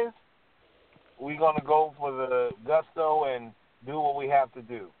is, we're going to go for the gusto and do what we have to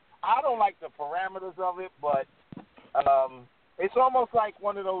do. I don't like the parameters of it, but it's almost like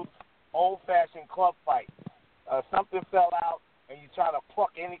one of those old-fashioned club fights. something fell out and you try to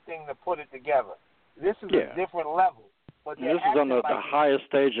pluck anything to put it together. This is a different level. But this is on the highest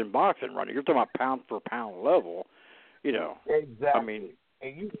stage in boxing, right? You're talking about pound for pound level, you know. Exactly. I mean,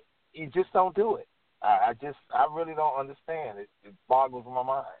 and you just don't do it. I really don't understand. It boggles my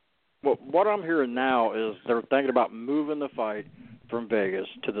mind. Well, what I'm hearing now is they're thinking about moving the fight from Vegas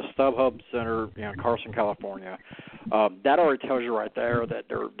to the StubHub Center in Carson, California. That already tells you right there that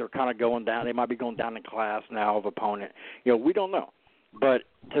they're kind of going down. They might be going down in class now of opponent. You know, we don't know. But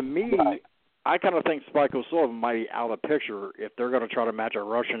to me, I kind of think Spike O'Sullivan might be out of the picture if they're going to try to match a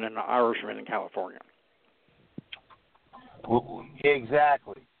Russian and an Irishman in California.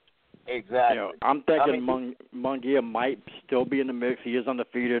 Exactly. You know, I'm thinking Munguia might still be in the mix. He is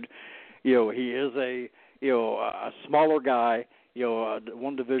undefeated. You know, he is a smaller guy. You know,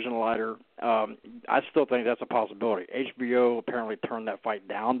 one division lighter. I still think that's a possibility. HBO apparently turned that fight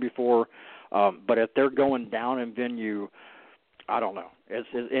down before, but if they're going down in venue, I don't know.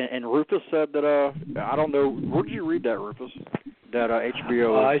 And Rufus said that. I don't know. Where did you read that, Rufus? That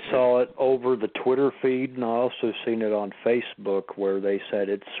HBO. I saw it over the Twitter feed, and I also seen it on Facebook where they said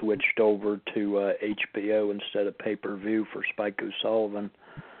it switched over to HBO instead of pay-per-view for Spike O'Sullivan.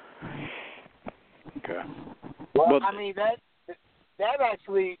 Okay. Well, I mean that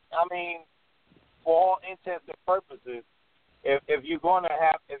actually, I mean, for all intents and purposes, if you're going to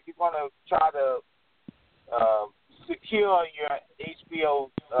try to secure your HBO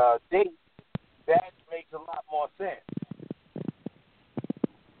date, that makes a lot more sense.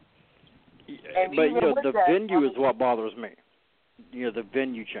 And but, you know, the venue is what bothers me. You know, the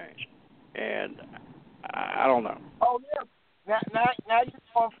venue change. And I don't know. Oh, yeah. Now you're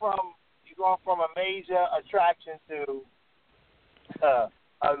going from a major attraction to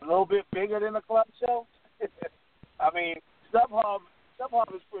a little bit bigger than a club show. I mean, StubHub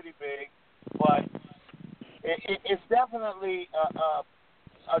is pretty big, but it's definitely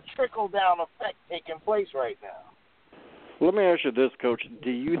a trickle-down effect taking place right now. Let me ask you this, Coach. Do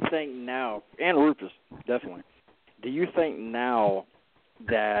you think now, and Rufus, definitely, do you think now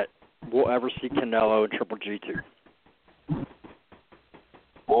that we'll ever see Canelo and Triple G too?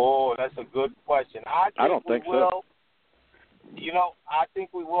 Oh, that's a good question. I don't think we will. You know, I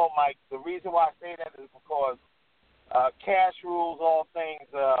think we will, Mike. The reason why I say that is because cash rules all things.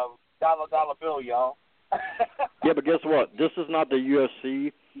 Dollar bill, y'all. Yeah, but guess what? This is not the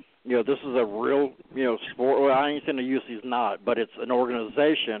UFC. You know, this is a real, you know, sport. Well, I ain't saying the UFC is not, but it's an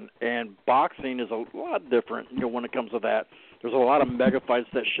organization, and boxing is a lot different, you know, when it comes to that. There's a lot of mega fights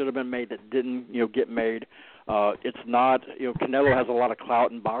that should have been made that didn't, you know, get made. It's not, you know, Canelo has a lot of clout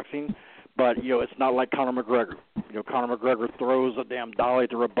in boxing, but, you know, it's not like Conor McGregor. You know, Conor McGregor throws a damn dolly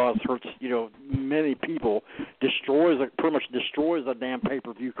through a bus, hurts, you know, many people, pretty much destroys a damn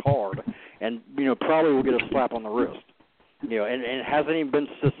pay-per-view card, and, you know, probably will get a slap on the wrist. You know, and it hasn't even been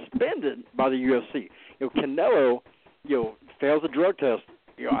suspended by the UFC. You know, Canelo, you know, fails a drug test.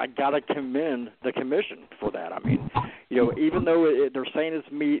 You know, I gotta commend the commission for that. I mean, you know, even though they're saying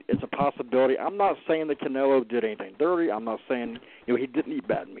it's meat, it's a possibility. I'm not saying that Canelo did anything dirty. I'm not saying, you know, he didn't eat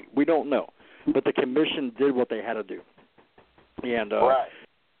bad meat. We don't know, but the commission did what they had to do. And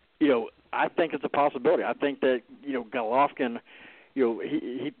you know, I think it's a possibility. I think that, you know, Golovkin, you know,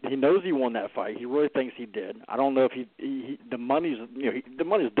 he knows he won that fight. He really thinks he did. I don't know if he the money's, you know, the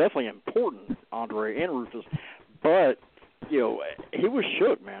money's definitely important, Andre and Rufus, but, you know, he was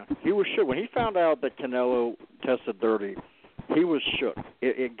shook, man. He was shook when he found out that Canelo tested dirty. He was shook.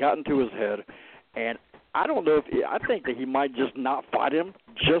 It got into his head, and I don't know I think that he might just not fight him,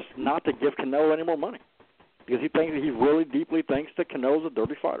 just not to give Canelo any more money, because he really deeply thinks that Canelo's a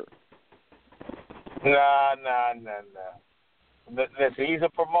dirty fighter. Nah. Listen, he's a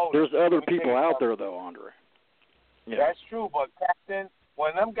promoter. There's other people out there, though, Andre. Yeah. That's true, but Captain,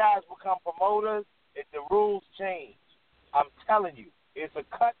 when them guys become promoters, the rules change. I'm telling you, it's a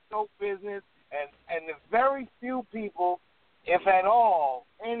cutthroat business, and the very few people, if at all,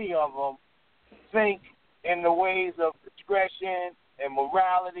 any of them, think in the ways of discretion and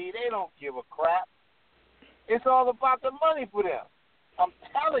morality. They don't give a crap. It's all about the money for them. I'm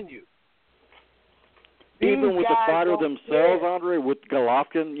telling you. Even with the fighter themselves, Andre, with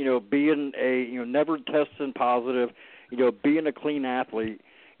Golovkin, you know, being never testing positive, you know, being a clean athlete,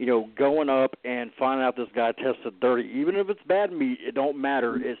 you know, going up and finding out this guy tested dirty, even if it's bad meat, it don't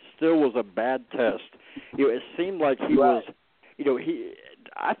matter. It still was a bad test. You know, it seemed like he was, you know,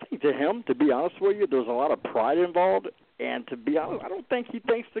 I think to him, to be honest with you, there's a lot of pride involved, and to be honest, I don't think he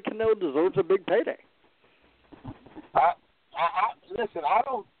thinks that Canelo deserves a big payday. Listen,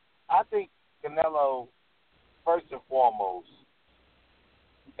 I think Canelo, first and foremost,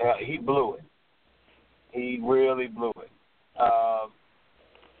 he blew it. He really blew it.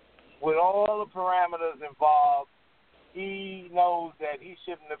 With all the parameters involved, he knows that he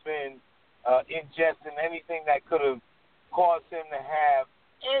shouldn't have been ingesting anything that could have caused him to have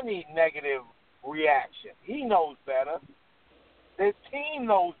any negative reaction. He knows better. His team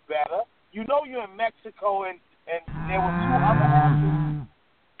knows better. You know you're in Mexico, and there were two other athletes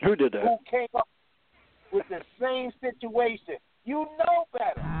who did that? Who came up with the same situation. You know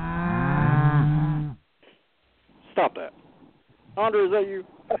better. Stop that. Andre, is that you?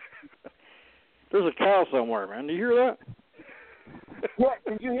 There's a cow somewhere, man. Do you hear that? Yeah,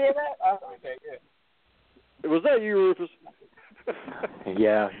 did you hear that? I heard that, yeah. Was that you, Rufus?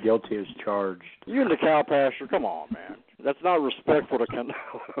 Yeah, guilty as charged. You in the cow pasture? Come on, man. That's not respectful to Canelo.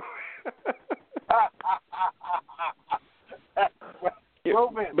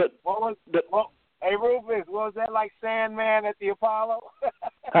 Rufus, hey, Rufus, was that like Sandman at the Apollo?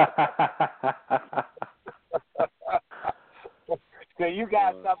 So you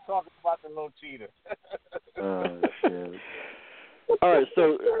guys stop talking about the little cheater. Oh, shit. All right,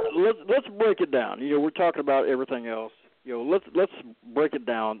 so let's break it down. You know, we're talking about everything else. You know, let's break it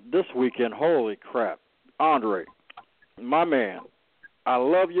down. This weekend, holy crap, Andre, my man, I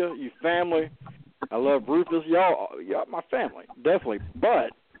love you, you family. I love Rufus, y'all my family, definitely.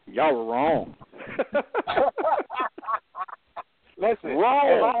 But y'all were wrong. Listen, wrong.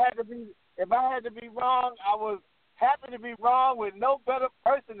 If I had to be wrong, I was happy to be wrong with no better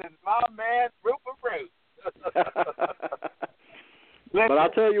person than my man Rupert Bruce. But I'll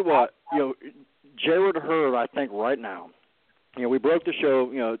tell you what, you know, Jared Hurd, I think right now, you know, we broke the show,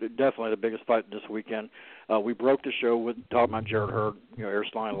 you know, definitely the biggest fight this weekend. We broke the show with talking about Jared Hurd, you know,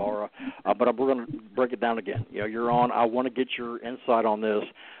 Airstein, Laura, but we're going to break it down again. You know, you're on. I want to get your insight on this,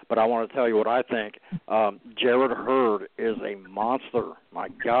 but I want to tell you what I think. Jared Hurd is a monster. My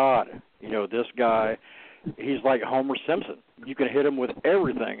God, you know, this guy, he's like Homer Simpson. You can hit him with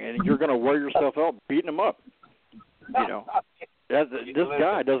everything, and you're going to wear yourself out beating him up. You know, this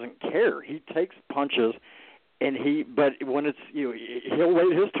guy doesn't care. He takes punches, but when it's, you know, he'll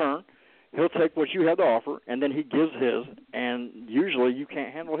wait his turn. He'll take what you have to offer, and then he gives his, and usually you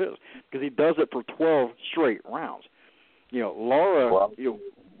can't handle his because he does it for 12 straight rounds. You know, Laura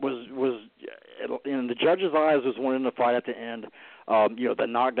was in the judge's eyes was winning the fight at the end. You know, the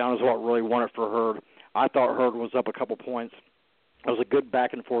knockdown is what really won it for Hurd. I thought Hurd was up a couple points. It was a good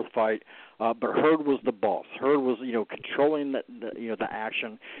back-and-forth fight, but Hurd was the boss. Hurd was, you know, controlling the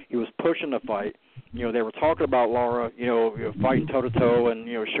action. He was pushing the fight. You know, they were talking about Laura, you know fighting toe-to-toe and,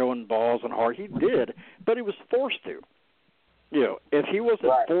 you know, showing balls and heart. He did, but he was forced to. You know, if he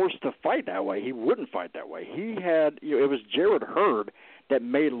wasn't forced to fight that way, he wouldn't fight that way. He had, you know, it was Jared Hurd that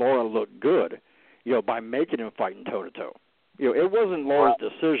made Laura look good, you know, by making him fighting toe-to-toe. You know, it wasn't Laura's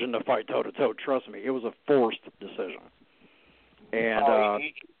decision to fight toe-to-toe. Trust me, it was a forced decision. And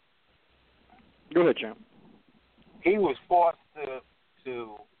go ahead, champ. He was forced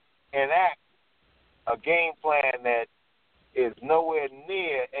to enact a game plan that is nowhere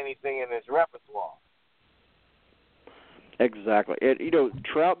near anything in his repertoire. Exactly. You know,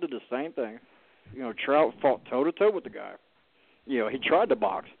 Trout did the same thing. You know, Trout fought toe-to-toe with the guy. You know, he tried to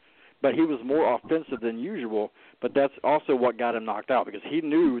box, but he was more offensive than usual, but that's also what got him knocked out because he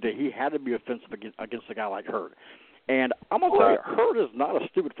knew that he had to be offensive against a guy like Hurd. And I'm going to tell you, Hurd is not a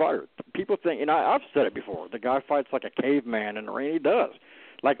stupid fighter. People think, and I've said it before, the guy fights like a caveman in the ring. He does.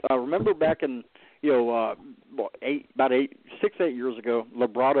 Like, remember back in, you know, 6-8 years ago,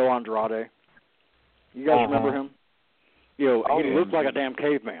 Librado Andrade. You guys remember him? You know, he looked like a damn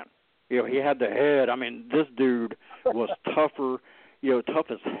caveman. You know, he had the head. I mean, this dude was tougher, you know, tough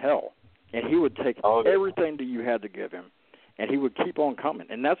as hell. And he would take everything that you had to give him, and he would keep on coming.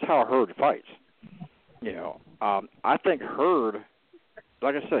 And that's how Hurd fights. You know, I think Hurd,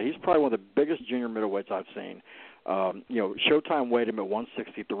 like I said, he's probably one of the biggest junior middleweights I've seen. You know, Showtime weighed him at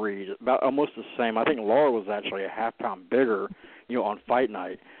 163, about almost the same. I think Laura was actually a half-pound bigger, you know, on fight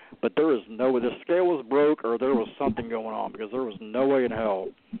night. But there is no way the scale was broke or there was something going on because there was no way in hell,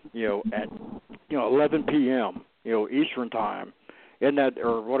 you know, at 11 p.m., you know, Eastern time, in that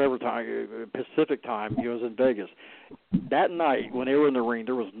or whatever time, Pacific time, he was in Vegas. That night when they were in the ring,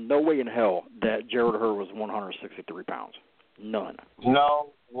 there was no way in hell that Jared Hurd was 163 pounds. None. No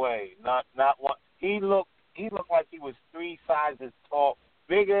way. Not one. He looked like he was 3 sizes tall,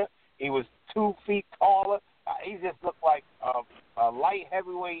 bigger. He was 2 feet taller. He just looked like a light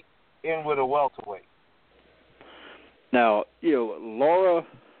heavyweight in with a welterweight. Now, you know, Laura,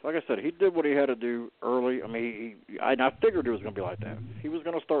 like I said, he did what he had to do early. I mean, I figured it was going to be like that. He was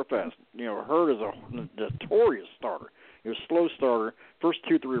going to start fast. You know, Hurd is a notorious starter. He was a slow starter, first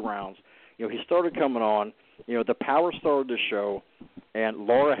 2-3 rounds. he started coming on. The power started to show, and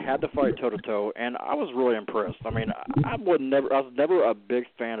Lara had to fight toe-to-toe, and I was really impressed. I mean, I was never a big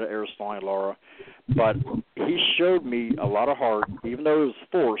fan of Aristotle Lara, but he showed me a lot of heart, even though it was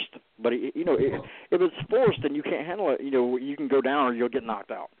forced. But, if it's forced and you can't handle it, you can go down or you'll get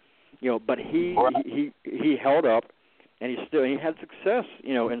knocked out. But he held up, and he had success,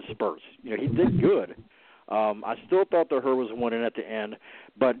 in spurts. He did good. I still thought that Hurd was winning at the end,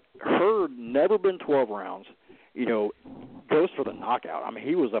 but Hurd, never been 12 rounds, goes for the knockout. I mean,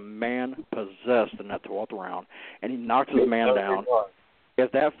 he was a man possessed in that 12th round, and he knocked his man down.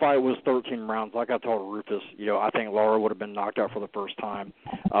 If that fight was 13 rounds, like I told Rufus, I think Lara would have been knocked out for the first time.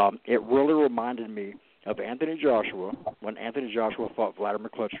 It really reminded me of Anthony Joshua when Anthony Joshua fought Vladimir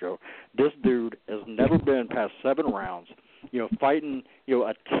Klitschko. This dude has never been past 7 rounds, fighting,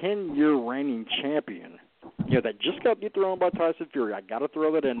 a 10-year reigning champion, that just got dethroned by Tyson Fury. I got to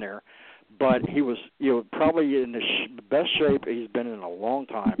throw that in there. But he was, probably in the best shape he's been in a long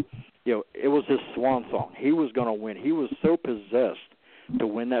time. It was his swan song. He was going to win. He was so possessed to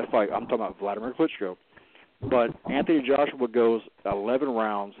win that fight. I'm talking about Vladimir Klitschko. But Anthony Joshua goes 11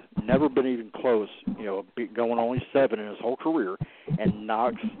 rounds, never been even close, going only 7 in his whole career, and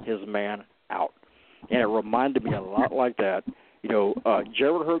knocks his man out. And it reminded me a lot like that.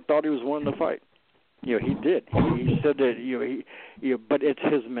 Gerald Hurd thought he was winning the fight. He did. He said that, but it's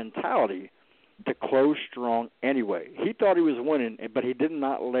his mentality to close strong anyway. He thought he was winning, but he did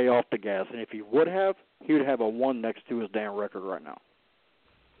not lay off the gas. And if he would have, he would have a 1 next to his damn record right now.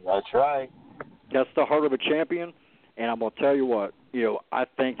 That's right. That's the heart of a champion. And I'm going to tell you what, I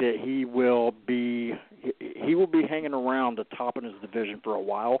think that he will be hanging around the top in his division for a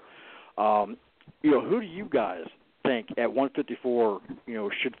while. Who do you guys think at 154,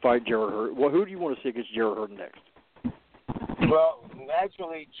 should fight Gerald Hurd? Well, who do you want to see against Gerald Hurd next? Well,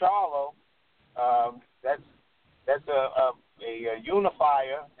 naturally, Charlo. That's a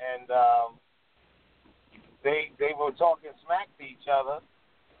unifier, and they were talking smack to each other.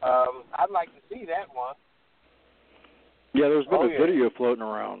 I'd like to see that one. Yeah, there's been a video floating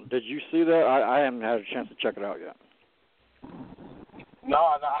around. Did you see that? I haven't had a chance to check it out yet.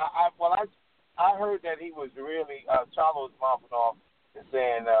 No, I heard that he was really Charlo was mouthing off and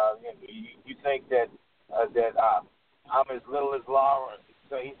saying, you think that I'm as little as Lara.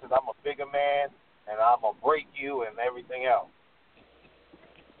 So he said, I'm a bigger man, and I'm going to break you and everything else.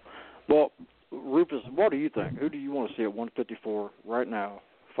 Well, Rufus, what do you think? Who do you want to see at 154 right now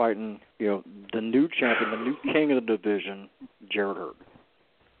fighting, the new champion, the new king of the division, Gerald Hurd?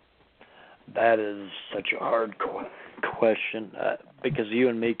 That is such a hard question because you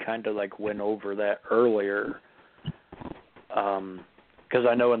and me kind of went over that earlier. Because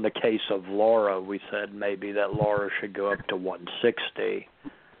I know in the case of Lara, we said maybe that Lara should go up to 160.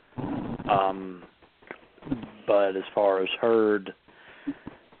 But as far as Hurd,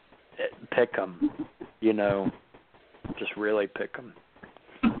 pick him, just really pick him.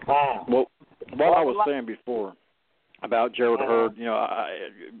 Well, what I was saying before about Gerald Hurd,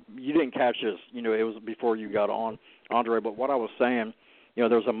 you didn't catch this, it was before you got on, Andre, but what I was saying,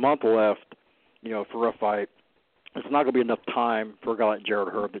 there's a month left, for a fight. It's not going to be enough time for a guy like Gerald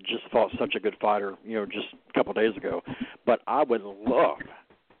Hurd that just fought such a good fighter, just a couple of days ago. But I would love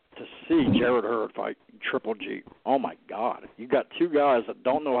to see Gerald Hurd fight Triple G. Oh, my God. You got 2 guys that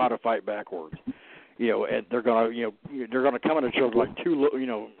don't know how to fight backwards. And they're going to come at each other like 2,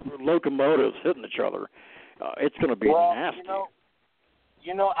 locomotives hitting each other. It's going to be nasty.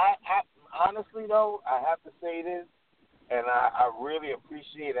 I honestly, though, I have to say this, and I really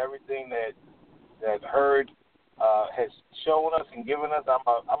appreciate everything that Hurd has shown us and given us.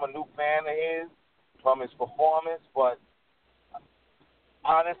 I'm a new fan of his from his performance, but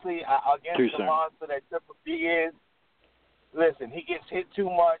honestly, against the monster that Triple G is, listen, he gets hit too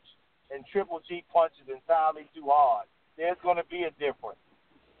much, and Triple G punches entirely too hard. There's going to be a difference.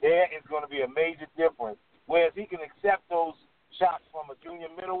 There is going to be a major difference. Whereas he can accept those shots from a junior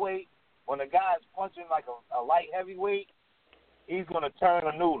middleweight, when a guy is punching like a light heavyweight, he's going to turn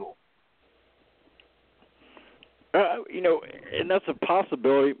a noodle. And that's a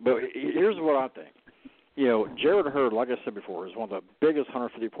possibility, but here's what I think. Gerald Hurd, like I said before, is one of the biggest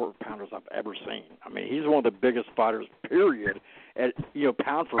 154-pounders I've ever seen. I mean, he's one of the biggest fighters, period, at,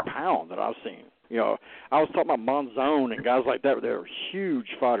 pound for pound that I've seen. I was talking about Monzon and guys like that. They were huge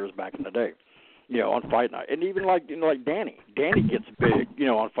fighters back in the day, on fight night. And even like Danny. Danny gets big,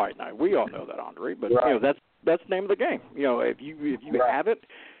 on fight night. We all know that, Andre. But, right. That's the name of the game. If you have it,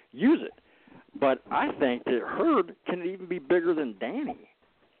 use it. But I think that Hurd can even be bigger than Danny,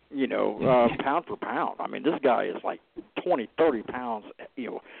 pound for pound. I mean, this guy is like 20, 30 pounds,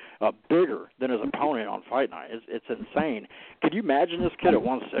 bigger than his opponent on fight night. It's insane. Could you imagine this kid at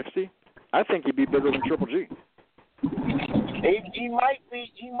 160? I think he'd be bigger than Triple G. He might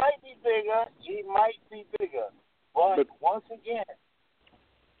be bigger. He might be bigger. But once again,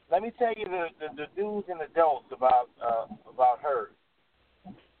 let me tell you the do's and the don'ts about Hurd.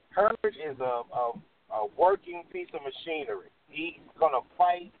 Hurd is a working piece of machinery. He's going to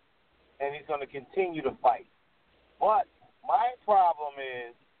fight, and he's going to continue to fight. But my problem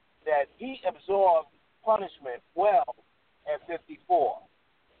is that he absorbed punishment well at 54.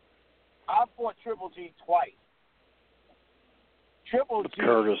 I fought Triple G twice. Triple G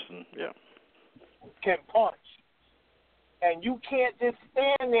Curtis can punch. And you can't just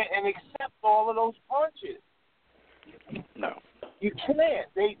stand there and accept all of those punches. No. You can't.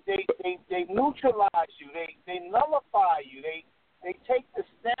 They neutralize you. They nullify you. They take the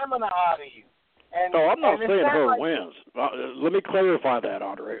stamina out of you. And, I'm not saying Hurd like wins. Let me clarify that,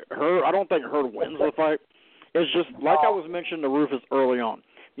 Andre. I don't think Hurd wins the fight. It's just like I was mentioning to Rufus early on.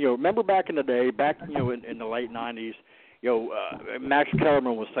 Remember back in the day, in the late 90s, Max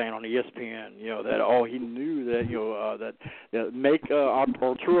Kellerman was saying on ESPN, that he knew that make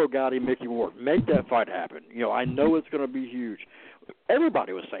Arturo Gatti, Mickey Ward, make that fight happen. I know it's going to be huge.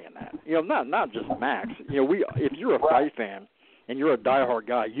 Everybody was saying that. Not just Max. If you're a fight fan and you're a diehard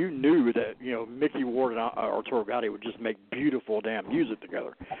guy, you knew that Mickey Ward and Arturo Gatti would just make beautiful damn music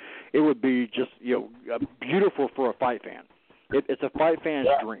together. It would be just beautiful for a fight fan. It's a fight fan's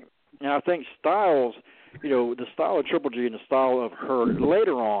dream. And I think styles. The style of Triple G and the style of Hurd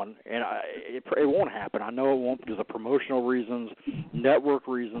later on, and it won't happen. I know it won't because of promotional reasons, network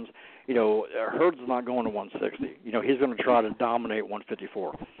reasons. Hurd's not going to 160. He's going to try to dominate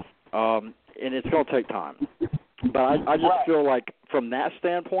 154, and it's going to take time. But I just feel like from that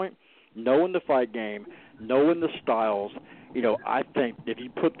standpoint, knowing the fight game, knowing the styles, I think if you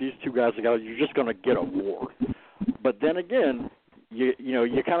put these two guys together, you're just going to get a war. But then again, you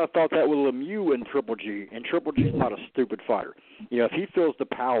kind of thought that with Lemieux and Triple G, and Triple G's not a stupid fighter. If he feels the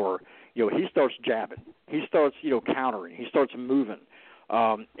power, he starts jabbing. He starts, countering. He starts moving,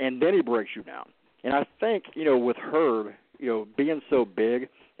 and then he breaks you down. And I think, with Hurd, being so big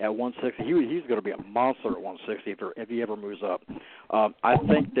at 160, he's going to be a monster at 160 if he ever moves up. I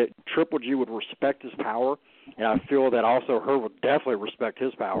think that Triple G would respect his power, and I feel that also Hurd would definitely respect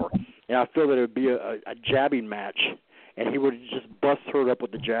his power. And I feel that it would be a jabbing match, and he would just bust Hurd up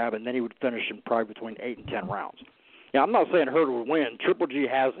with the jab, and then he would finish in probably between 8 and 10 rounds. Now, I'm not saying Hurd would win. Triple G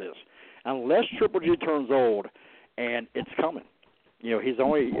has this. Unless Triple G turns old, and it's coming. He's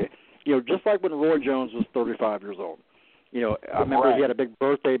only, just like when Roy Jones was 35 years old. I remember he had a big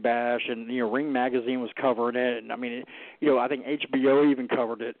birthday bash, and, Ring Magazine was covering it. And, I mean, I think HBO even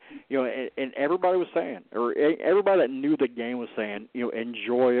covered it. And everybody was saying, or everybody that knew the game was saying,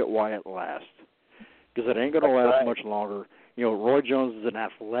 enjoy it while it lasts. Because it ain't going to last much longer. Roy Jones is an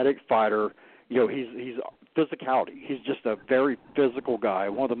athletic fighter. He's physicality. He's just a very physical guy,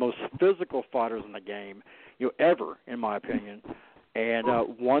 one of the most physical fighters in the game, ever, in my opinion. And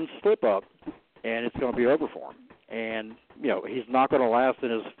one slip up, and it's going to be over for him. And, he's not going to last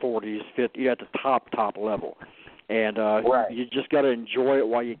in his 40s, 50s, at the top level. And you just got to enjoy it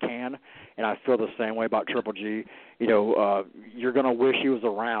while you can. And I feel the same way about Triple G. You're going to wish he was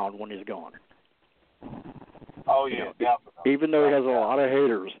around when he's gone. Oh, yeah, definitely. Even though he has a lot of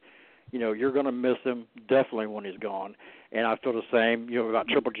haters, you're going to miss him definitely when he's gone. And I feel the same, about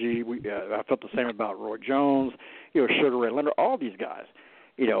Triple G. I felt the same about Roy Jones, Sugar Ray Leonard, all these guys.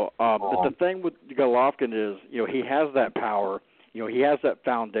 But the thing with Golovkin is, he has that power. He has that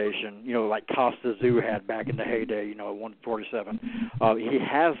foundation, like Costa Zoo had back in the heyday, at 147. He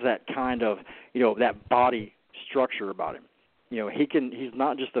has that kind of, that body structure about him. He's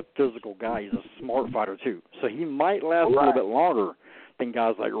not just a physical guy. He's a smart fighter, too. So he might last a little bit longer than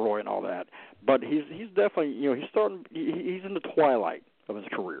guys like Roy and all that. But he's definitely, he's in the twilight of his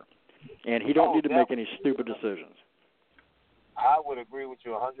career. And he don't need to make any stupid decisions. I would agree with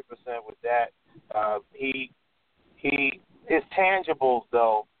you 100% with that. His tangibles,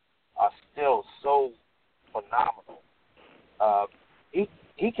 though, are still so phenomenal.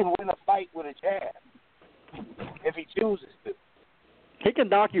 He can win a fight with a jab if he chooses to. He can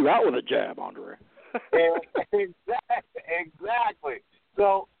knock you out with a jab, Andre. Exactly.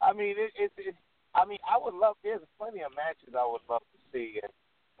 So, I mean, I would love. There's plenty of matches I would love to see,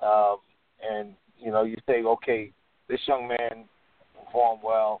 and you say, okay, this young man performed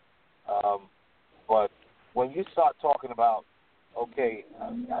well, but when you start talking about, okay,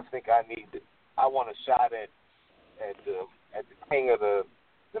 I think I want a shot at the king of the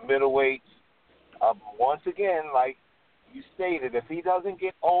middleweights. Once again, like you stated, if he doesn't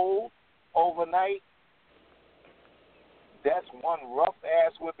get old overnight, that's one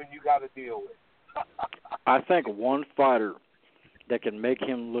rough-ass whipping you got to deal with. I think one fighter that can make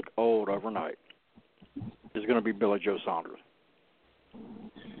him look old overnight is going to be Billy Joe Saunders.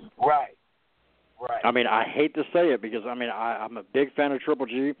 Right. I mean, I hate to say it because, I'm a big fan of Triple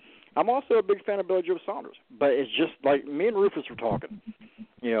G. I'm also a big fan of Billy Joe Saunders. But it's just like me and Rufus were talking,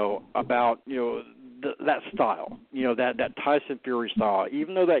 about, that style, that Tyson Fury style,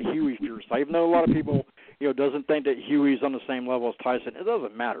 even though that Huey Fury style, even though a lot of people, doesn't think that Huey's on the same level as Tyson, it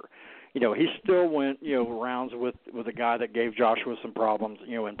doesn't matter. He still went, rounds with a guy that gave Joshua some problems,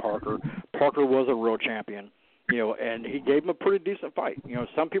 in Parker. Parker was a real champion, and he gave him a pretty decent fight.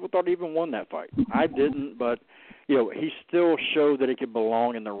 Some people thought he even won that fight. I didn't, but, he still showed that he could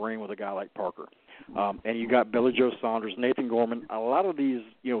belong in the ring with a guy like Parker. And you got Billy Joe Saunders, Nathan Gorman, a lot of these,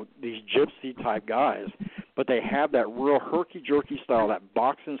 these gypsy-type guys, but they have that real herky-jerky style, that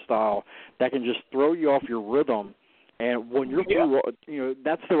boxing style that can just throw you off your rhythm. And when you're through,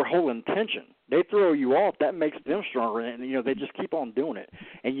 that's their whole intention. They throw you off, that makes them stronger, and, they just keep on doing it.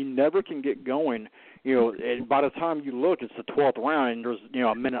 And you never can get going, and by the time you look, it's the 12th round, and there's,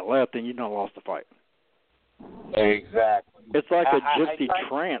 a minute left, and you done lost the fight. Exactly. It's like a gypsy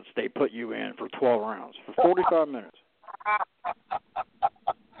trance they put you in for 12 rounds, for 45 minutes.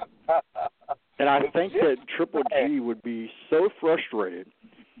 And I think that Triple G would be so frustrated,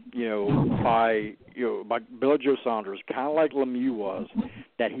 by Billy Joe Saunders, kind of like Lemieux was,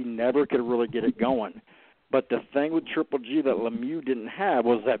 that he never could really get it going. But the thing with Triple G that Lemieux didn't have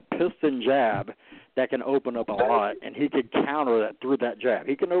was that piston jab that can open up a lot, and he could counter that through that jab.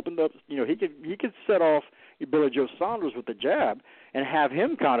 He can open up, he could set off Billy Joe Saunders with the jab and have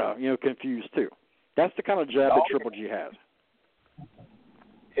him kind of, confused too. That's the kind of jab that Triple G has.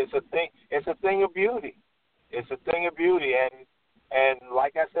 It's a thing. It's a thing of beauty. It's a thing of beauty, and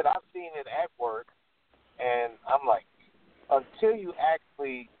like I said, I've seen it at work, and I'm like, until you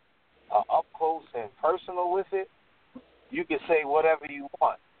actually are up close and personal with it, you can say whatever you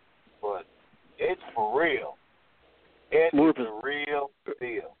want, but it's for real. It's a real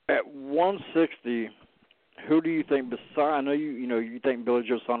deal. At 160, who do you think? Besides, I know you think Billy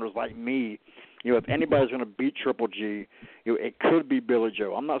Joe Saunders, like me. If anybody's going to beat Triple G, it could be Billy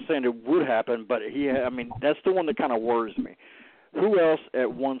Joe. I'm not saying it would happen, but that's the one that kind of worries me. Who else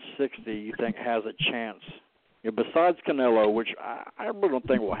at 160 you think has a chance? Besides Canelo, which I really don't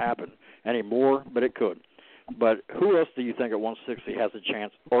think will happen anymore, but it could. But who else do you think at 160 has a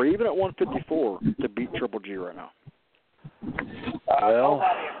chance, or even at 154, to beat Triple G right now?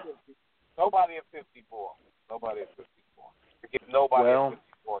 Nobody at 54. Nobody at 54. Nobody at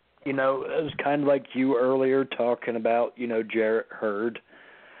 54. It was kind of like you earlier talking about, Jarrett Hurd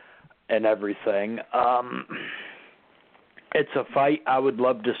and everything. It's a fight I would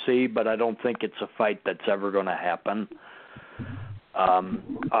love to see, but I don't think it's a fight that's ever going to happen. I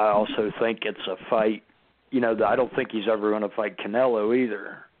also think it's a fight, I don't think he's ever going to fight Canelo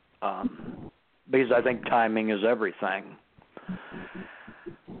either, because I think timing is everything.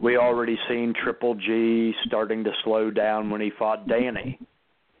 We already seen Triple G starting to slow down when he fought Danny.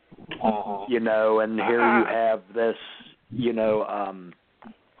 And here you have this,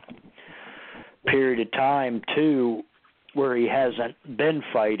 period of time, too, where he hasn't been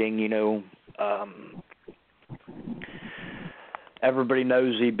fighting, everybody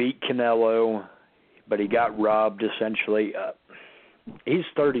knows he beat Canelo, but he got robbed, essentially. He's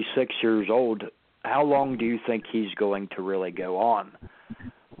 36 years old. How long do you think he's going to really go on?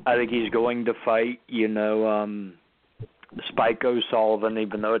 I think he's going to fight, Spike O'Sullivan,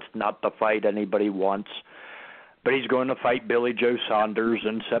 even though it's not the fight anybody wants. But he's going to fight Billy Joe Saunders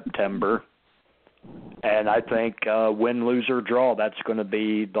in September. And I think win, lose, or draw, that's going to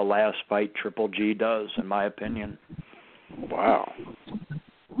be the last fight Triple G does, in my opinion. Wow.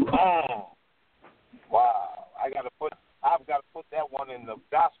 Wow. I've got to put that one in the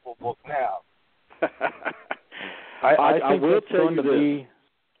gospel book now. I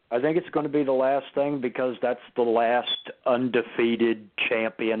think it's going to be the last thing, because that's the last undefeated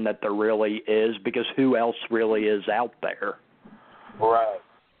champion that there really is, because who else really is out there? Right.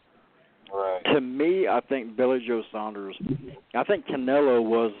 To me, I think Billy Joe Saunders, I think Canelo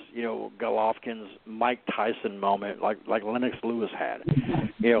was, Golovkin's Mike Tyson moment, like Lennox Lewis had.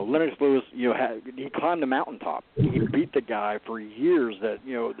 Lennox Lewis, he climbed the mountaintop. He beat the guy for years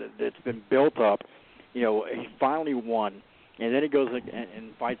that's been built up. He finally won. And then he goes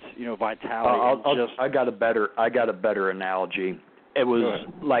and fights, Vitali. I got a better analogy. It was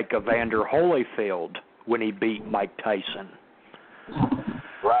like Evander Holyfield when he beat Mike Tyson.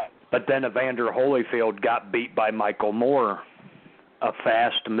 Right. But then Evander Holyfield got beat by Michael Moore, a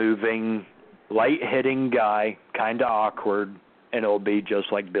fast-moving, late-hitting guy, kind of awkward, and it'll be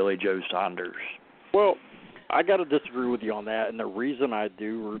just like Billy Joe Saunders. Well, I got to disagree with you on that, and the reason I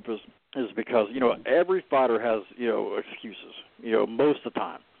do, Rufus, is because, every fighter has, excuses, most of the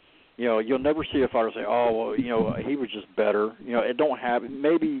time. You'll never see a fighter say, oh, well, he was just better. It don't have,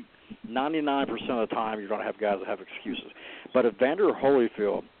 maybe 99% of the time you're going to have guys that have excuses. But Evander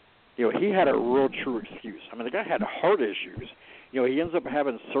Holyfield, he had a real true excuse. I mean, the guy had heart issues. He ends up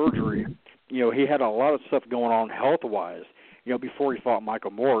having surgery. He had a lot of stuff going on health-wise, before he fought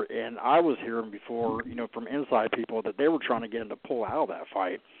Michael Moore. And I was hearing before, from inside people that they were trying to get him to pull out of that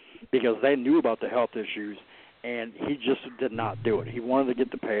fight because they knew about the health issues, and he just did not do it. He wanted to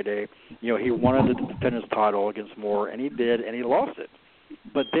get the payday. He wanted to defend his title against Moore, and he did, and he lost it.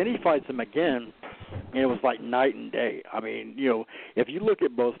 But then he fights him again, and it was like night and day. I mean, if you look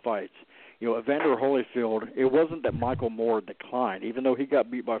at both fights, Evander Holyfield, it wasn't that Michael Moore declined, even though he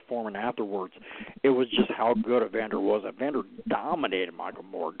got beat by Foreman afterwards. It was just how good Evander was. Evander dominated Michael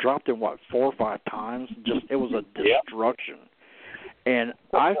Moore, dropped him, 4 or 5 times? It was a destruction. And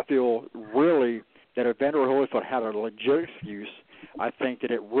I feel really that Evander Holyfield had a legit excuse. I think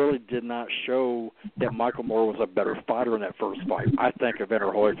that it really did not show that Michael Moore was a better fighter in that first fight. I think Evander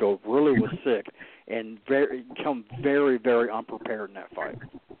Holyfield really was sick and come very, very unprepared in that fight.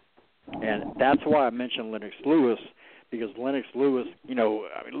 And that's why I mentioned Lennox Lewis, because Lennox Lewis,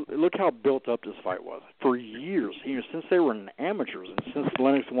 look how built up this fight was. For years, since they were amateurs and since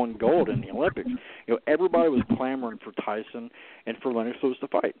Lennox won gold in the Olympics, everybody was clamoring for Tyson and for Lennox Lewis to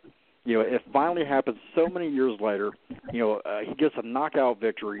fight. It finally happened so many years later. He gets a knockout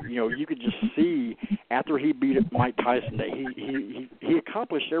victory. You could just see after he beat Mike Tyson that he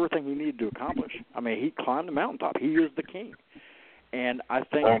accomplished everything he needed to accomplish. I mean, he climbed the mountaintop. He is the king. And I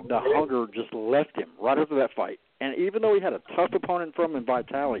think the hunger just left him right after that fight. And even though he had a tough opponent from him,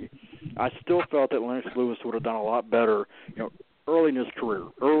 Vitali, I still felt that Lennox Lewis would have done a lot better, earlier in his career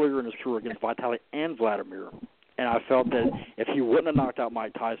against Vitali and Vladimir. And I felt that if he wouldn't have knocked out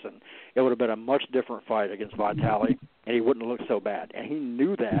Mike Tyson, it would have been a much different fight against Vitali, and he wouldn't have looked so bad. And he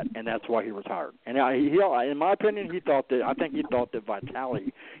knew that, and that's why he retired. And in my opinion, I think he thought that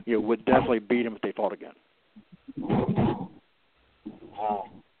Vitali, would definitely beat him if they fought again.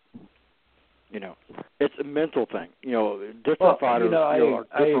 It's a mental thing. Different fighters are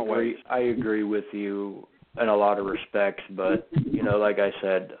different ways. I agree with you in a lot of respects, but like I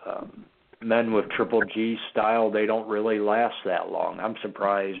said, men with Triple G style, they don't really last that long. I'm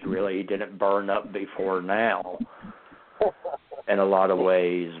surprised, really, he didn't burn up before now in a lot of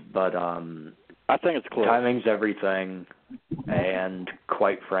ways. But I think it's close. Timing's everything, and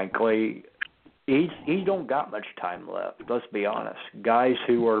quite frankly, he don't got much time left. Let's be honest. Guys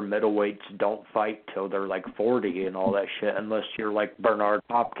who are middleweights don't fight till they're like 40 and all that shit, unless you're like Bernard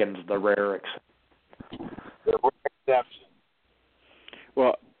Hopkins, the rare exception.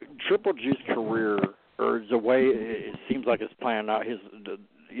 Well, Triple G's career, or the way it seems like it's playing out, the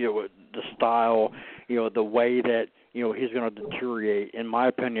style, the way that he's going to deteriorate. In my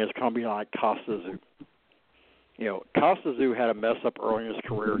opinion, it's going to be like Costa Tszyu. Costa Tszyu had a mess up early in his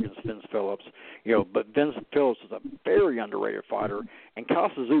career against Vince Phillips, but Vince Phillips is a very underrated fighter, and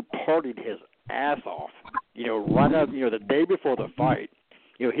Costa Tszyu partied his ass off, right up, the day before the fight.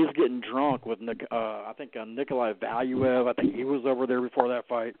 He's getting drunk with, I think, Nikolai Valuev. I think he was over there before that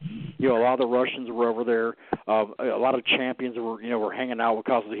fight. A lot of the Russians were over there. A lot of champions were hanging out with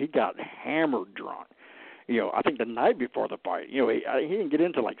Costa Tszyu. He got hammered drunk. I think the night before the fight. He didn't get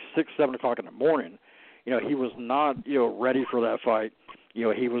into like 6, 7 o'clock in the morning. He was not, ready for that fight. He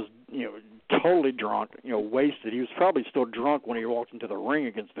was, totally drunk, wasted. He was probably still drunk when he walked into the ring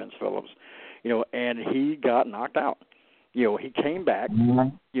against Vince Phillips, and he got knocked out. He came back.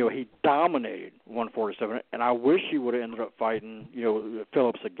 He dominated 147, and I wish he would have ended up fighting,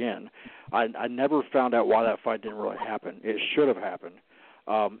 Phillips again. I never found out why that fight didn't really happen. It should have happened.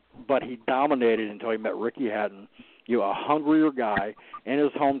 But he dominated until he met Ricky Hatton, a hungrier guy in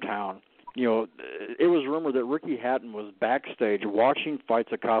his hometown. It was rumored that Ricky Hatton was backstage watching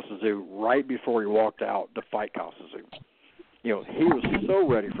fights of Costa Tszyu right before he walked out to fight Costa Tszyu. He was so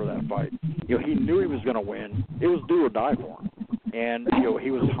ready for that fight. He knew he was going to win. It was do or die for him. And,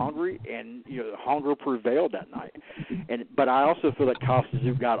 he was hungry, and, hunger prevailed that night. But I also feel that Costa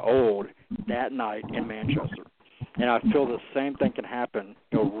Tszyu got old that night in Manchester. And I feel the same thing can happen,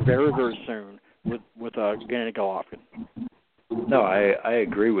 very, very soon with Gennady Golovkin. No, I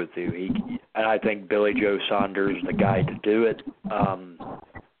agree with you. And I think Billy Joe Saunders is the guy to do it.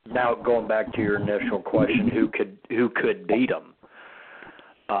 Now, going back to your initial question, who could beat him?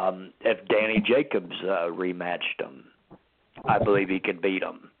 If Danny Jacobs rematched him, I believe he could beat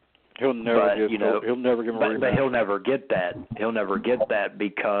him. He'll never give him a rematch. But he'll never get that. He'll never get that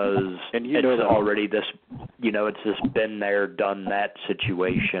because it's already this, it's this been there, done that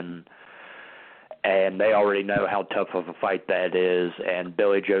situation, and they already know how tough of a fight that is, and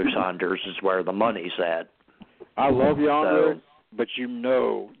Billy Joe Saunders is where the money's at. I love you, Andre, but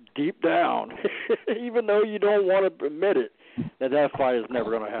deep down, even though you don't want to admit it, that fight is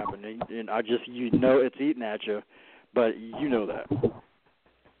never going to happen. And it's eating at you, but you know that.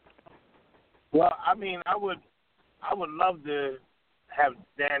 Well, I mean, I would love to have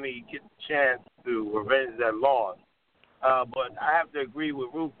Danny get the chance to revenge that loss, but I have to agree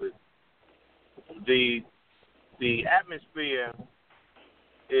with Rufus. The atmosphere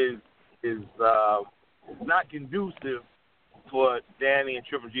is not conducive for Danny and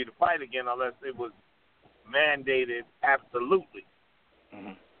Triple G to fight again unless it was mandated absolutely.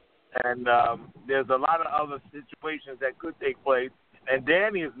 Mm-hmm. And there's a lot of other situations that could take place. And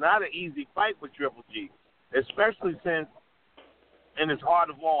Danny is not an easy fight with Triple G, especially since in his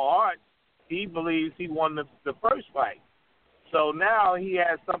heart of all hearts, he believes he won the first fight. So now he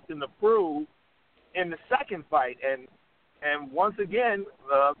has something to prove in the second fight. And once again,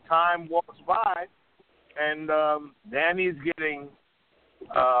 time walks by, and Danny's getting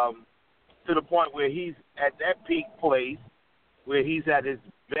to the point where he's at that peak place, where he's at his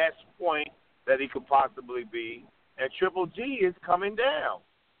best point that he could possibly be. And Triple G is coming down.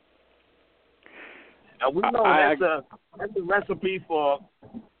 Now we know that's a recipe for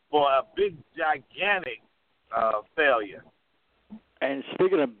a big, gigantic failure. And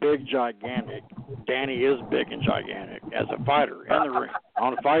speaking of big, gigantic, Danny is big and gigantic as a fighter in the ring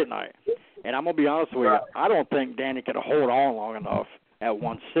on a fight night. And I'm gonna be honest with you, I don't think Danny could hold on long enough at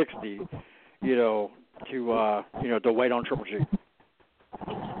 160, to wait on Triple G.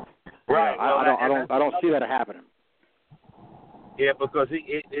 Right. I don't see that happening. Yeah, because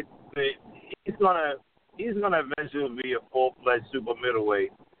he's gonna eventually be a full-fledged super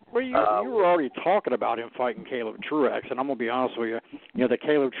middleweight. Well, you were already talking about him fighting Caleb Truex, and I'm gonna be honest with you. The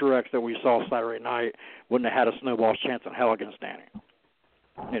Caleb Truex that we saw Saturday night wouldn't have had a snowball's chance in hell against Danny.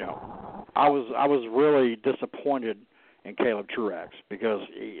 I was really disappointed in Caleb Truex because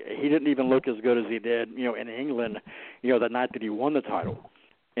he didn't even look as good as he did, in England, the night that he won the title.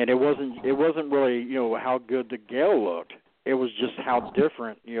 And it wasn't really, how good the Gale looked. It was just how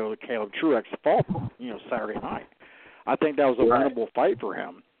different, Caleb Truex fought, Saturday night. I think that was a winnable fight for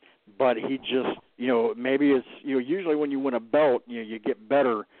him. But he just, maybe it's, usually when you win a belt, you get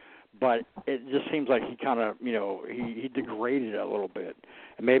better. But it just seems like he kind of, he degraded a little bit.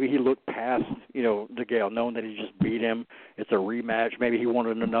 And maybe he looked past, the Gale, knowing that he just beat him. It's a rematch. Maybe he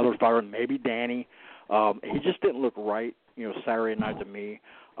wanted another fighter, maybe Danny. He just didn't look right, Saturday night to me.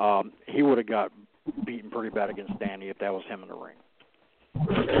 He would have got beaten pretty bad against Danny if that was him in the ring.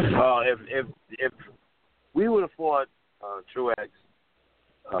 If we would have fought Truex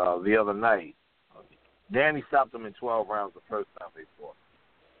the other night, Danny stopped him in 12 rounds the first time they fought.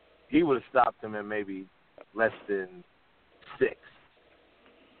 He would have stopped him in maybe less than 6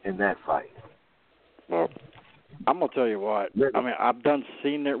 in that fight. Well, I'm gonna tell you what. I mean, I've been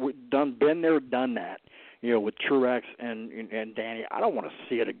there, done that. With Truex and Danny. I don't want to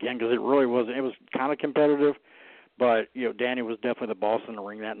see it again because it really wasn't. It was kind of competitive, but Danny was definitely the boss in the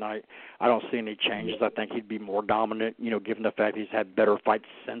ring that night. I don't see any changes. I think he'd be more dominant. Given the fact he's had better fights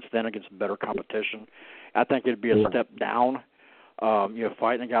since then against better competition. I think it'd be a step down.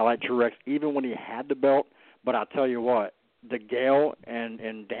 Fighting a guy like Truex, even when he had the belt. But I'll tell you what, the Gale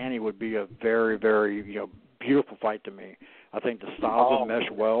and Danny would be a very, very beautiful fight to me. I think the styles would mesh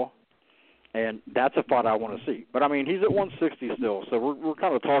well. And that's a fight I want to see. But, I mean, he's at 160 still, so we're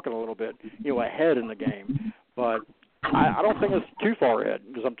kind of talking a little bit, ahead in the game. But I don't think it's too far ahead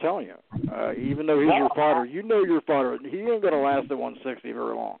because I'm telling you, even though he's your fighter, your fighter, he ain't going to last at 160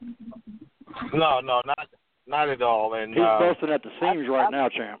 very long. No, not at all. And he's busting at the seams right now,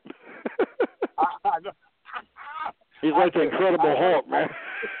 champ. He's like the Incredible Hulk, man.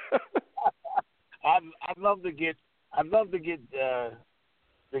 I'd love to get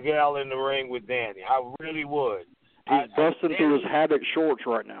the gal in the ring with Danny. I really would. He's busting through his Havoc shorts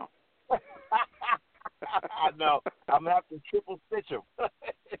right now. I know. I'm gonna have to triple stitch him.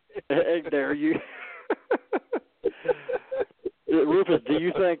 Hey, there you. Rufus, do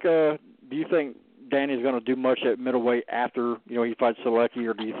you think Danny's going to do much at middleweight after he fights Selecki,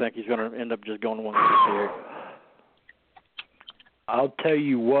 or do you think he's going to end up just going to 168? I'll tell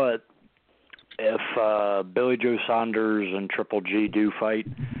you what. If Billy Joe Saunders and Triple G do fight,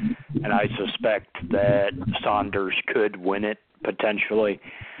 and I suspect that Saunders could win it potentially.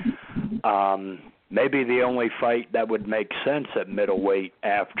 Maybe the only fight that would make sense at middleweight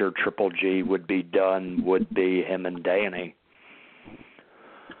after Triple G would be done would be him and Danny.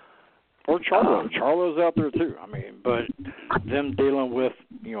 Or Charlo. Charlo's out there too. I mean, but them dealing with,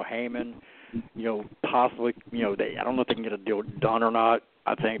 Heyman, possibly, I don't know if they can get a deal done or not.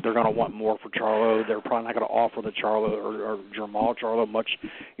 I think they're going to want more for Charlo. They're probably not going to offer the Charlo or Jamal Charlo much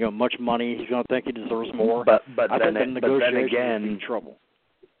money. He's going to think he deserves more. But then again, in trouble.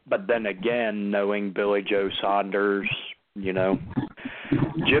 But then again, knowing Billy Joe Saunders,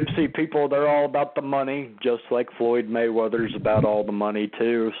 gypsy people, they're all about the money, just like Floyd Mayweather's about all the money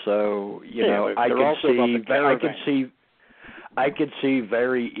too. So, I could see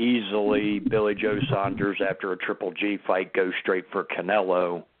very easily Billy Joe Saunders after a Triple G fight go straight for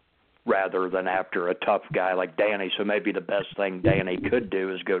Canelo rather than after a tough guy like Danny. So maybe the best thing Danny could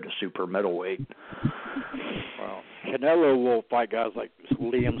do is go to super middleweight. Well, Canelo will fight guys like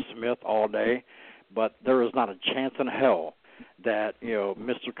Liam Smith all day, but there is not a chance in hell that,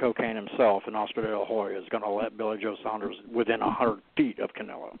 Mr. Cocaine himself in Oscar De La Hoya is going to let Billy Joe Saunders within 100 feet of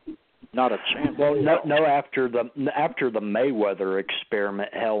Canelo. Not a chance. Well, no. After the Mayweather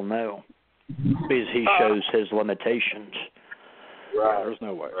experiment, hell no, because he shows his limitations. Right. There's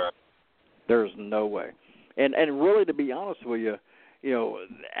no way. Right. There's no way. And really, to be honest with you,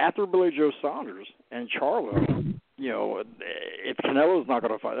 after Billy Joe Saunders and Charlo, if Canelo's not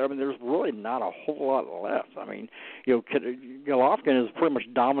going to fight, I mean, there's really not a whole lot left. I mean, Golovkin has pretty much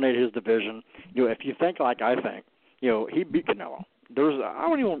dominated his division. If you think like I think, he beat Canelo. I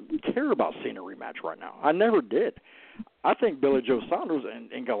don't even care about seeing a rematch right now. I never did. I think Billy Joe Saunders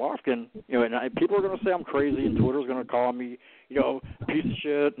and Golovkin, and people are going to say I'm crazy, and Twitter's going to call me, piece of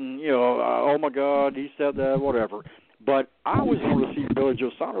shit, and oh my God, he said that, whatever. But I always wanted to see Billy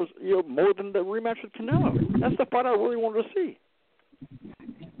Joe Saunders, more than the rematch with Canelo. That's the fight I really wanted to see.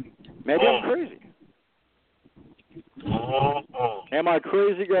 Maybe I'm crazy. Am I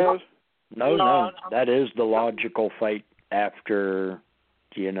crazy, guys? No. That is the logical fight after,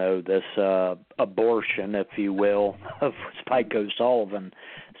 this abortion, if you will, of Spike O'Sullivan.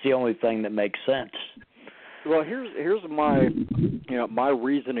 It's the only thing that makes sense. Well, here's my my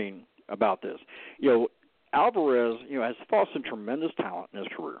reasoning about this. Alvarez, has fought some tremendous talent in his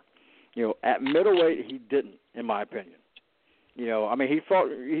career. At middleweight, he didn't, in my opinion. He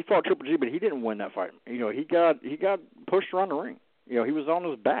fought Triple G, but he didn't win that fight. He got pushed around the ring. He was on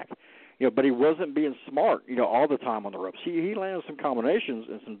his back. But he wasn't being smart, all the time on the ropes. He landed some combinations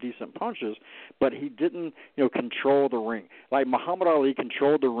and some decent punches, but he didn't, control the ring. Like Muhammad Ali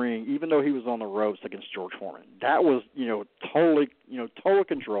controlled the ring, even though he was on the ropes against George Foreman. That was, total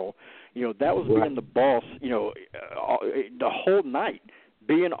control. That was being the boss, the whole night,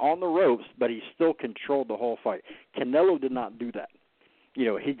 being on the ropes, but he still controlled the whole fight. Canelo did not do that.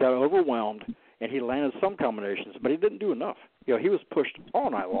 He got overwhelmed, and he landed some combinations, but he didn't do enough. He was pushed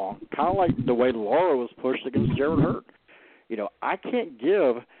all night long, kind of like the way Lara was pushed against Jared Hurt. I can't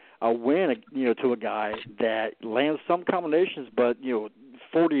give a win, to a guy that lands some combinations, but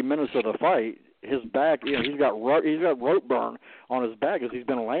 40 minutes of the fight, his back, he's got rope burn on his back because he's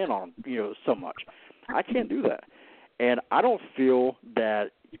been laying on him, so much. I can't do that, and I don't feel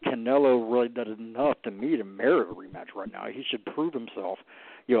that Canelo really did enough to me to merit a rematch right now. He should prove himself,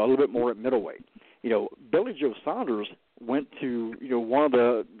 a little bit more at middleweight. Billy Joe Saunders went to, one of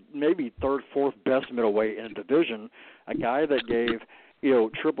the maybe third, fourth best middleweight in the division, a guy that gave,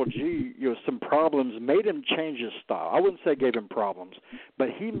 Triple G, some problems, made him change his style. I wouldn't say gave him problems, but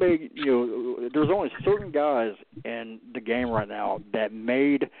he made, there's only certain guys in the game right now that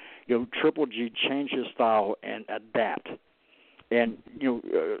made, Triple G change his style and adapt. And,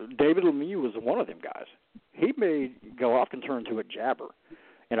 David Lemieux was one of them guys. He made Golovkin turn into a jabber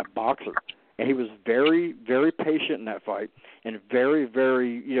and a boxer. And he was very, very patient in that fight, and very,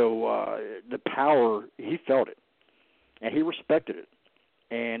 very, the power, he felt it, and he respected it.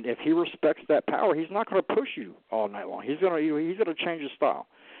 And if he respects that power, he's not going to push you all night long. He's going to change his style.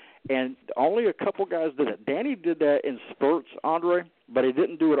 And only a couple guys did it. Danny did that in spurts, Andre, but he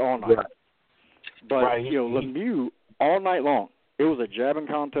didn't do it all night. Right. But Lemieux all night long, it was a jabbing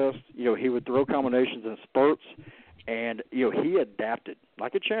contest. He would throw combinations in spurts, and he adapted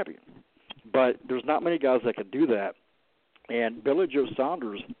like a champion. But there's not many guys that could do that. And Billy Joe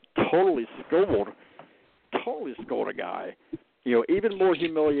Saunders totally schooled a guy, even more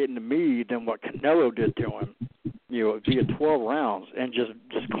humiliating to me than what Canelo did to him, via 12 rounds, and just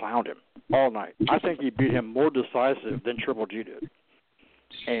clowned him all night. I think he beat him more decisive than Triple G did.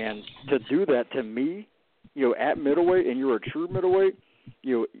 And to do that to me, at middleweight, and you're a true middleweight,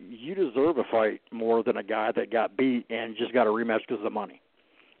 you deserve a fight more than a guy that got beat and just got a rematch because of the money.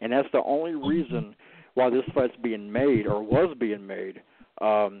 And that's the only reason why this fight's being made or was being made,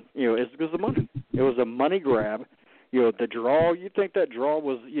 is because of the money. It was a money grab. The draw, you think that draw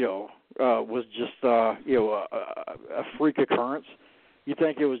was, was just, a freak occurrence? You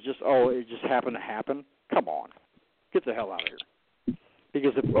think it was just, it just happened to happen? Come on. Get the hell out of here.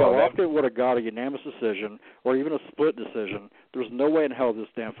 Because if Golovkin would have got a unanimous decision or even a split decision, there's no way in hell this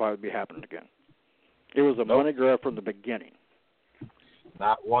damn fight would be happening again. It was a money grab from the beginning.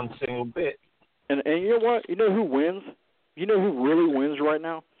 Not one single bit. And you know what? You know who wins? You know who really wins right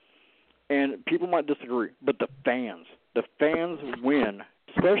now? And people might disagree, but the fans. The fans win,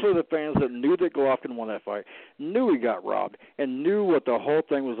 especially the fans that knew that Golovkin won that fight, knew he got robbed, and knew what the whole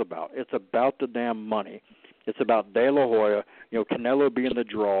thing was about. It's about the damn money. It's about De La Hoya, Canelo being the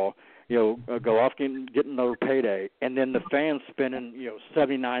draw, Golovkin getting another payday, and then the fans spending,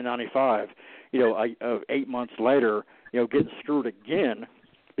 $79.95, 8 months later, getting screwed again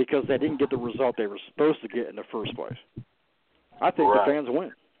because they didn't get the result they were supposed to get in the first place. I think the fans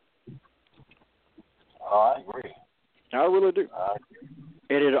win. Oh, I agree. I really do.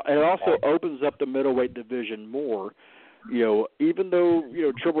 And it also opens up the middleweight division more. Even though,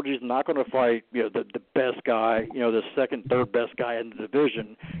 Triple G's not going to fight, the best guy, the second, third best guy in the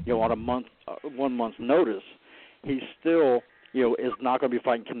division, on 1 month's notice, he still, is not going to be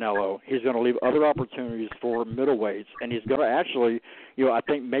fighting Canelo. He's going to leave other opportunities for middleweights, and he's going to actually, I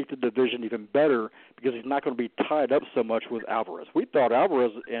think, make the division even better because he's not going to be tied up so much with Alvarez. We thought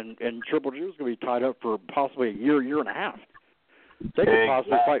Alvarez and Triple G was going to be tied up for possibly a year and a half. They could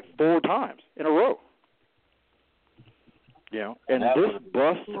possibly fight 4 times in a row. And this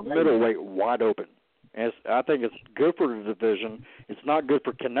busts middleweight wide open. I think it's good for the division. It's not good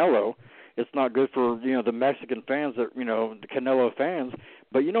for Canelo. It's not good for, the Mexican fans, the Canelo fans.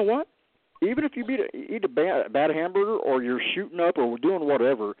 But you know what? Even if you eat a bad hamburger or you're shooting up or doing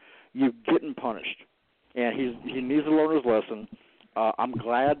whatever, you're getting punished. And he needs to learn his lesson. I'm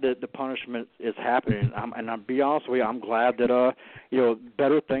glad that the punishment is happening. I'll be honest with you, I'm glad that,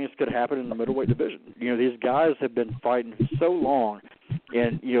 better things could happen in the middleweight division. These guys have been fighting so long,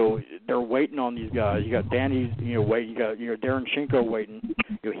 and, they're waiting on these guys. You got Danny, waiting. You got, Darren Chinko waiting.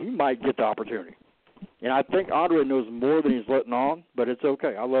 He might get the opportunity. And I think Andre knows more than he's letting on, but it's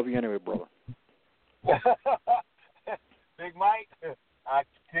okay. I love you anyway, brother. Big Mike, I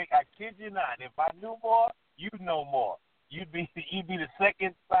kid you not. If I knew more, you'd know more. You'd be the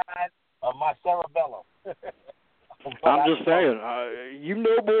second side of my cerebellum. I'm just saying, you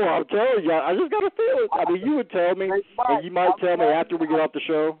know more. I'm telling you, I just got to feel it. I mean, you would tell me, and you might tell me after we get off the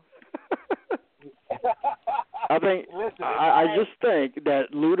show. I think I just think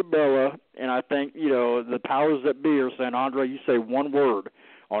that Lou DiBella and I think the powers that be are saying, Andre, you say one word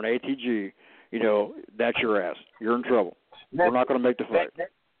on ATG, that's your ass. You're in trouble. We're not going to make the fight.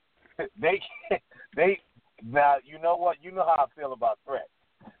 They now you know what? You know how I feel about threats.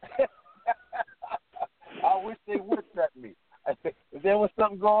 I wish they would threaten me. If there was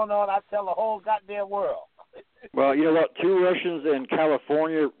something going on, I'd tell the whole goddamn world. Well, you know what? 2 Russians in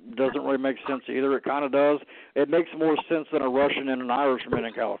California doesn't really make sense either. It kind of does. It makes more sense than a Russian and an Irishman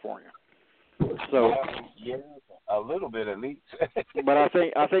in California. So, yeah, a little bit at least. But I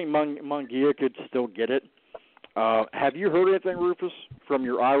think Munguia could still get it. Have you heard anything, Rufus, from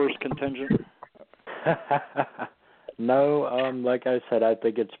your Irish contingent? No, like I said, I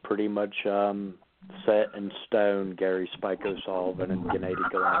think it's pretty much set in stone. Gary Spike O'Sullivan and Gennady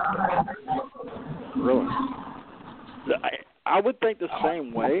Golovkin. Really? I would think the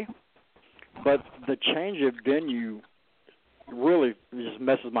same way, but the change of venue really just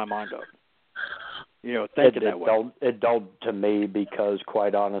messes my mind up. Thinking that way. It dulled to me because,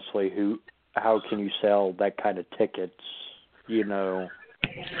 quite honestly, how can you sell that kind of tickets? They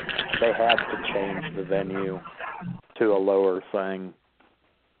have to change the venue to a lower thing.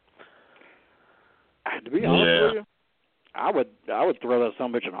 To be honest with you, I would throw that son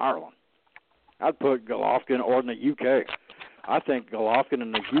of a bitch in Ireland. I'd put Golovkin or in the UK. I think Golovkin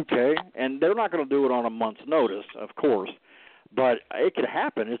in the UK, and they're not going to do it on a month's notice, of course, but it could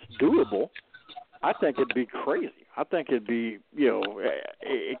happen. It's doable. I think it'd be crazy. I think it'd be,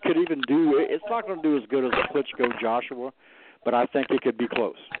 it could even do, it's not going to do as good as a Klitschko Joshua, but I think it could be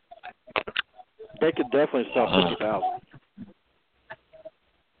close. They could definitely sell 50,000.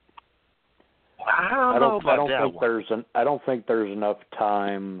 I don't think there's enough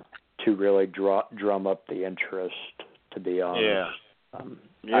time to really drum up the interest, to be honest. Yeah. But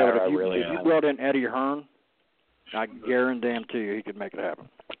if you brought in Eddie Hearn, I guarantee you he could make it happen.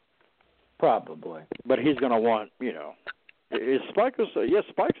 Probably. But he's going to want, Is Spike?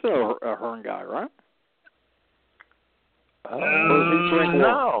 Spike's a Hearn guy, right?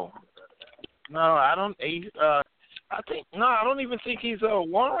 No, I don't. I don't even think he's a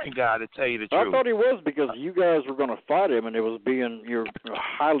Warren guy, to tell you the truth. I thought he was, because you guys were going to fight him, and it was being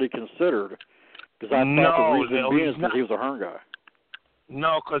highly considered. Because I thought the reason being is because he was a Hearn guy.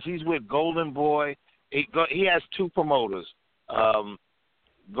 No, because he's with Golden Boy. He has two promoters.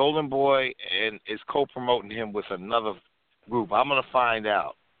 Golden Boy and is co-promoting him with another group. I'm going to find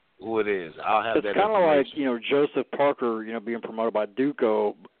out who it is. I'll have that information. It's kind of like, Joseph Parker, being promoted by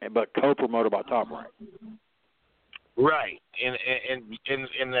Duco, but co-promoted by Top Rank. Right, in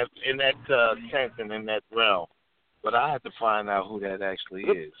that sense and in that realm. But I have to find out who that actually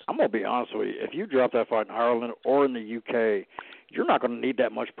is. I'm going to be honest with you. If you drop that fight in Ireland or in the UK, you're not going to need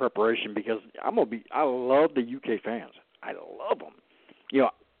that much preparation, because I love the UK fans. I love them.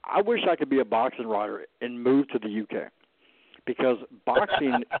 I wish I could be a boxing writer and move to the UK, because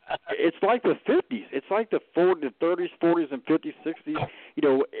boxing, it's like the 50s. It's like the 30s, 40s, and 50s,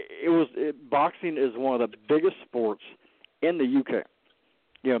 60s. Boxing is one of the biggest sports in the UK.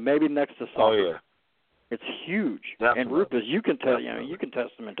 Maybe next to soccer. Oh, yeah. It's huge. Definitely. And Rufus, you can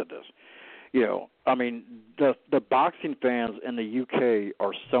testament to this. The boxing fans in the UK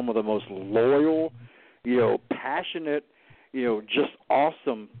are some of the most loyal, passionate, just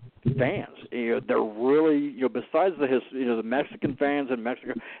awesome fans. They're really, besides the Mexican fans in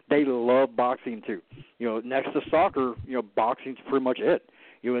Mexico, they love boxing too. Next to soccer, boxing's pretty much it.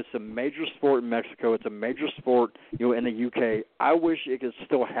 It's a major sport in Mexico. It's a major sport, in the UK. I wish it could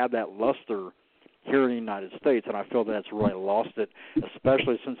still have that luster here in the United States, and I feel that's really lost it,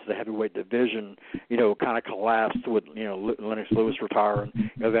 especially since the heavyweight division, kind of collapsed with, Lennox Lewis retiring,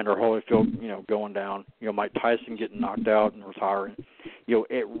 Evander Holyfield, going down, Mike Tyson getting knocked out and retiring.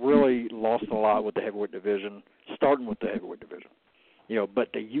 It really lost a lot with the heavyweight division, starting with the heavyweight division.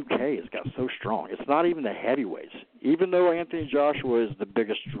 But the UK has got so strong. It's not even the heavyweights. Even though Anthony Joshua is the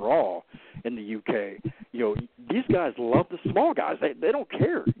biggest draw in the UK, these guys love the small guys. They don't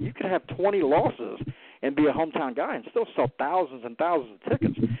care. You can have 20 losses and be a hometown guy and still sell thousands and thousands of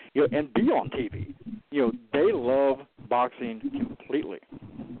tickets, and be on TV. They love boxing completely.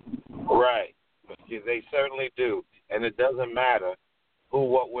 Right. They certainly do. And it doesn't matter who,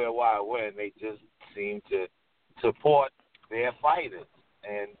 what, where, why, when. They just seem to support their fighters,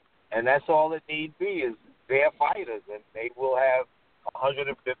 and that's all it need be is their fighters, and they will have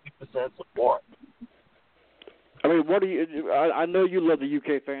 150% support. I mean, what do you? I know you love the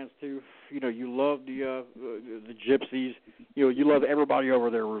UK fans too. You love the Gypsies. You love everybody over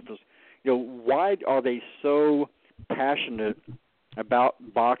there, Rufus. Why are they so passionate about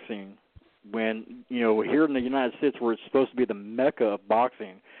boxing when here in the United States, where it's supposed to be the mecca of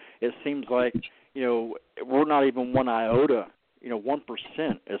boxing, it seems like we're not even 1%,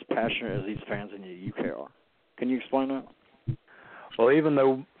 as passionate as these fans in the UK are. Can you explain that? Well, even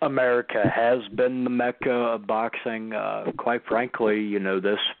though America has been the mecca of boxing, quite frankly,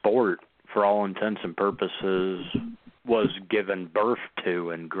 this sport, for all intents and purposes, was given birth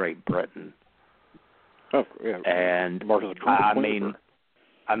to in Great Britain. Oh, yeah. And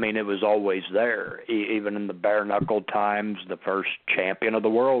I mean, it was always there. Even in the bare-knuckle times, the first champion of the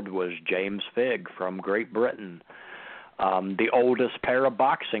world was James Figg from Great Britain. The oldest pair of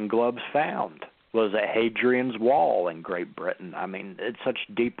boxing gloves found was at Hadrian's Wall in Great Britain. I mean, it's such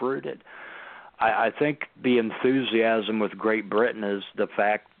deep-rooted. I think the enthusiasm with Great Britain is the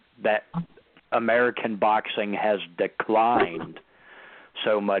fact that American boxing has declined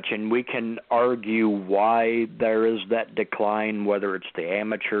so much, and we can argue why there is that decline, whether it's the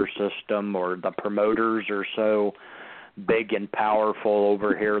amateur system or the promoters are so big and powerful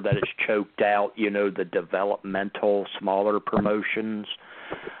over here that it's choked out, the developmental smaller promotions,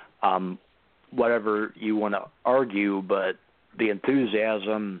 whatever you want to argue, but the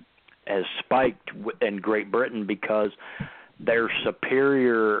enthusiasm has spiked in Great Britain because their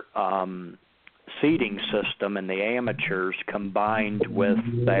superior seating system in the amateurs, combined with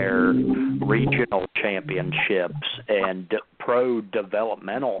their regional championships and pro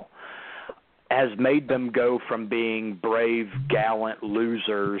developmental, has made them go from being brave, gallant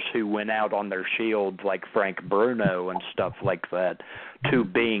losers who went out on their shield like Frank Bruno and stuff like that to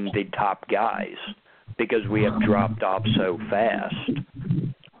being the top guys, because we have dropped off so fast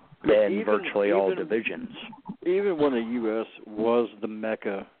in virtually all divisions. Even when the U.S. was the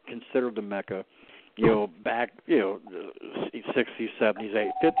mecca, considered the mecca, back, 60s, 70s,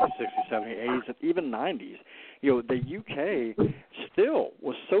 50s, 60s, 70s, 80s, even 90s, the UK still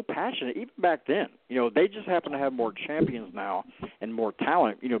was so passionate, even back then. They just happen to have more champions now and more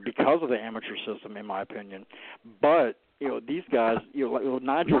talent, because of the amateur system, in my opinion. But these guys, like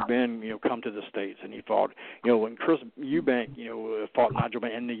Nigel Benn, come to the States and he fought, when Chris Eubank, fought Nigel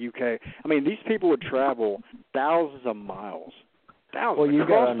Benn in the UK. I mean, these people would travel thousands of miles. Well, you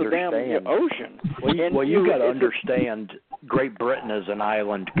got to understand the damn ocean. Well, you got to understand, Great Britain is an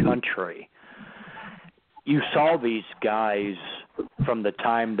island country. You saw these guys from the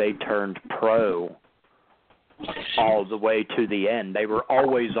time they turned pro all the way to the end. They were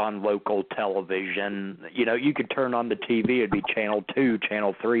always on local television. You could turn on the TV, it'd be Channel 2,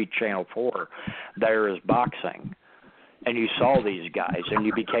 Channel 3, Channel 4. There is boxing. And you saw these guys, and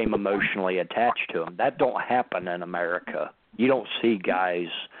you became emotionally attached to them. That don't happen in America. You don't see guys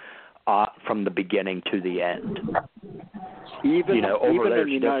from the beginning to the end. Even over in there's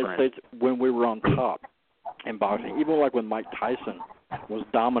the United different. States, when we were on top in boxing, even like when Mike Tyson was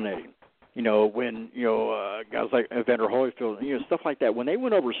dominating, when guys like Evander Holyfield, stuff like that, when they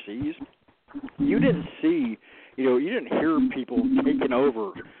went overseas, you didn't see, you didn't hear people taking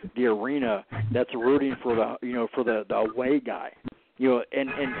over the arena that's rooting for the away guy. In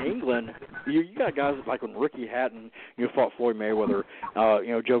England, you got guys like when Ricky Hatton, fought Floyd Mayweather,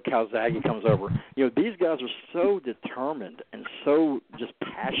 Joe Calzaghe comes over. These guys are so determined and so just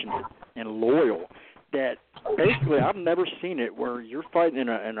passionate and loyal that basically I've never seen it where you're fighting in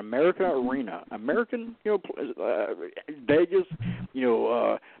an American arena, Vegas,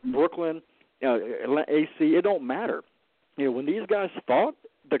 Brooklyn, AC. It don't matter. When these guys fought,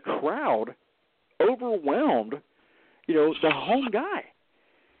 the crowd overwhelmed the home guy.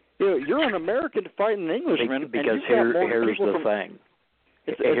 You're an American fighting an Englishman. Because here's the thing.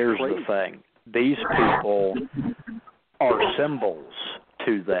 Here's the thing. These people are symbols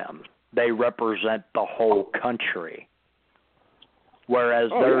to them. They represent the whole country. Whereas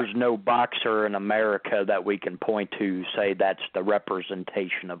there's no boxer in America that we can point to say that's the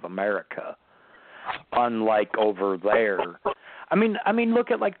representation of America. Unlike over there. I mean,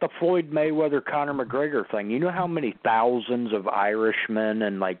 look at like the Floyd Mayweather Conor McGregor thing. You know how many thousands of Irishmen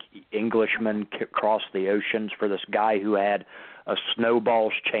and like Englishmen crossed the oceans for this guy who had a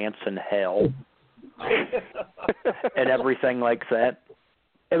snowball's chance in hell and everything like that?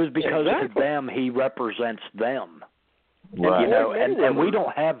 It was because to them he represents them. Right. And we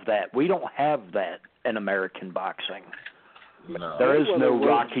don't have that. We don't have that in American boxing. No. There is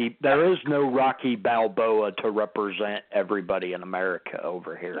no Rocky Balboa to represent everybody in America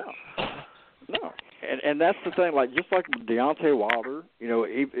over here. No. And that's the thing. Like just like Deontay Wilder,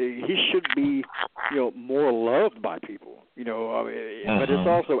 he should be, more loved by people. But it's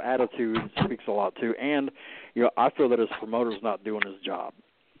also attitude speaks a lot too. And I feel that his promoter's not doing his job.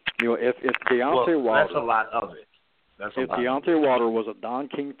 If Deontay Wilder, that's a lot of it. If Deontay Wilder was a Don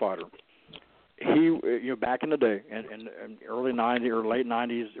King fighter, he, back in the day, in early 90s or late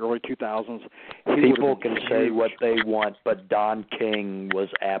 90s, early 2000s, people can say what they want, but Don King was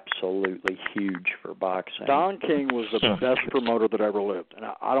absolutely huge for boxing. Don King was the best promoter that ever lived, and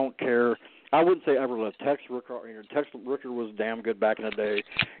I don't care. I wouldn't say ever lived. Tex Ricker was damn good back in the day.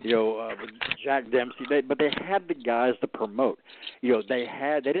 Jack Dempsey, but they had the guys to promote. They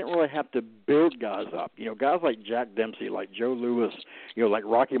didn't really have to build guys up. Guys like Jack Dempsey, like Joe Louis, like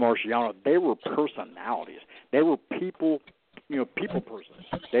Rocky Marciano, they were personalities. They were people persons.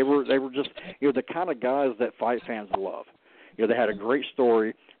 They were just the kind of guys that fight fans love. They had a great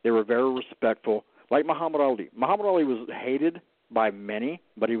story. They were very respectful. Like Muhammad Ali. Muhammad Ali was hated by many,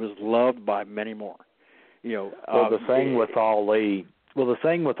 but he was loved by many more. The thing with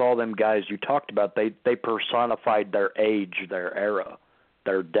all them guys you talked about, they personified their age, their era,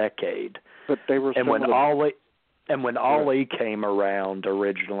 their decade. But they were. When Ali came around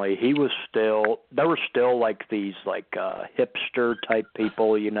originally, there were still like these hipster type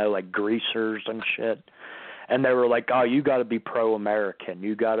people, like greasers and shit. And they were like, oh, you got to be pro-American.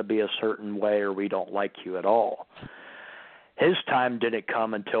 You got to be a certain way or we don't like you at all. His time didn't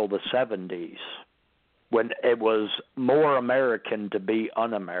come until the 70s, when it was more American to be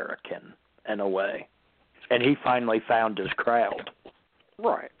un-American in a way, and he finally found his crowd.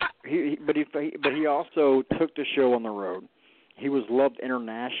 Right. But he also took the show on the road. He was loved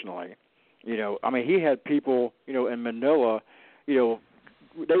internationally. He had people, in Manila, they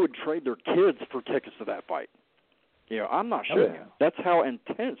would trade their kids for tickets to that fight. I'm not sure. That's how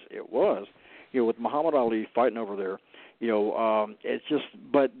intense it was. With Muhammad Ali fighting over there. It's just,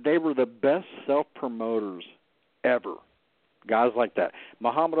 but they were the best self-promoters ever. Guys like that.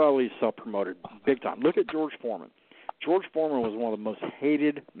 Muhammad Ali self-promoted big time. Look at George Foreman. George Foreman was one of the most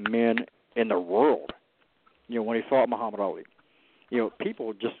hated men in the world, when he fought Muhammad Ali.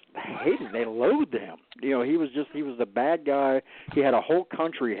 people just hated him. They loathed him. He was the bad guy. He had a whole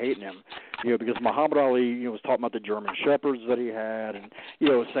country hating him, because Muhammad Ali, was talking about the German shepherds that he had, and,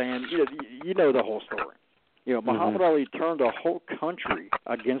 saying, the whole story. Muhammad Ali turned a whole country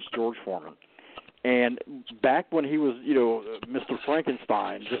against George Foreman. And back when he was, Mr.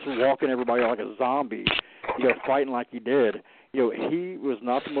 Frankenstein, just walking everybody like a zombie, fighting like he did, he was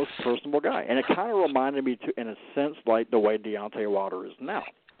not the most personable guy. And it kind of reminded me, in a sense, like the way Deontay Wilder is now.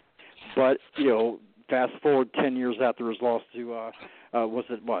 But, fast forward 10 years after his loss to,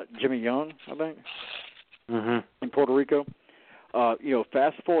 Jimmy Young, I think, in Puerto Rico.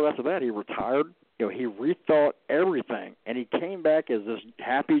 Fast forward after that, he retired. He rethought everything, and he came back as this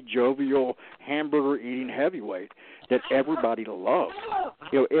happy, jovial, hamburger-eating heavyweight that everybody loved.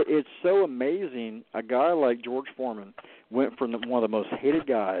 It's so amazing. A guy like George Foreman went from one of the most hated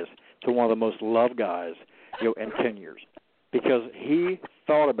guys to one of the most loved guys, in 10 years, because he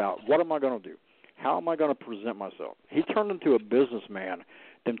thought about, what am I going to do? How am I going to present myself? He turned into a businessman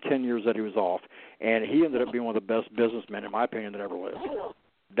them 10 years that he was off, and he ended up being one of the best businessmen, in my opinion, that ever lived.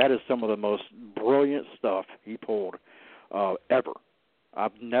 That is some of the most brilliant stuff he pulled ever.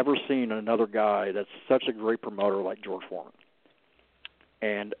 I've never seen another guy that's such a great promoter like George Foreman.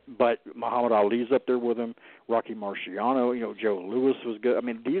 But Muhammad Ali's up there with him, Rocky Marciano, Joe Louis was good. I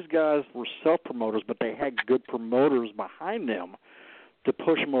mean, these guys were self-promoters, but they had good promoters behind them to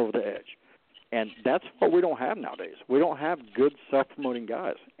push them over the edge. And that's what we don't have nowadays. We don't have good self-promoting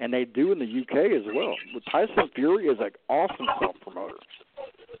guys, and they do in the UK as well. Tyson Fury is an awesome self-promoter.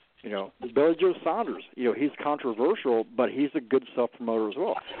 Billy Joe Saunders, he's controversial, but he's a good self-promoter as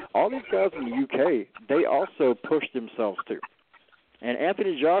well. All these guys in the UK, they also pushed themselves too. And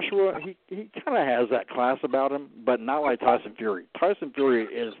Anthony Joshua, he kind of has that class about him, but not like Tyson Fury. Tyson Fury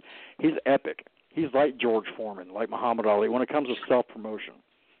he's epic. He's like George Foreman, like Muhammad Ali when it comes to self-promotion,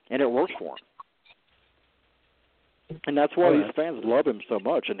 and it works for him. And that's why these fans love him so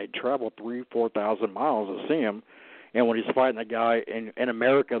much, and they travel 3,000-4,000 miles to see him. And when he's fighting a guy in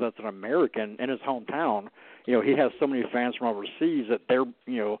America that's an American in his hometown, he has so many fans from overseas that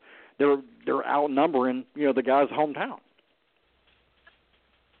they're outnumbering the guy's hometown.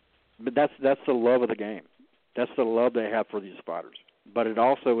 But that's the love of the game. That's the love they have for these fighters. But it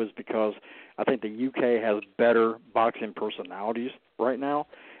also is because I think the UK has better boxing personalities right now,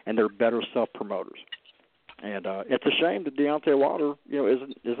 and they're better self-promoters. And it's a shame that Deontay Wilder,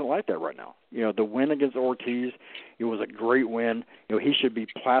 isn't like that right now. The win against Ortiz, it was a great win. He should be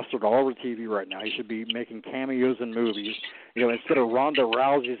plastered all over TV right now. He should be making cameos in movies. Instead of Ronda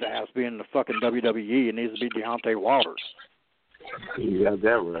Rousey's ass being in the fucking WWE, it needs to be Deontay Wilder. You got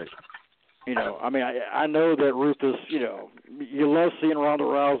that right. I know that Rufus, you love seeing Ronda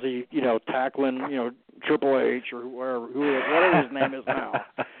Rousey, tackling, Triple H or whatever his name is now.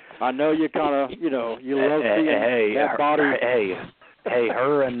 I know you kind of, you love seeing that body. Hey,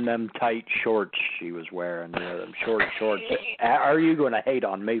 her and them tight shorts she was wearing, them short shorts. Are you going to hate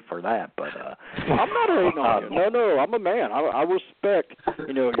on me for that? But I'm not hating on you. No, I'm a man. I respect,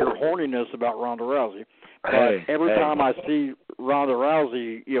 your horniness about Ronda Rousey. But every time I see Ronda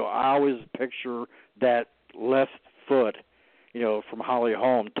Rousey, I always picture that left foot, from Holly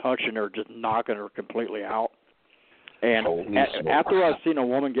Holm touching her, just knocking her completely out. And after I've seen a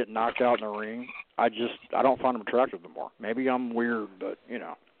woman get knocked out in the ring, I don't find them attractive anymore. Maybe I'm weird, but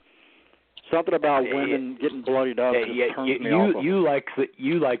something about women getting bloodied up just turns me off.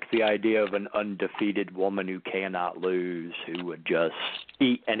 You like the idea of an undefeated woman who cannot lose, who would just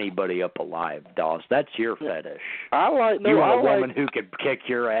eat anybody up alive, Dawes. That's your fetish. I want a woman who could kick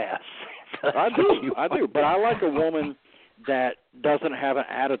your ass. I do. But I like a woman that doesn't have an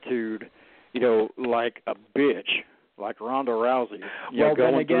attitude, like a bitch. Like Ronda Rousey. Well,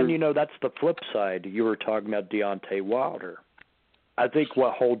 then again, that's the flip side. You were talking about Deontay Wilder. I think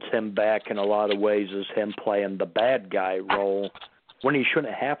what holds him back in a lot of ways is him playing the bad guy role when he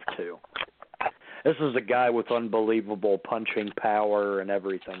shouldn't have to. This is a guy with unbelievable punching power and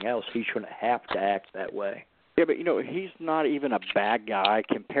everything else. He shouldn't have to act that way. Yeah, but, he's not even a bad guy.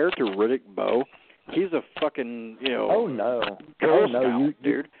 Compared to Riddick Bowe, he's a fucking, Oh, no. Girl Scout,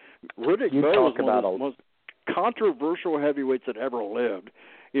 dude. Riddick Bowe is one of the most controversial heavyweights that ever lived.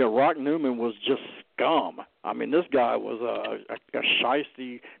 Rock Newman was just scum. I mean, this guy was a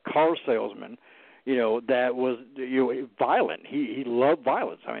shiesty car salesman, that was violent. He loved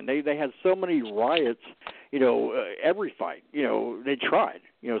violence. I mean, they had so many riots, every fight. They tried.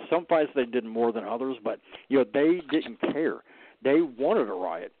 Some fights they did more than others, but, they didn't care. They wanted a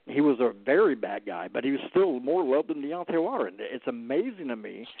riot. He was a very bad guy, but he was still more loved than Deontay Wilder. And it's amazing to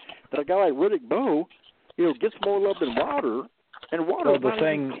me that a guy like Riddick Bowe, gets more love than Wilder, And Wilder's the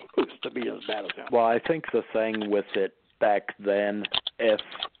thing close to be as bad as him. Well, I think the thing with it back then, if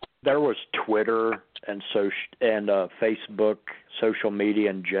there was Twitter and Facebook, social media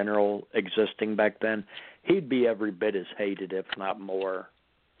in general existing back then, he'd be every bit as hated, if not more,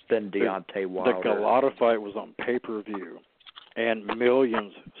 than Deontay Wilder. The Galata fight was on pay-per-view, and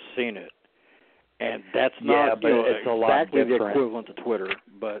millions seen it. And that's not it's a lot exactly the different. equivalent to Twitter,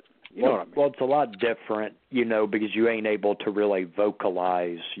 but you know what I mean. Well, it's a lot different, because you ain't able to really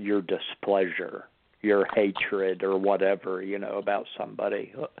vocalize your displeasure, your hatred, or whatever, about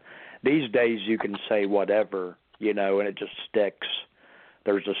somebody. These days you can say whatever, and it just sticks.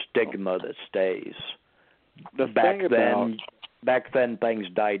 There's a stigma that stays. Back then things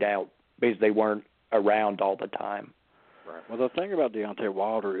died out because they weren't around all the time. Right. Well, the thing about Deontay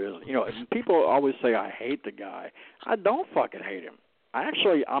Wilder is, people always say I hate the guy. I don't fucking hate him.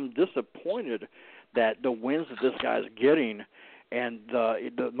 I'm disappointed that the wins that this guy's getting, and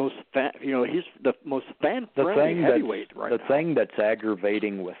the most he's the most fan-friendly heavyweight right now. The thing that's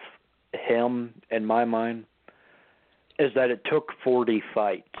aggravating with him, in my mind, is that it took 40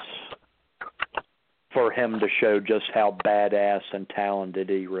 fights for him to show just how badass and talented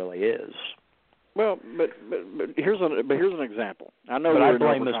he really is. Well, but here's an example. I know, but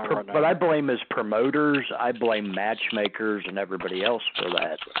I blame his promoters, I blame matchmakers, and everybody else for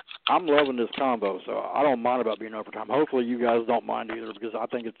that. I'm loving this convo, so I don't mind about being overtime. Hopefully, you guys don't mind either, because I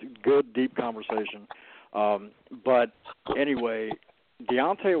think it's a good, deep conversation. But anyway,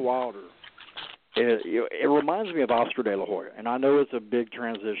 Deontay Wilder, it reminds me of Oscar De La Hoya, and I know it's a big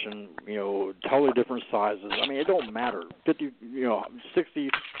transition. Totally different sizes. I mean, it don't matter. 50, 60,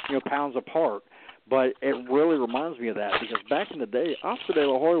 pounds apart. But it really reminds me of that, because back in the day, Oscar De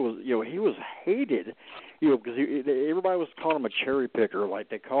La Hoya was, he was hated, because everybody was calling him a cherry picker, like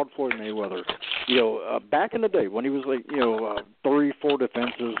they called Floyd Mayweather. Back in the day when he was 3-4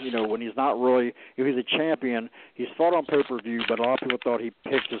 defenses, when he's not really, he's a champion, he's fought on pay-per-view, but a lot of people thought he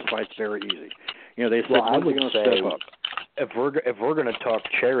picked his fights very easy. They said, I would going to say, step up? If we're going to talk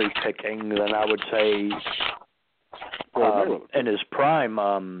cherry picking, then I would say in his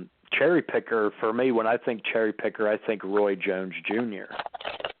prime. Cherry picker, for me, when I think cherry picker, I think Roy Jones Jr.,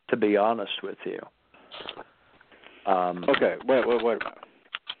 to be honest with you. Okay, wait a minute.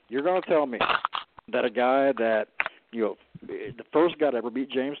 You're going to tell me that a guy that, the first guy to ever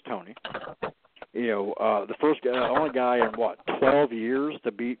beat James Toney, the only guy in, 12 years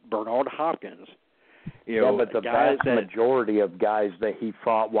to beat Bernard Hopkins. But the vast majority of guys that he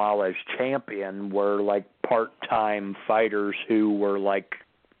fought while as champion were, part-time fighters who were,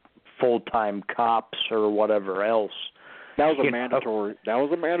 full-time cops or whatever else. That was a mandatory.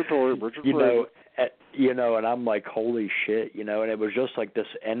 Richard and I'm like, holy shit, and it was just like this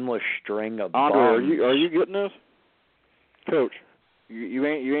endless string of Andre, bombs. Are you getting this? Coach, you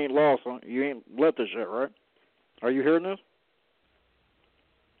ain't lost, huh? You ain't let this shit, right? Are you hearing this?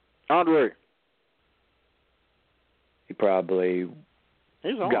 Andre. He probably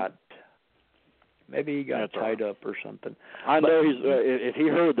got... Maybe he got tied up or something. I know he's. If he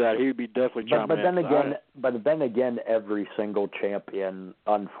heard that, he would be definitely jumping in. But then again, every single champion,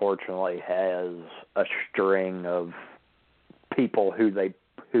 unfortunately, has a string of people who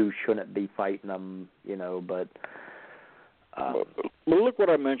shouldn't be fighting them. But look what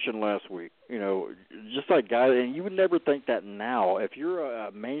I mentioned last week. Just like guys, and you would never think that now. If you're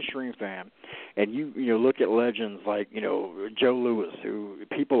a mainstream fan, and you look at legends like Joe Louis, who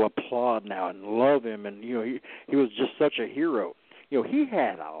people applaud now and love him, and he was just such a hero. He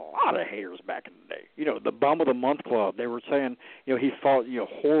had a lot of haters back in the day. The Bum of the Month Club, they were saying he fought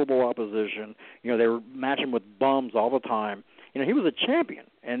horrible opposition. They were matching with bums all the time. He was a champion,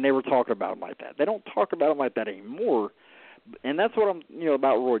 and they were talking about him like that. They don't talk about him like that anymore. And that's what I'm,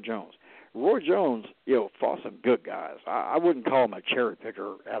 about Roy Jones. Roy Jones, fought some good guys. I wouldn't call him a cherry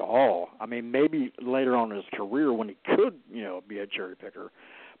picker at all. I mean, maybe later on in his career when he could, be a cherry picker.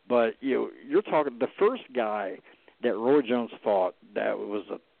 But, you're talking the first guy that Roy Jones fought that was,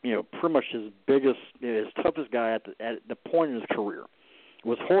 pretty much his toughest guy at the point in his career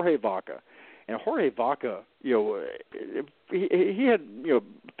was Jorge Vaca. And Jorge Vaca, he had,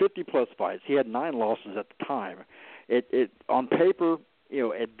 50-plus fights. He had 9 losses at the time. It on paper,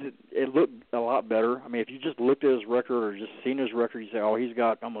 it looked a lot better. I mean, if you just looked at his record or just seen his record, you say, oh, he's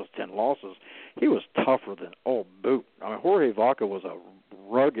got almost 10 losses. He was tougher than old boot. I mean, Jorge Vaca was a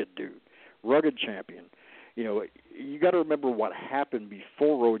rugged dude, rugged champion. You got to remember what happened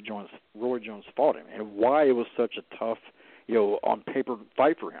before Roy Jones fought him and why it was such a tough, on paper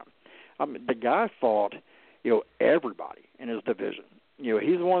fight for him. I mean, the guy fought, everybody in his division.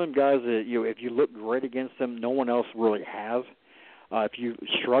 He's one of them guys that, if you look great against him, no one else really has. If you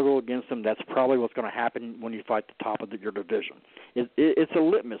struggle against him, that's probably what's going to happen when you fight the top of your division. It's a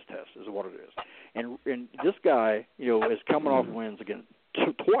litmus test, is what it is. And this guy, is coming off wins again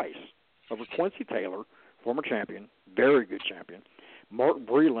twice over Quincy Taylor, former champion, very good champion. Mark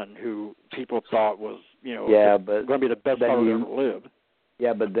Breland, who people thought was, going to be the best fighter who ever lived.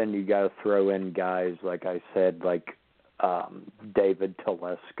 Yeah, but then you got to throw in guys, like I said, like David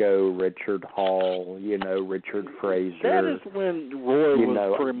Telesco, Richard Hall, Richard Frazier. That is when Roy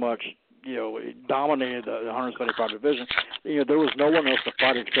was pretty much, dominated the 175 division. There was no one else to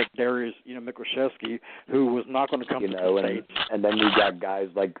fight except Darius, Mikuszewski, who was not going to come to the States. And then you got guys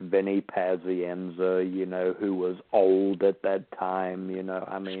like Vinny Pazienza, who was old at that time,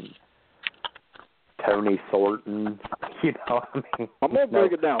 Tony Thornton, I'm gonna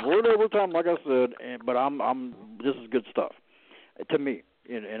break it down. We're in overtime, like I said, but this is good stuff to me.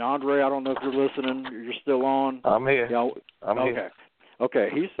 And Andre, I don't know if you're listening. You're still on. I'm here. I'm okay. here. Okay.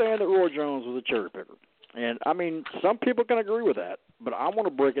 He's saying that Roy Jones was a cherry picker, and some people can agree with that, but I want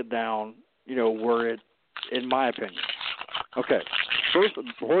to break it down. Where it, in my opinion. Okay. First,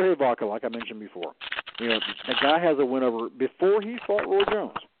 Jorge Vaca, like I mentioned before. The guy has a win over before he fought Roy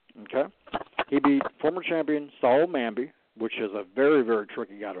Jones. Okay. He beat former champion Saul Mamby, which is a very, very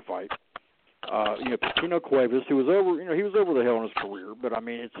tricky guy to fight. Pacino Cuevas, who was over, he was over the hill in his career, but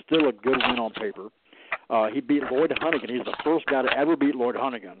it's still a good win on paper. He beat Lloyd Hunnigan. He's the first guy to ever beat Lloyd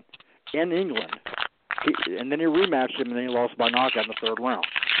Hunnigan in England. And then he rematched him, and then he lost by knockout in the third round.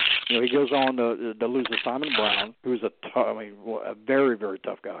 He goes on to lose to Simon Brown, who's a very, very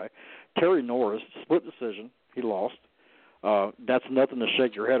tough guy. Terry Norris, split decision. He lost. That's nothing to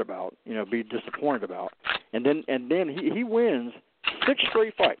shake your head about, be disappointed about. And then he wins 6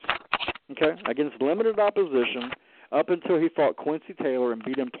 straight fights, against limited opposition up until he fought Quincy Taylor and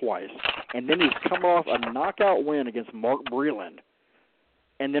beat him twice. And then he's come off a knockout win against Mark Breland.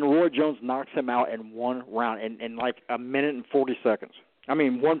 And then Roy Jones knocks him out in one round in like a minute and 40 seconds.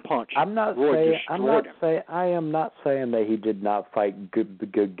 One punch. I am not saying that he did not fight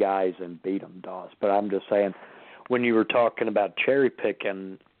good guys and beat them, Doss, but I'm just saying, when you were talking about cherry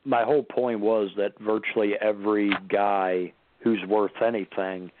picking, my whole point was that virtually every guy who's worth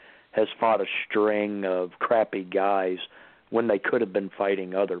anything has fought a string of crappy guys when they could have been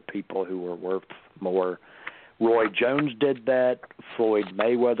fighting other people who were worth more. Roy Jones did that. Floyd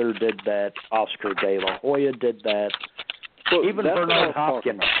Mayweather did that. Oscar De La Hoya did that. Well, even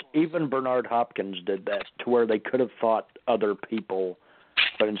Bernard Hopkins did that, to where they could have fought other people,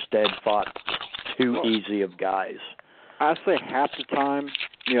 but instead fought too easy of guys. I say half the time,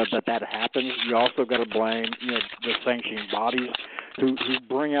 that happens. You also got to blame, the sanctioning bodies who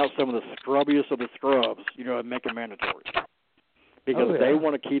bring out some of the scrubbiest of the scrubs, and make them mandatory. Because they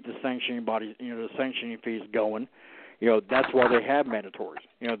want to keep the sanctioning bodies, the sanctioning fees going. That's why they have mandatories.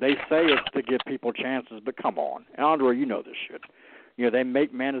 They say it's to give people chances, but come on. Andre, you know this shit. They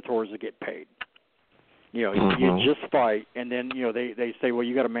make mandatories to get paid. You just fight, and then, they say, well,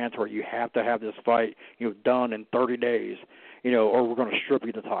 you got a mandatory. You have to have this fight, done in 30 days, or we're going to strip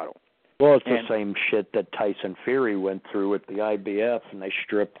you the title. Well, it's the same shit that Tyson Fury went through with the IBF, and they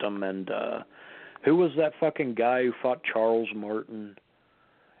stripped him. And who was that fucking guy who fought Charles Martin?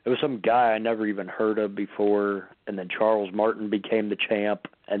 It was some guy I never even heard of before, and then Charles Martin became the champ,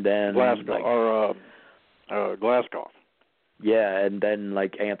 and then Glasgow. Yeah, and then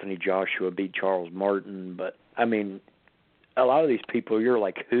Anthony Joshua beat Charles Martin, but a lot of these people, you're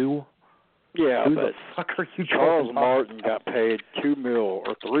like, who? Yeah, who but the fuck are you? Charles Martin got paid $2 million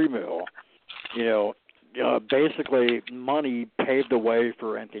or $3 million. Basically, money paved the way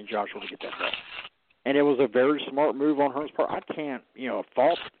for Anthony Joshua to get that belt. And it was a very smart move on Hearn's part. I can't,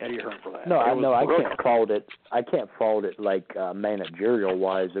 fault Eddie Hearn for that. No, I can't fault it. I can't fault it managerial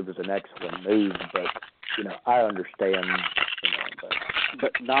wise. It was an excellent move, but I understand.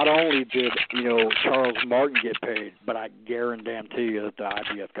 But not only did Charles Martin get paid, but I guarantee you that the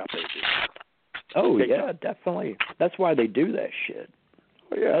IBF got paid too. Oh yeah, definitely. That's why they do that shit.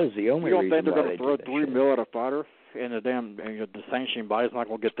 Well, yeah, that is the only reason. You don't think they're going to throw $3 million at a fighter? And the damn the sanctioning body's not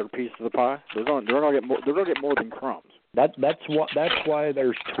going to get their piece of the pie. They're going to get more. They're going to get more than crumbs. That's why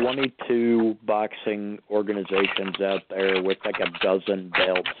there's 22 boxing organizations out there with a dozen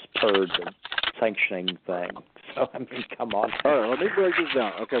belts per the sanctioning thing. So come on. All right, let me break this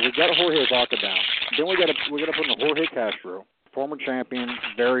down. Okay, we got Jorge Vaca down. Then we got to put in Jorge Castro, former champion,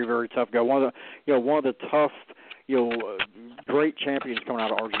 very, very tough guy. One of the tough great champions coming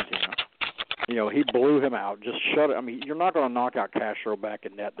out of Argentina. He blew him out, just shut it. You're not going to knock out Castro back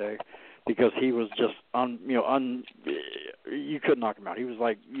in that day because he was just you couldn't knock him out. He was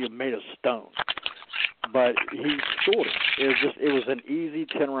like made of stone. but he scored it. It was an easy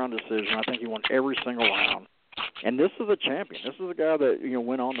 10-round decision. I think he won every single round. And this is a champion. This is a guy that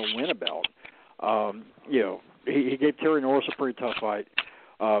went on to win a belt. He gave Terry Norris a pretty tough fight.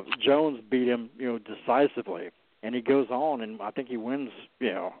 Jones beat him, decisively, and he goes on, and I think he wins,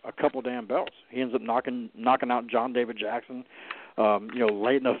 a couple damn belts. He ends up knocking out John David Jackson.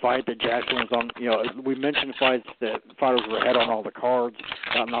 Late in the fight that Jackson was on. We mentioned fights that fighters were ahead on all the cards,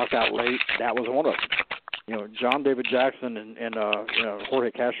 got knocked out late. That was one of them. John David Jackson and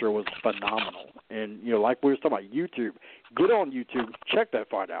Jorge Castro was phenomenal. And like we were talking about YouTube, get on YouTube, check that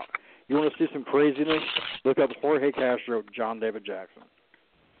fight out. You want to see some craziness? Look up Jorge Castro, John David Jackson.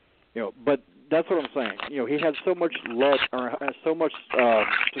 But that's what I'm saying. He had so much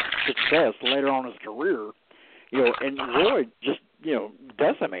success later on in his career. And Roy just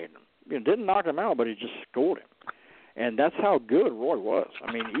decimated him. Didn't knock him out, but he just scored him. And that's how good Roy was.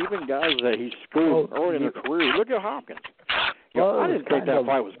 I mean, even guys that he scored early in their career. Look at Hopkins. I didn't think that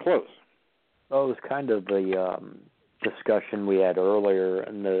fight was close. Well, it was kind of the discussion we had earlier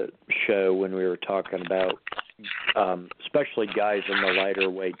in the show when we were talking about, especially guys in the lighter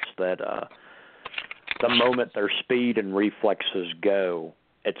weights, that the moment their speed and reflexes go,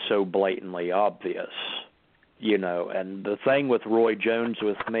 it's so blatantly obvious, And the thing with Roy Jones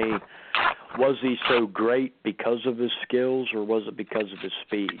with me, was he so great because of his skills or was it because of his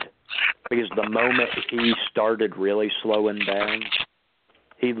speed? Because the moment he started really slowing down,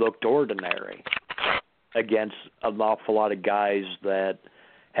 he looked ordinary against an awful lot of guys that,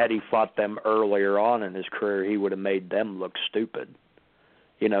 had he fought them earlier on in his career, he would have made them look stupid.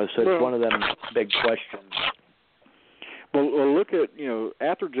 So it's one of them big questions. Well, look at,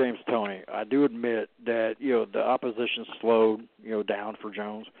 after James Toney, I do admit that, the opposition slowed, down for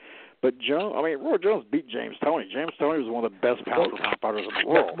Jones. But Roy Jones beat James Toney. James Toney was one of the best pound-for-pound fighters in the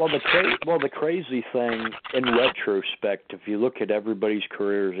world. The crazy thing, in retrospect, if you look at everybody's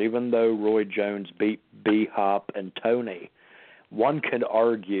careers, even though Roy Jones beat B-Hop and Toney, one could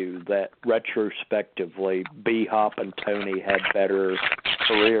argue that retrospectively, B-Hop and Toney had better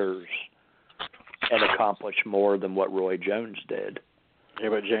careers and accomplished more than what Roy Jones did. Yeah,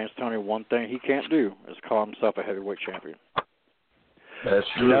 but James Toney, one thing he can't do is call himself a heavyweight champion. That's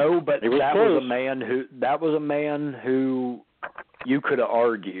true. No, but that was a man who you could have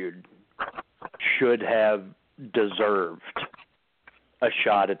argued should have deserved a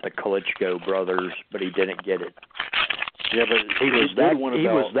shot at the Klitschko brothers, but he didn't get it. Yeah, but he was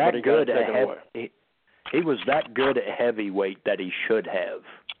that good at heavyweight that he should have.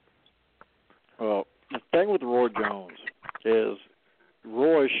 Well, the thing with Roy Jones is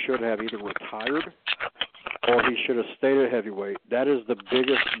Roy should have either retired or he should have stayed at heavyweight. That is the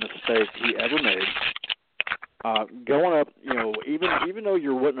biggest mistake he ever made. Going up, even though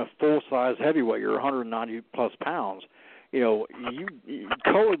you're wasn't a full-size heavyweight, you're 190-plus pounds, you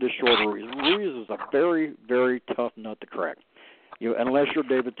colored the short Ruiz. Ruiz is a very, very tough nut to crack, unless you're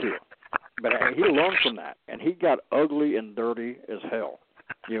David Tua. But he learned from that, and he got ugly and dirty as hell.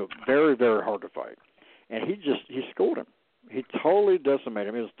 Very, very hard to fight. And he scored him. He totally decimated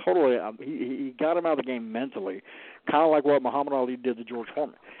him. It was totally he got him out of the game mentally, kind of like what Muhammad Ali did to George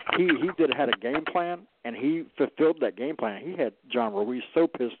Foreman. He had a game plan, and he fulfilled that game plan. He had John Ruiz so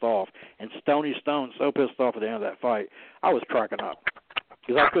pissed off and Stony Stone so pissed off at the end of that fight. I was cracking up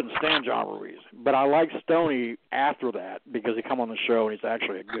because I couldn't stand John Ruiz. But I liked Stony after that because he come on the show and he's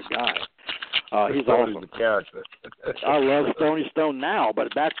actually a good guy. He's awesome. Character. I love Stony Stone now,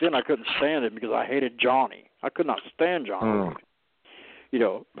 but back then I couldn't stand him because I hated Johnny. I could not stand John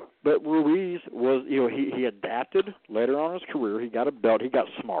Ruiz. But Ruiz was, he adapted later on in his career. He got a belt. He got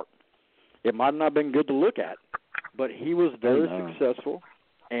smart. It might not have been good to look at, but he was very successful,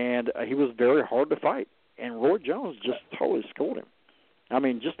 and he was very hard to fight. And Roy Jones just totally scored him. I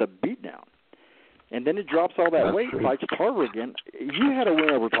mean, just a beatdown. And then he drops all that weight, fights Tarver again. You had a win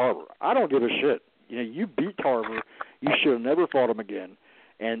over Tarver. I don't give a shit. You beat Tarver. You should have never fought him again.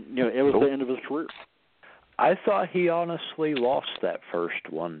 And, it was the end of his career. I thought he honestly lost that first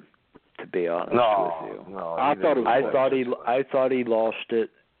one, to be honest with you. No, I thought he lost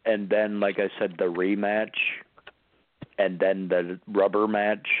it, and then, like I said, the rematch, and then the rubber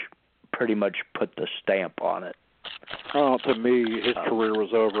match pretty much put the stamp on it. Oh, to me, his career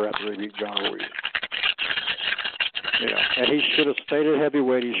was over after he beat John Ruiz. And he should have stayed at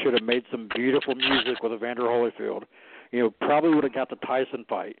heavyweight. He should have made some beautiful music with Evander Holyfield. Probably would have got the Tyson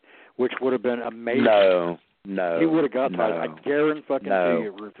fight, which would have been amazing. No. He would have got Tyson. I guarantee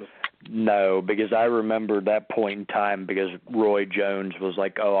you, Rufus. No, because I remember that point in time because Roy Jones was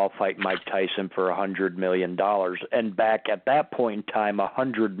like, "Oh, I'll fight Mike Tyson for $100 million," and back at that point in time,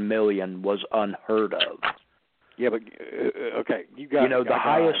 $100 million was unheard of. Yeah, but okay, the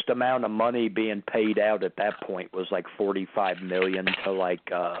highest amount of money being paid out at that point was like $45 million to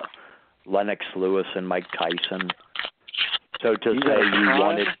like Lennox Lewis and Mike Tyson. So to say you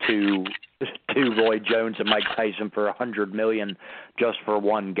wanted to Roy Jones and Mike Tyson for $100 million just for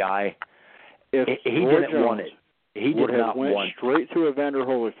one guy, if he Roy didn't Jones want it. He did not went want straight to Evander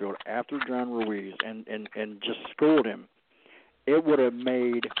Holyfield after John Ruiz and just schooled him. It would have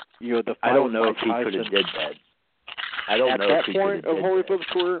made the fight. I don't know if he could have did that. I don't know if he could have did that. At that point of Holyfield's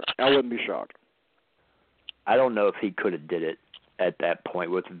career, I wouldn't be shocked. I don't know if he could have did it at that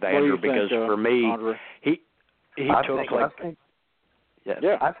point with Vander because for me, Andre? he I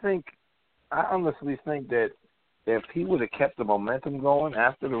honestly think that if he would have kept the momentum going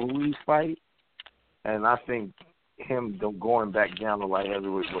after the Ruiz fight, and I think him going back down to light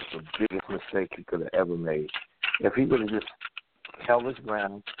heavyweight was the biggest mistake he could have ever made. If he would have just held his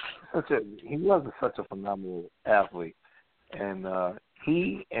ground, he was such a phenomenal athlete, and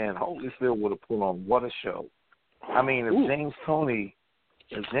he and Holyfield would have put on what a show. I mean, if James Toney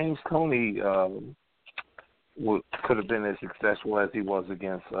could have been as successful as he was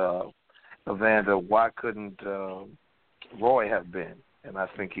against Evander, why couldn't Roy have been? And I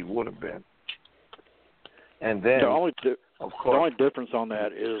think he would have been. And then, the only difference on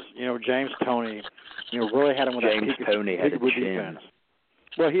that is, James Toney, really had him with James Toney had a chin. Defense.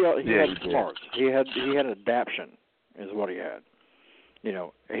 Well, he had smarts. He had adaptation, is what he had.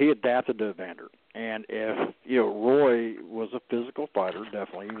 He adapted to Evander. And if, Roy was a physical fighter,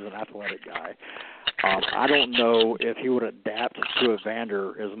 definitely, he was an athletic guy. I don't know if he would adapt to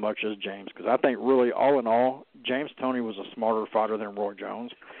Evander as much as James, because I think really, all in all, James Toney was a smarter fighter than Roy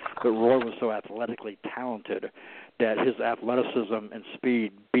Jones, but Roy was so athletically talented that his athleticism and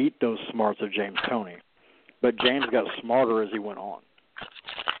speed beat those smarts of James Toney. But James got smarter as he went on.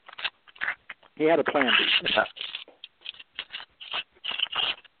 He had a plan B.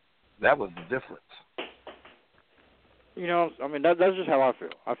 That was the difference. That's just how I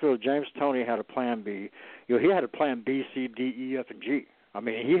feel. I feel James Toney had a plan B. He had a plan B, C, D, E, F, and G.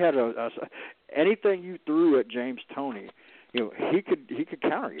 He had anything you threw at James Toney, he could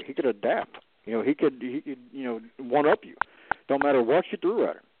counter you. He could adapt. He could one up you. Don't matter what you threw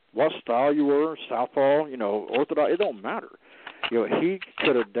at him, what style you were, southpaw, orthodox. It don't matter. He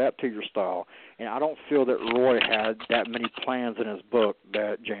could adapt to your style, and I don't feel that Roy had that many plans in his book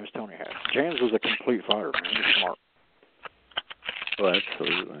that James Toney had. James was a complete fighter, man. He was smart. Well,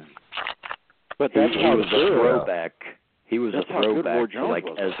 absolutely. But that's he was a throwback. He was a throwback to like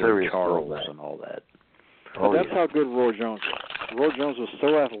Ezra Charles and all that. But that's how good Roy Jones was. Roy Jones was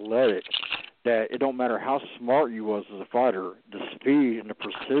so athletic that it don't matter how smart you was as a fighter, the speed and the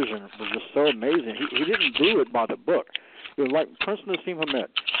precision was just so amazing. He didn't do it by the book. It was like Prince Nassim Hamed.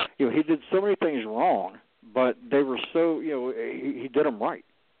 He did so many things wrong, but they were so, he did them right.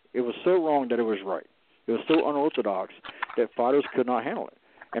 It was so wrong that it was right. It was so unorthodox that fighters could not handle it.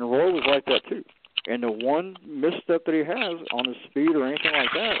 And Roy was like that too. And the one misstep that he has on his speed or anything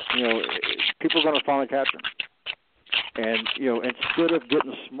like that, people are going to finally catch him. And, instead of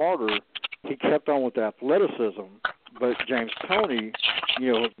getting smarter, he kept on with the athleticism, but James Toney,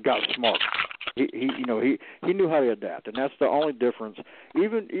 got smart. He knew how to adapt, and that's the only difference.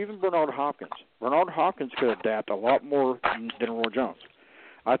 Even Bernard Hopkins could adapt a lot more than Roy Jones.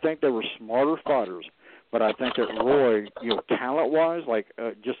 I think they were smarter fighters, but I think that Roy, talent-wise,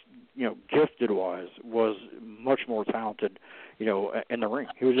 gifted-wise, was much more talented, in the ring.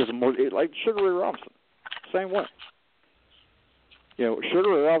 He was just more like Sugar Ray Robinson, same way. Sugar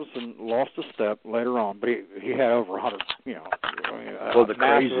Ray Robinson lost a step later on, but he had over 100.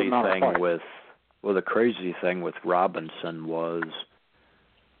 The crazy thing with Robinson was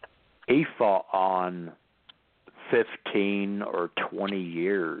he fought on 15 or 20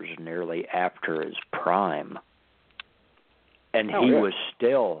 years nearly after his prime, and he was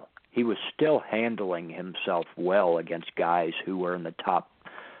still handling himself well against guys who were in the top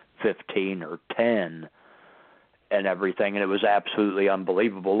 15 or 10 and everything, and it was absolutely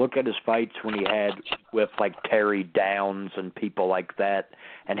unbelievable. Look at his fights when he had with like Terry Downs and people like that,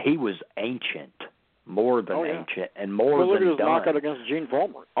 and he was ancient, more than ancient, and more than done. Look at his knockout against Gene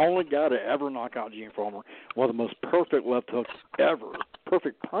Fulmer. Only guy to ever knock out Gene Fulmer. One of the most perfect left hooks ever.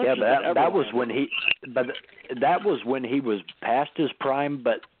 Perfect punches ever. That was when he was past his prime.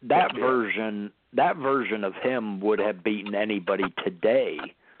 But that version of him would have beaten anybody today.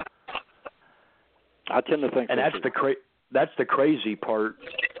 I tend to think, and that's the crazy part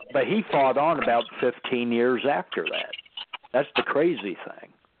But he fought on about 15 years after that. That's the crazy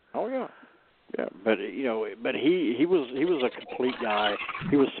thing. Oh yeah, yeah. But but he was a complete guy.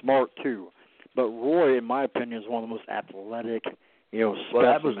 He was smart too. But Roy, in my opinion, is one of the most athletic. Well,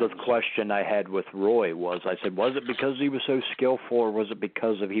 that was the question I had with Roy. I said, was it because he was so skillful, or was it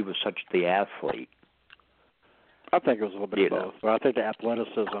because he was such the athlete? I think it was a little bit of both. But I think the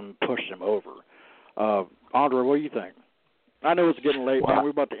athleticism pushed him over. Andre, what do you think? I know it's getting late, man. We're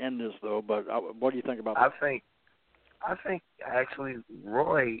about to end this, though. But what do you think about that? I think actually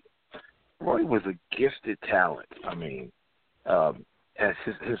Roy was a gifted talent. I mean, as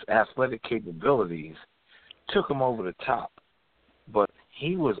his athletic capabilities took him over the top. But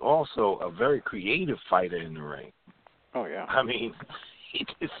he was also a very creative fighter in the ring. Oh, yeah. I mean, he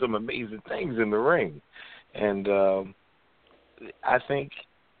did some amazing things in the ring. And I think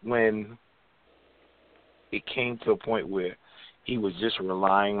when it came to a point where he was just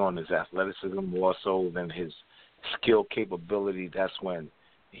relying on his athleticism more so than his skill capability, that's when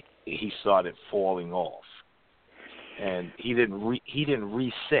he started falling off. And he didn't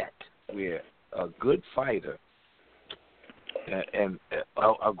reset where a good fighter and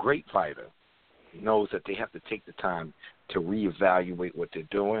a great fighter knows that they have to take the time to reevaluate what they're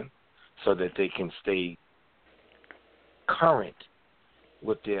doing so that they can stay current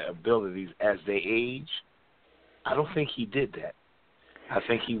with their abilities as they age. I don't think he did that. I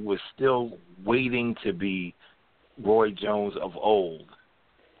think he was still waiting to be Roy Jones of old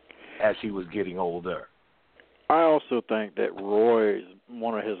as he was getting older. I also think that Roy's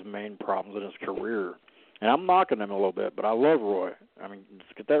one of his main problems in his career. And I'm knocking him a little bit, but I love Roy. I mean,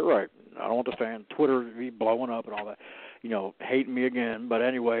 let's get that right. I don't want the fan Twitter to be blowing up and all that, hating me again. But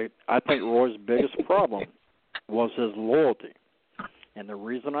anyway, I think Roy's biggest problem was his loyalty. And the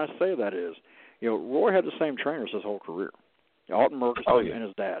reason I say that is, Roy had the same trainers his whole career, Alton Murkison and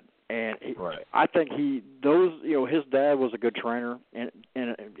his dad. And I think his dad was a good trainer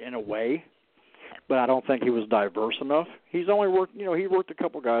in a way. But I don't think he was diverse enough. He's only worked, he worked a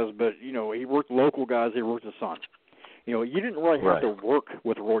couple guys, but, he worked local guys. He worked his son. You didn't really have to work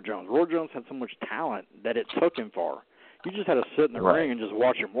with Roy Jones. Roy Jones had so much talent that it took him far. You just had to sit in the ring and just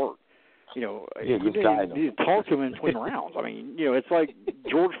watch him work. You didn't talk to him in between rounds. I mean, it's like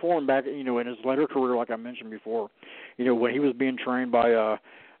George Foreman back, in his later career, like I mentioned before, when he was being trained by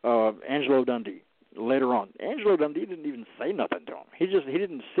Angelo Dundee. Later on, Angelo Dundee didn't even say nothing to him. He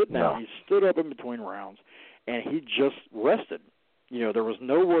didn't sit down. No. He stood up in between rounds, and he just rested. There was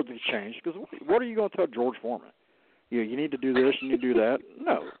no word exchange because what are you going to tell George Foreman? You need to do this, you need to do that.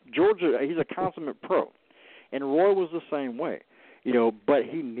 No, George, he's a consummate pro, and Roy was the same way. But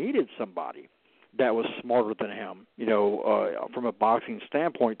he needed somebody that was smarter than him. From a boxing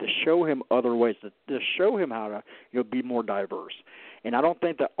standpoint, to show him other ways, to show him how to be more diverse. And I don't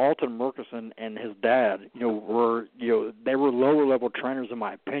think that Alton Murkison and his dad, were they were lower level trainers in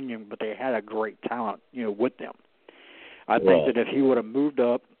my opinion, but they had a great talent, with them. I think that if he would have moved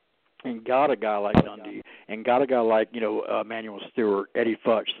up and got a guy like Dundee and got a guy like, Emanuel Stewart, Eddie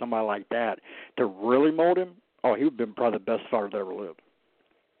Futch, somebody like that, to really mold him, he would have been probably the best fighter that ever lived.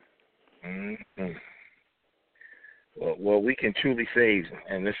 Mm-hmm. Well, we can truly say,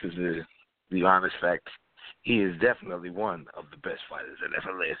 and this is the honest fact, he is definitely one of the best fighters that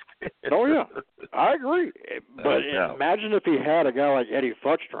ever lived. Oh, yeah. I agree. But imagine if he had a guy like Eddie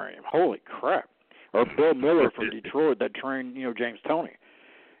Futch train him. Holy crap. Or Bill Miller from Detroit that trained, James Toney.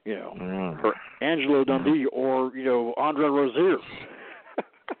 Or Angelo Dundee or, Andre Rozier.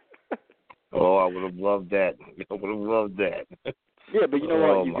 I would have loved that. I would have loved that. Yeah, but you know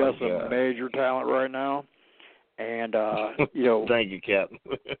what? You've got some major talent right now. And, Thank you, Captain.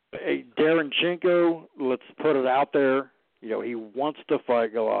 Hey, Darenchenko, let's put it out there. He wants to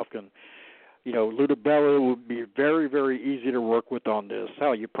fight Golovkin. Ludabella would be very, very easy to work with on this.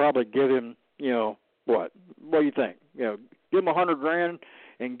 Hell, you probably give him, what? What do you think? Give him $100,000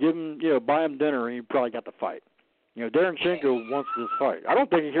 and give him, buy him dinner, and he probably got the fight. Darenchenko wants this fight. I don't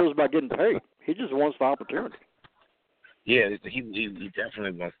think he cares about getting paid. He just wants the opportunity. Yeah, he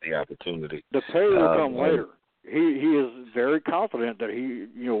definitely wants the opportunity. The pay will come later. He is very confident that he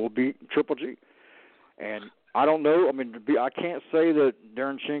will beat Triple G, and I don't know. I mean, I can't say that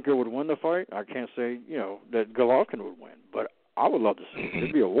Darenchenko would win the fight. I can't say that Golovkin would win, but I would love to see it.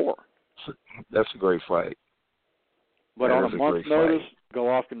 It'd be a war. That's a great fight. But on a month's notice,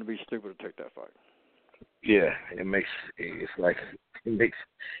 Golovkin would be stupid to take that fight. Yeah, it makes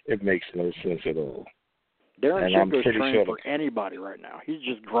no sense at all. Darenchenko's training for anybody right now. He's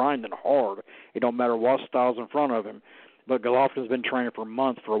just grinding hard. It don't matter what style's in front of him. But Golovkin's been training for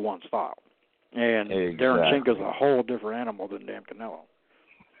months for one style. And Darenchenko's a whole different animal than Dan Canelo.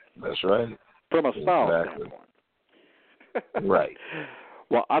 That's right. From a style standpoint. Right.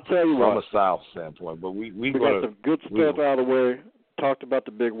 Well, I'll tell you From what. a style standpoint, but we got some good stuff out of the way. Talked about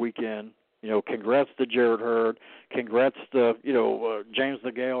the big weekend. Congrats to Jared Hurd. Congrats to James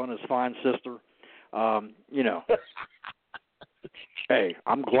DeGale and his fine sister. Hey,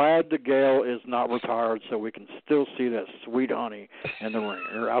 I'm glad DeGale is not retired, so we can still see that sweet honey in the ring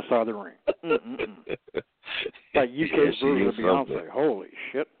or outside the ring. Like UK's version of Beyonce. Holy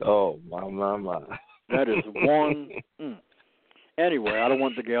shit! Oh my. That is one. Anyway, I don't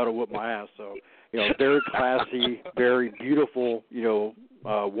want DeGale to whoop my ass. So, very classy, very beautiful,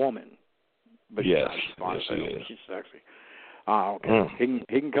 woman. But yes, she's fine. yes, She's sexy. Okay.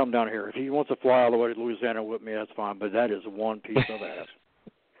 He can come down here if he wants to fly all the way to Louisiana with me. That's fine. But that is one piece of ass.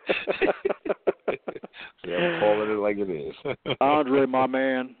 Yeah, I'm calling it like it is. Andre, my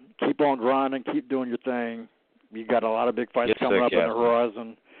man, keep on grinding, keep doing your thing. You got a lot of big fights coming up in the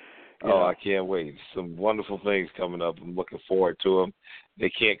horizon. I can't wait. Some wonderful things coming up. I'm looking forward to them.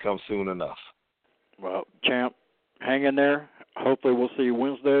 They can't come soon enough. Well, champ, hang in there. Hopefully we'll see you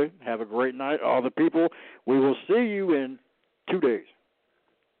Wednesday. Have a great night. All the people, we will see you in 2 days.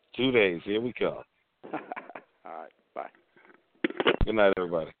 2 days. Here we come. All right. Bye. Good night,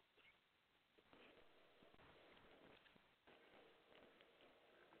 everybody.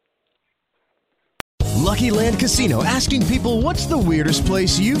 Lucky Land Casino, asking people, what's the weirdest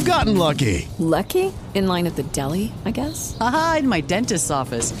place you've gotten lucky? Lucky? In line at the deli, I guess? Aha, in my dentist's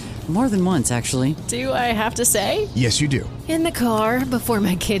office. More than once, actually. Do I have to say? Yes, you do. In the car before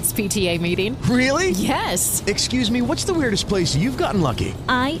my kids' PTA meeting. Really? Yes. Excuse me, what's the weirdest place you've gotten lucky?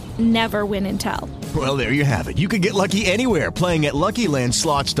 I never win and tell. Well, there you have it. You can get lucky anywhere, playing at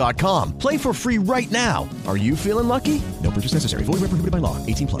LuckyLandSlots.com. Play for free right now. Are you feeling lucky? No purchase necessary. Void where prohibited by law.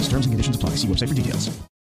 18+. Terms and conditions apply. See website for details.